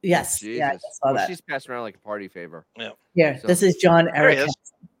 Yes, yeah, I Jesus. saw Well, that. she's passed around like a party favor. Yeah. Here, So- this is John There Eric. he is.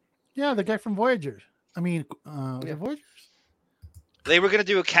 Yeah, the guy from Voyager. I mean, the Voyager. They were going to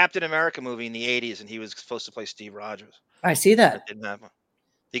do a Captain America movie in the '80s, and he was supposed to play Steve Rogers. I see that. That didn't happen.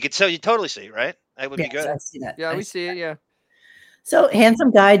 You could tell. You totally see, right? That would Yes, be good. I see that. Yeah, I we see see it. Yeah. So, handsome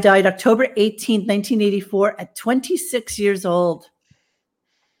guy died October 18th, 1984 at 26 years old.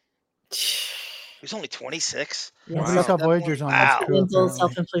 He was only 26. Yes. Look how Voyager's on. Wow. That's true, Mental apparently.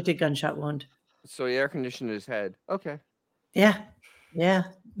 self-inflicted gunshot wound. So he air conditioned his head. Okay. Yeah. Yeah.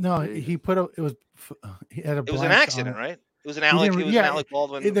 No, he put a. It was. He had a. It was an blank accident, on it. right? It was an He Alec. didn't- It was yeah, an Alec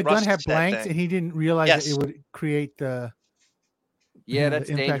Baldwin. The gun Rust had set blanks, thing. and he didn't realize Yes. that it would create the. Yeah, the that's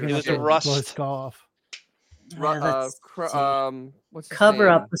impact dangerous. It was enough a to rust. blow his skull off. Ru- let's see. What's his Cover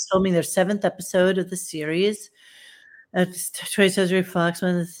name? Up was filming their 7th episode of the series. Troy Cesare Fox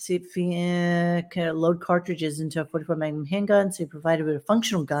wanted to load cartridges into a 44 Magnum handgun, so he provided with a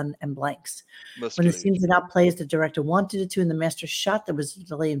functional gun and blanks. When the scenes did not play as the director wanted it to, and the master shot, there was a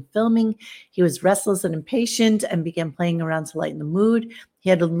delay in filming. He was restless and impatient and began playing around to lighten the mood. He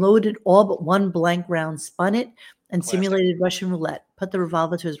had loaded all but one blank round, spun it, and simulated Russian roulette, put the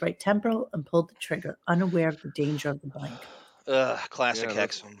revolver to his right temple, and pulled the trigger, unaware of the danger of the blank. Classic Yeah,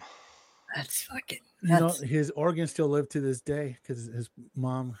 Hexum. That's fucking. You know, That's, his organs still live to this day because his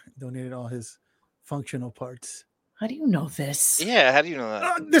mom donated all his functional parts. how do you know this? Yeah, how do you know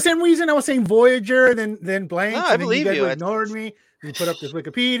that? The same reason I was saying Voyager, then blank. No, I and then believe guys you. ignored me. You put up this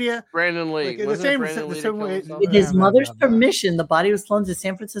Wikipedia. Brandon Lee. Like, the Wasn't it same- Brandon the Lee same that killed way- himself? With his Blah, blah, mother's blah, blah. permission, the body was flown to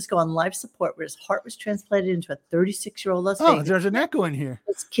San Francisco on life support, where his heart was transplanted into a 36-year-old Las Oh, Vegas. there's an echo in here.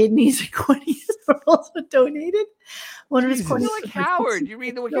 His kidneys and kidneys were also donated. One of his Jesus. kidneys You're like Howard. You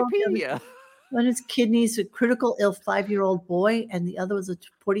read the Wikipedia. One of his kidneys, a critical ill 5-year-old boy, and the other was a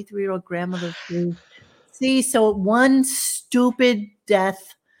 43-year-old grandmother. See, so one stupid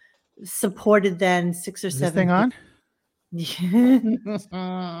death supported then 6 or Is 7. this thing on?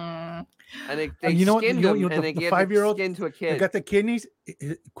 And they You know what? skinned You know, him, you know, and the they gave 5-year-old skin to a I kid. got the kidneys.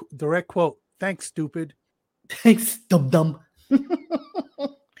 Direct quote. Thanks, stupid. Thanks, dum.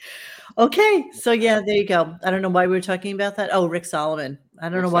 Okay, so yeah, there you go. I don't know why we were talking about that. Oh, Rick Solomon. I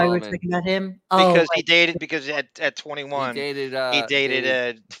don't Rick know why we were Solomon. talking about him. Because Oh, he dated, because at 21, He dated he dated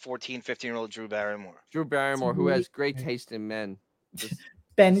a 14, 15-year-old Drew Barrymore. Drew Barrymore, who has great taste in men. Just-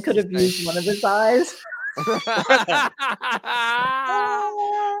 Ben could have used one of his eyes.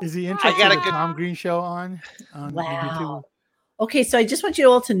 Is he interested got a in the good- Tom Green show on Wow. YouTube? Okay, so I just want you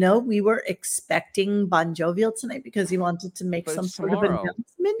all to know we were expecting Bon Jovial tonight because he wanted to make But some it's sort of tomorrow.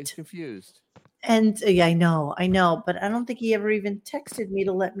 announcement. He's confused. And yeah, I know, but I don't think he ever even texted me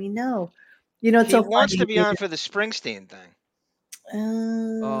to let me know. You know, it's He so wants funny. to be on for the Springsteen thing.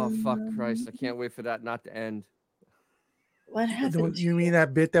 Oh fuck Um, Christ! I can't wait for that not to end. What happened? You mean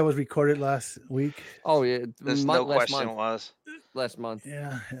that bit that was recorded last week? Oh yeah, There's month, no last question month. it was. Last month.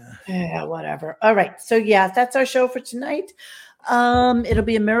 Yeah. Yeah, whatever. All right. So yeah, that's our show for tonight. It'll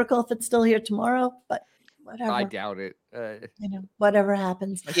be a miracle if it's still here tomorrow, but whatever. I doubt it. You know, whatever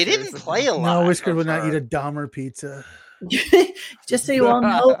happens. He didn't play a lot. No, Whisker of would not her. eat a Dahmer pizza. Just so you all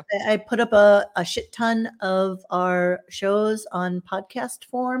know, I put up a shit ton of our shows on podcast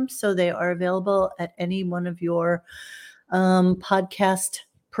form, so they are available at any one of your podcast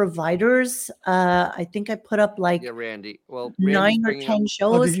providers. I think I put up like Randy. Well, 9 or 10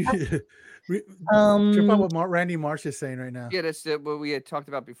 shows. Trip out what Randy Marsh is saying right now. Yeah, that's what we had talked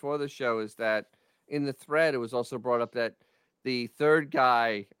about before the show. Is that in the thread? It was also brought up that the third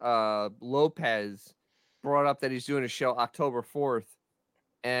guy, Lopez, brought up that he's doing a show October 4th.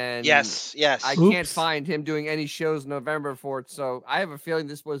 And yes, I can't find him doing any shows November 4th. So I have a feeling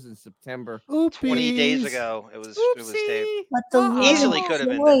this was in September. 20 days ago. It was taped. But the easily could have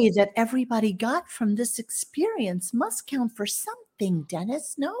been joy that everybody got from this experience must count for something,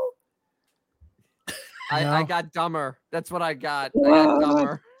 Dennis. No? I got dumber. That's what I got. I got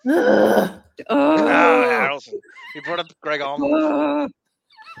dumber. Harrelson. You brought up Greg Allman.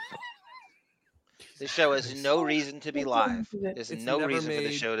 The show has no reason to be live. There's no reason for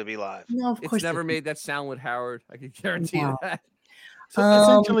the show to be live. No, of course it's never made that sound with Howard. I can guarantee that. So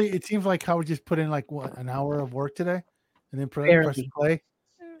essentially, it seems like Howard just put in like what, an hour of work today, and then press play.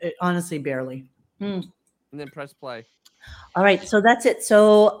 Honestly, barely. And then press play. All right, so that's it.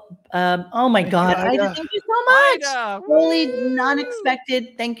 So, oh my God, Ida, thank you so much. Ida, really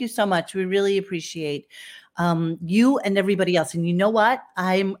non-expected. Thank you so much. We really appreciate you and everybody else. And you know what?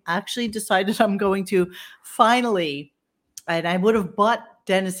 I'm actually decided I'm going to finally, and I would have bought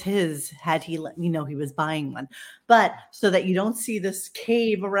Dennis his had he let me know he was buying one. But so that you don't see this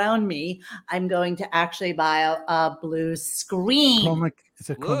cave around me, I'm going to actually buy a blue screen. It's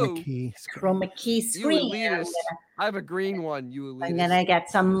a chroma key. Chroma key screen. I have a green one. You elitist. I'm gonna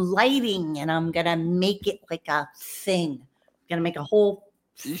get some lighting, and I'm gonna make it like a thing. I'm gonna make a whole.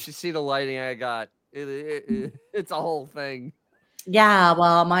 You should see the lighting I got. It's a whole thing. Yeah,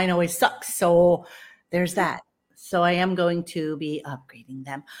 well, mine always sucks. So there's that. So I am going to be upgrading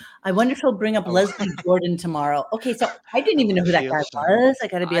them. I wonder if he'll bring up Leslie Jordan tomorrow. Okay, so I didn't even know who that guy was. I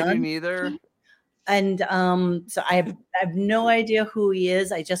gotta be honest. I didn't either. And so I have no idea who he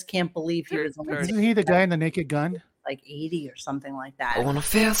is. I just can't believe he was. Isn't he the guy in the Naked Gun? Like 80 or something like that. I wanna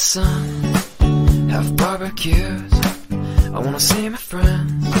feel the sun, have barbecues. I wanna see my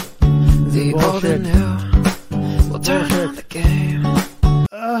friends, the old and new. We'll turn on the game.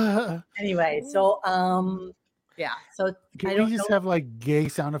 Anyway, so yeah. So Can we just have like gay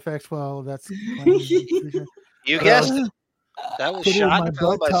sound effects while that's you guessed it. That was shot and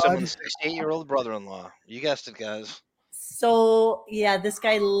killed by someone's 68-year-old brother-in-law. You guessed it, guys. So yeah, this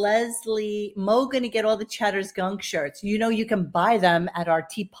guy Leslie Mo gonna get all the Chatter's Gunk shirts. You know, you can buy them at our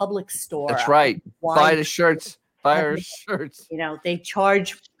T Public store. That's right. Buy the shirts. Buy our shirts. You know, they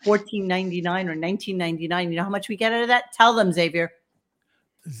charge $14.99 or $19.99. You know how much we get out of that? Tell them, Xavier.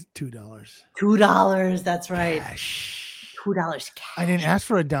 $2. $2. That's right. $2 cash. I didn't ask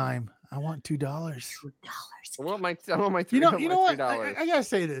for a dime. I want $2. I want my $3. You know what? I gotta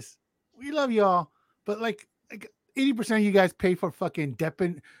say this. We love y'all, but like 80% of you guys pay for fucking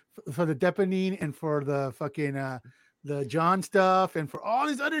for the Depanine and for the fucking the John stuff and for all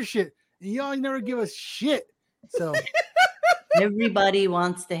this other shit. And y'all never give us shit. So everybody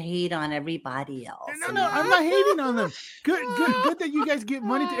wants to hate on everybody else. No, I'm not hating on them. Good that you guys give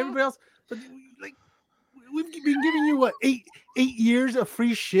money to everybody else. But like we've been giving you what 8 years of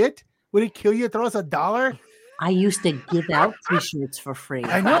free shit. Would it kill you to throw us $1? I used to give out t-shirts for free.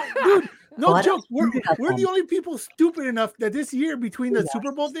 I know, dude. No joke. We're the only people stupid enough that this year, between the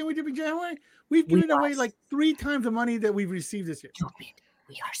Super Bowl thing we did in January, we've given away like 3 times the money that we've received this year.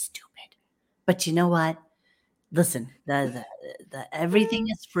 We are stupid. But you know what? Listen, the everything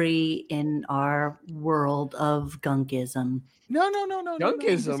is free in our world of gunkism. No.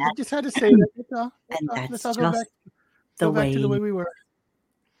 Gunkism. I just had to say that. That's all just go back to the way we were.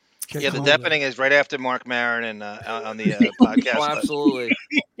 Yeah, the deafening is right after Mark Maron and on the podcast. Oh, absolutely.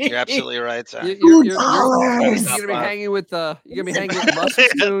 You're absolutely right, sir. You're gonna be hanging with Musk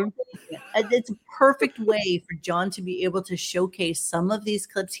soon. It's a perfect way for John to be able to showcase some of these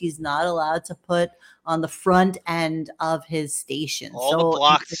clips he's not allowed to put on the front end of his station. All the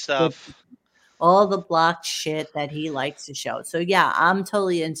blocked stuff. All the blocked shit that he likes to show. So yeah, I'm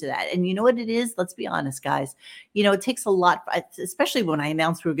totally into that. And you know what it is? Let's be honest, guys. You know, it takes a lot, especially when I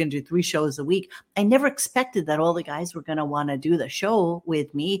announced we were going to do 3 shows a week. I never expected that all the guys were going to want to do the show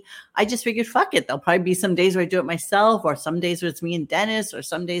with me. I just figured, fuck it. There'll probably be some days where I do it myself, or some days where it's me and Dennis, or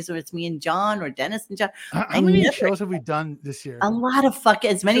some days where it's me and John, or Dennis and John. How many shows have we done this year? A lot of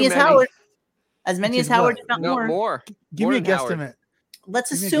as many as Howard. As many as Howard, if not more. Give me a guesstimate.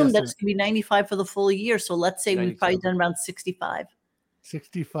 Let's assume that's going to be 95 for the full year. So let's say we've probably done around 65.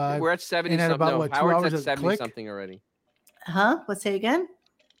 65. We're at 70 and at something. about No, what, 2 Howard's hours at of 70 click? something already. Huh? What? Say again?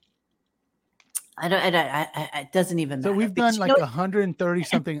 I don't. It doesn't even. So matter we've because done like 130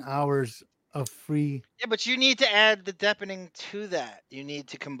 something hours of free. Yeah, but you need to add the deepening to that. You need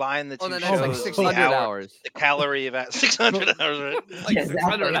to combine the two then shows. that's like the 600 hours. The calorie of 600 hours, right? Like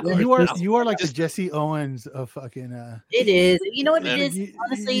 600 hours. You are like the Jesse Owens of fucking. It is. You know what it You- is? you-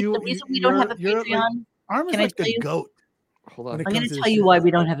 Honestly, you- the reason we don't have a you're like- Patreon. Armin's Can I like tell the you? goat. Hold when on. it I'm going comes to to tell this you shit. why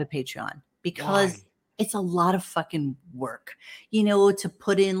we don't have a Patreon, because Why? it's a lot of fucking work, you know, to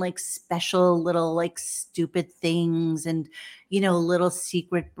put in like special little like stupid things and, you know, little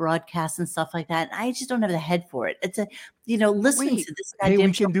secret broadcasts and stuff like that. I just don't have the head for it. It's a, you know, listening to this Hey,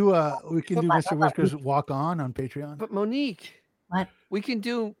 goddamn we can do Hold on, Mr. hold on. Whiskers walk on Patreon. But Monique, what? We can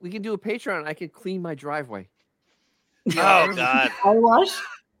do a Patreon. I can clean my driveway. Oh God. Car wash?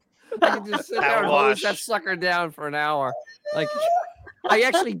 I can just sit there and hose that sucker down for an hour. Like I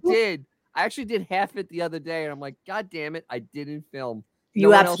actually did. I actually did half it the other day, and I'm like, God damn it, I didn't film. You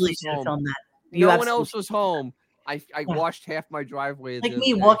one else absolutely was should have home. filmed that. No one else was home. I washed half my driveway. Like the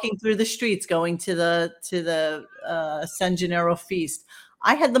me other day. walking through the streets going to the San Gennaro feast.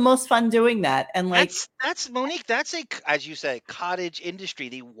 I had the most fun doing that. And like That's Monique. That's as you say, cottage industry.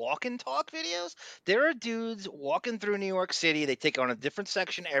 The walk and talk videos. There are dudes walking through New York City. They take on a different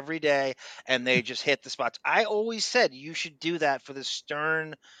section every day, and they just hit the spots. I always said you should do that for the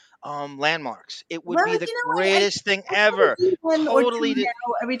Stern landmarks. It would be the greatest thing ever. one or Totally. two now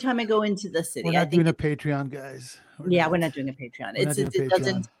every time I go into the city. We're I not think doing a Patreon, guys. we're not doing a Patreon. We're not doing a It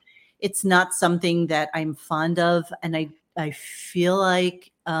doesn't. It's not something that I'm fond of, and I feel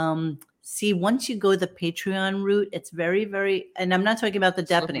like see, once you go the Patreon route, it's very, very, and I'm not talking about the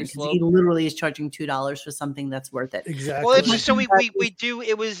deafening because he literally is charging $2 for something that's worth it. Exactly. Well, it's just so we do.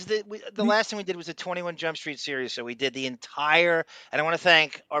 It was the last thing we did was the 21 Jump Street series. So we did the entire, and I want to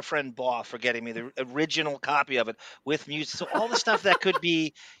thank our friend Baugh for getting me the original copy of it with music. So all the stuff that could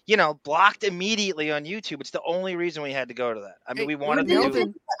be, you know, blocked immediately on YouTube. It's the only reason we had to go to that. I mean, we wanted to do it.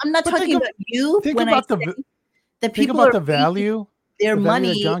 I'm not talking about you. Think when about I the say that think people about are the value. their the value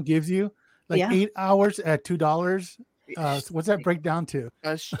money. that John gives you. Like Yeah. 8 hours at $2. What's that break down to?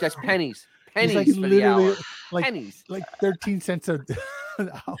 That's pennies. It's Pennies like for the literally hour. like Pennies. like 13 cents an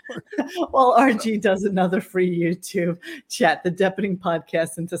hour. While RG does another free YouTube chat, the Deafening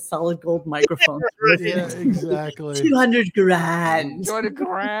Podcast into solid gold microphones. Yeah, exactly. 200 grand. 200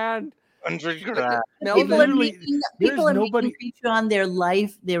 grand. 100 grand. People are Literally, making Patreon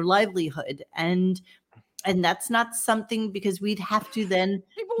their livelihood, and that's not something because we'd have to then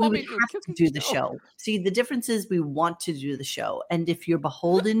we would have to do the show. See, the difference is we want to do the show, and if you're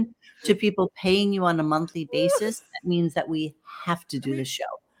beholden to people paying you on a monthly basis, that means that we have to do the show.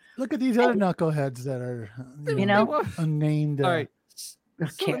 Look at these other knuckleheads that are You know? unnamed. All right.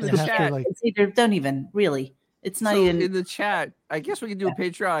 Okay, in the chat. don't even really. It's not So even in the chat. I guess we can do a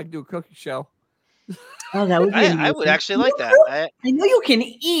Patreon. I can do a cooking show. Oh, that would be. I would amazing. actually like that. I know you can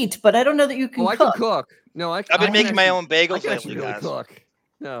eat, but I don't know that you can Oh, I cook. can cook. No, I've been making my own I bagels can actually lately, really guys. cook.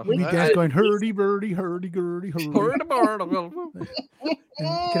 No, We dance going hurdy birdie, hurdy gurdy, hurdy.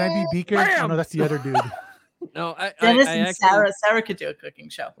 Can I be Beaker? Oh, no, that's the other dude. No, Dennis I and actually, Sarah could do a cooking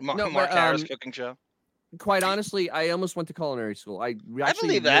show. Mark Harris cooking show. Quite honestly, I almost went to culinary school. I actually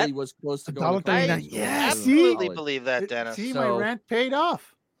believe that. really was close to going to $1.39. culinary school. Yeah, Absolutely College. believe that, Dennis. See, my So- rent paid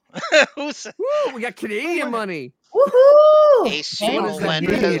off. Who's Woo, we got Canadian money. Woohoo! a small that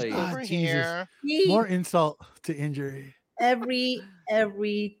lender really? over Jesus. here? More insult to injury. Every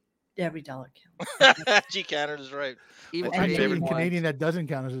dollar counts. G. Canada's right. Even That's my Actually, favorite in one. Canadian, that doesn't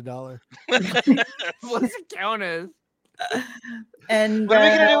count as $1. what does it count as? And When are we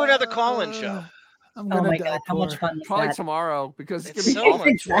gonna do another call-in show? I'm oh gonna my die god, how much poor. fun is Probably that? tomorrow because it's It's gonna be so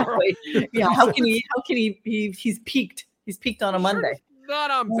much tomorrow. Exactly. Yeah. How can he? He's peaked. He's peaked on a Monday. Not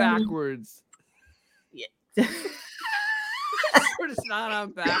on backwards. Yeah. It's not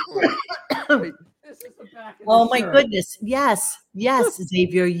on backwards. Wait, this is the back of Oh the my shirt. goodness. Yes. Yes,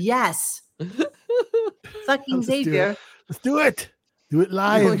 Xavier. Yes. Fucking Let's do it. Xavier. Let's do it. Do it You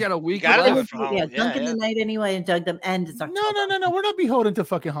live. only got a week Got it. left. Oh, Yeah, yeah, Duncan yeah. the night anyway, and Doug them, and it's October. No. We're not beholden to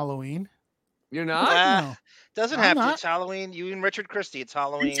fucking Halloween. You're not? No. Doesn't I'm have to. not. It's Halloween. You and Richard Christie. It's I'm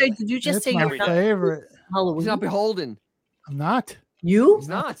Halloween. sorry, did you just It's say my you're not favorite. Halloween? He's not beholden. I'm not. You? He's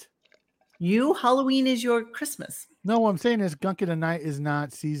not. You? Halloween is your Christmas. No, what I'm saying is Gunkin' the Night is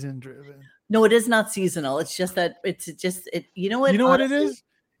not season driven. No, it is not seasonal. It's just that it. You know what? You know what it honestly, is?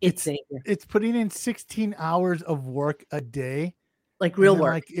 It's Xavier. It's putting in 16 hours of work a day. Like real and then,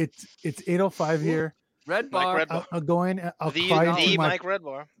 work. Like it's 8:05 here. Red Bar. Red Bar. I'll go in. I'll The cry into my. Mike Red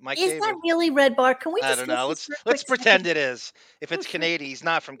Bar. Mike Is David. that really Red Bar? Can we I just don't know. look this Let's for a quick pretend it is. If it's Canadian, he's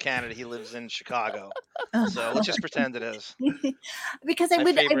not from Canada. He lives in Chicago. So let's just pretend it is. Because I My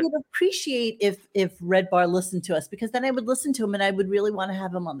would favorite. appreciate if Red Bar listened to us, because then I would listen to him and I would really want to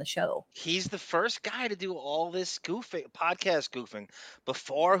have him on the show. He's the first guy to do all this podcast goofing.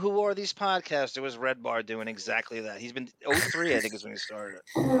 Before Who Are These Podcasts, there was Red Bar doing exactly that. He's been 03, I think is when he started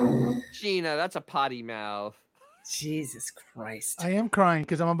it. Gina, that's a potty mouth. Jesus Christ. I am crying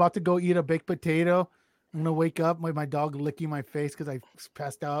because I'm about to go eat a baked potato. I'm gonna wake up with my dog licking my face because I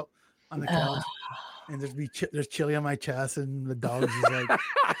passed out on the couch, and there's chili on my chest, and the dog's just like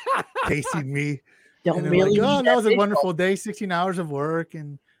tasting me. Don't and really like, oh, need that that was a visual. wonderful day. 16 hours of work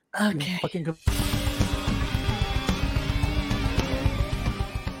and Okay. fucking.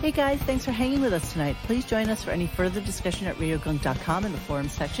 Hey guys, thanks for hanging with us tonight. Please join us for any further discussion at radiogunk.com in the forum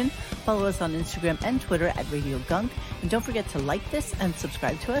section. Follow us on Instagram and Twitter at Radio Gunk. And don't forget to like this and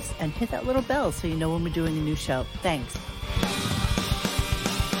subscribe to us and hit that little bell so you know when we're doing a new show. Thanks.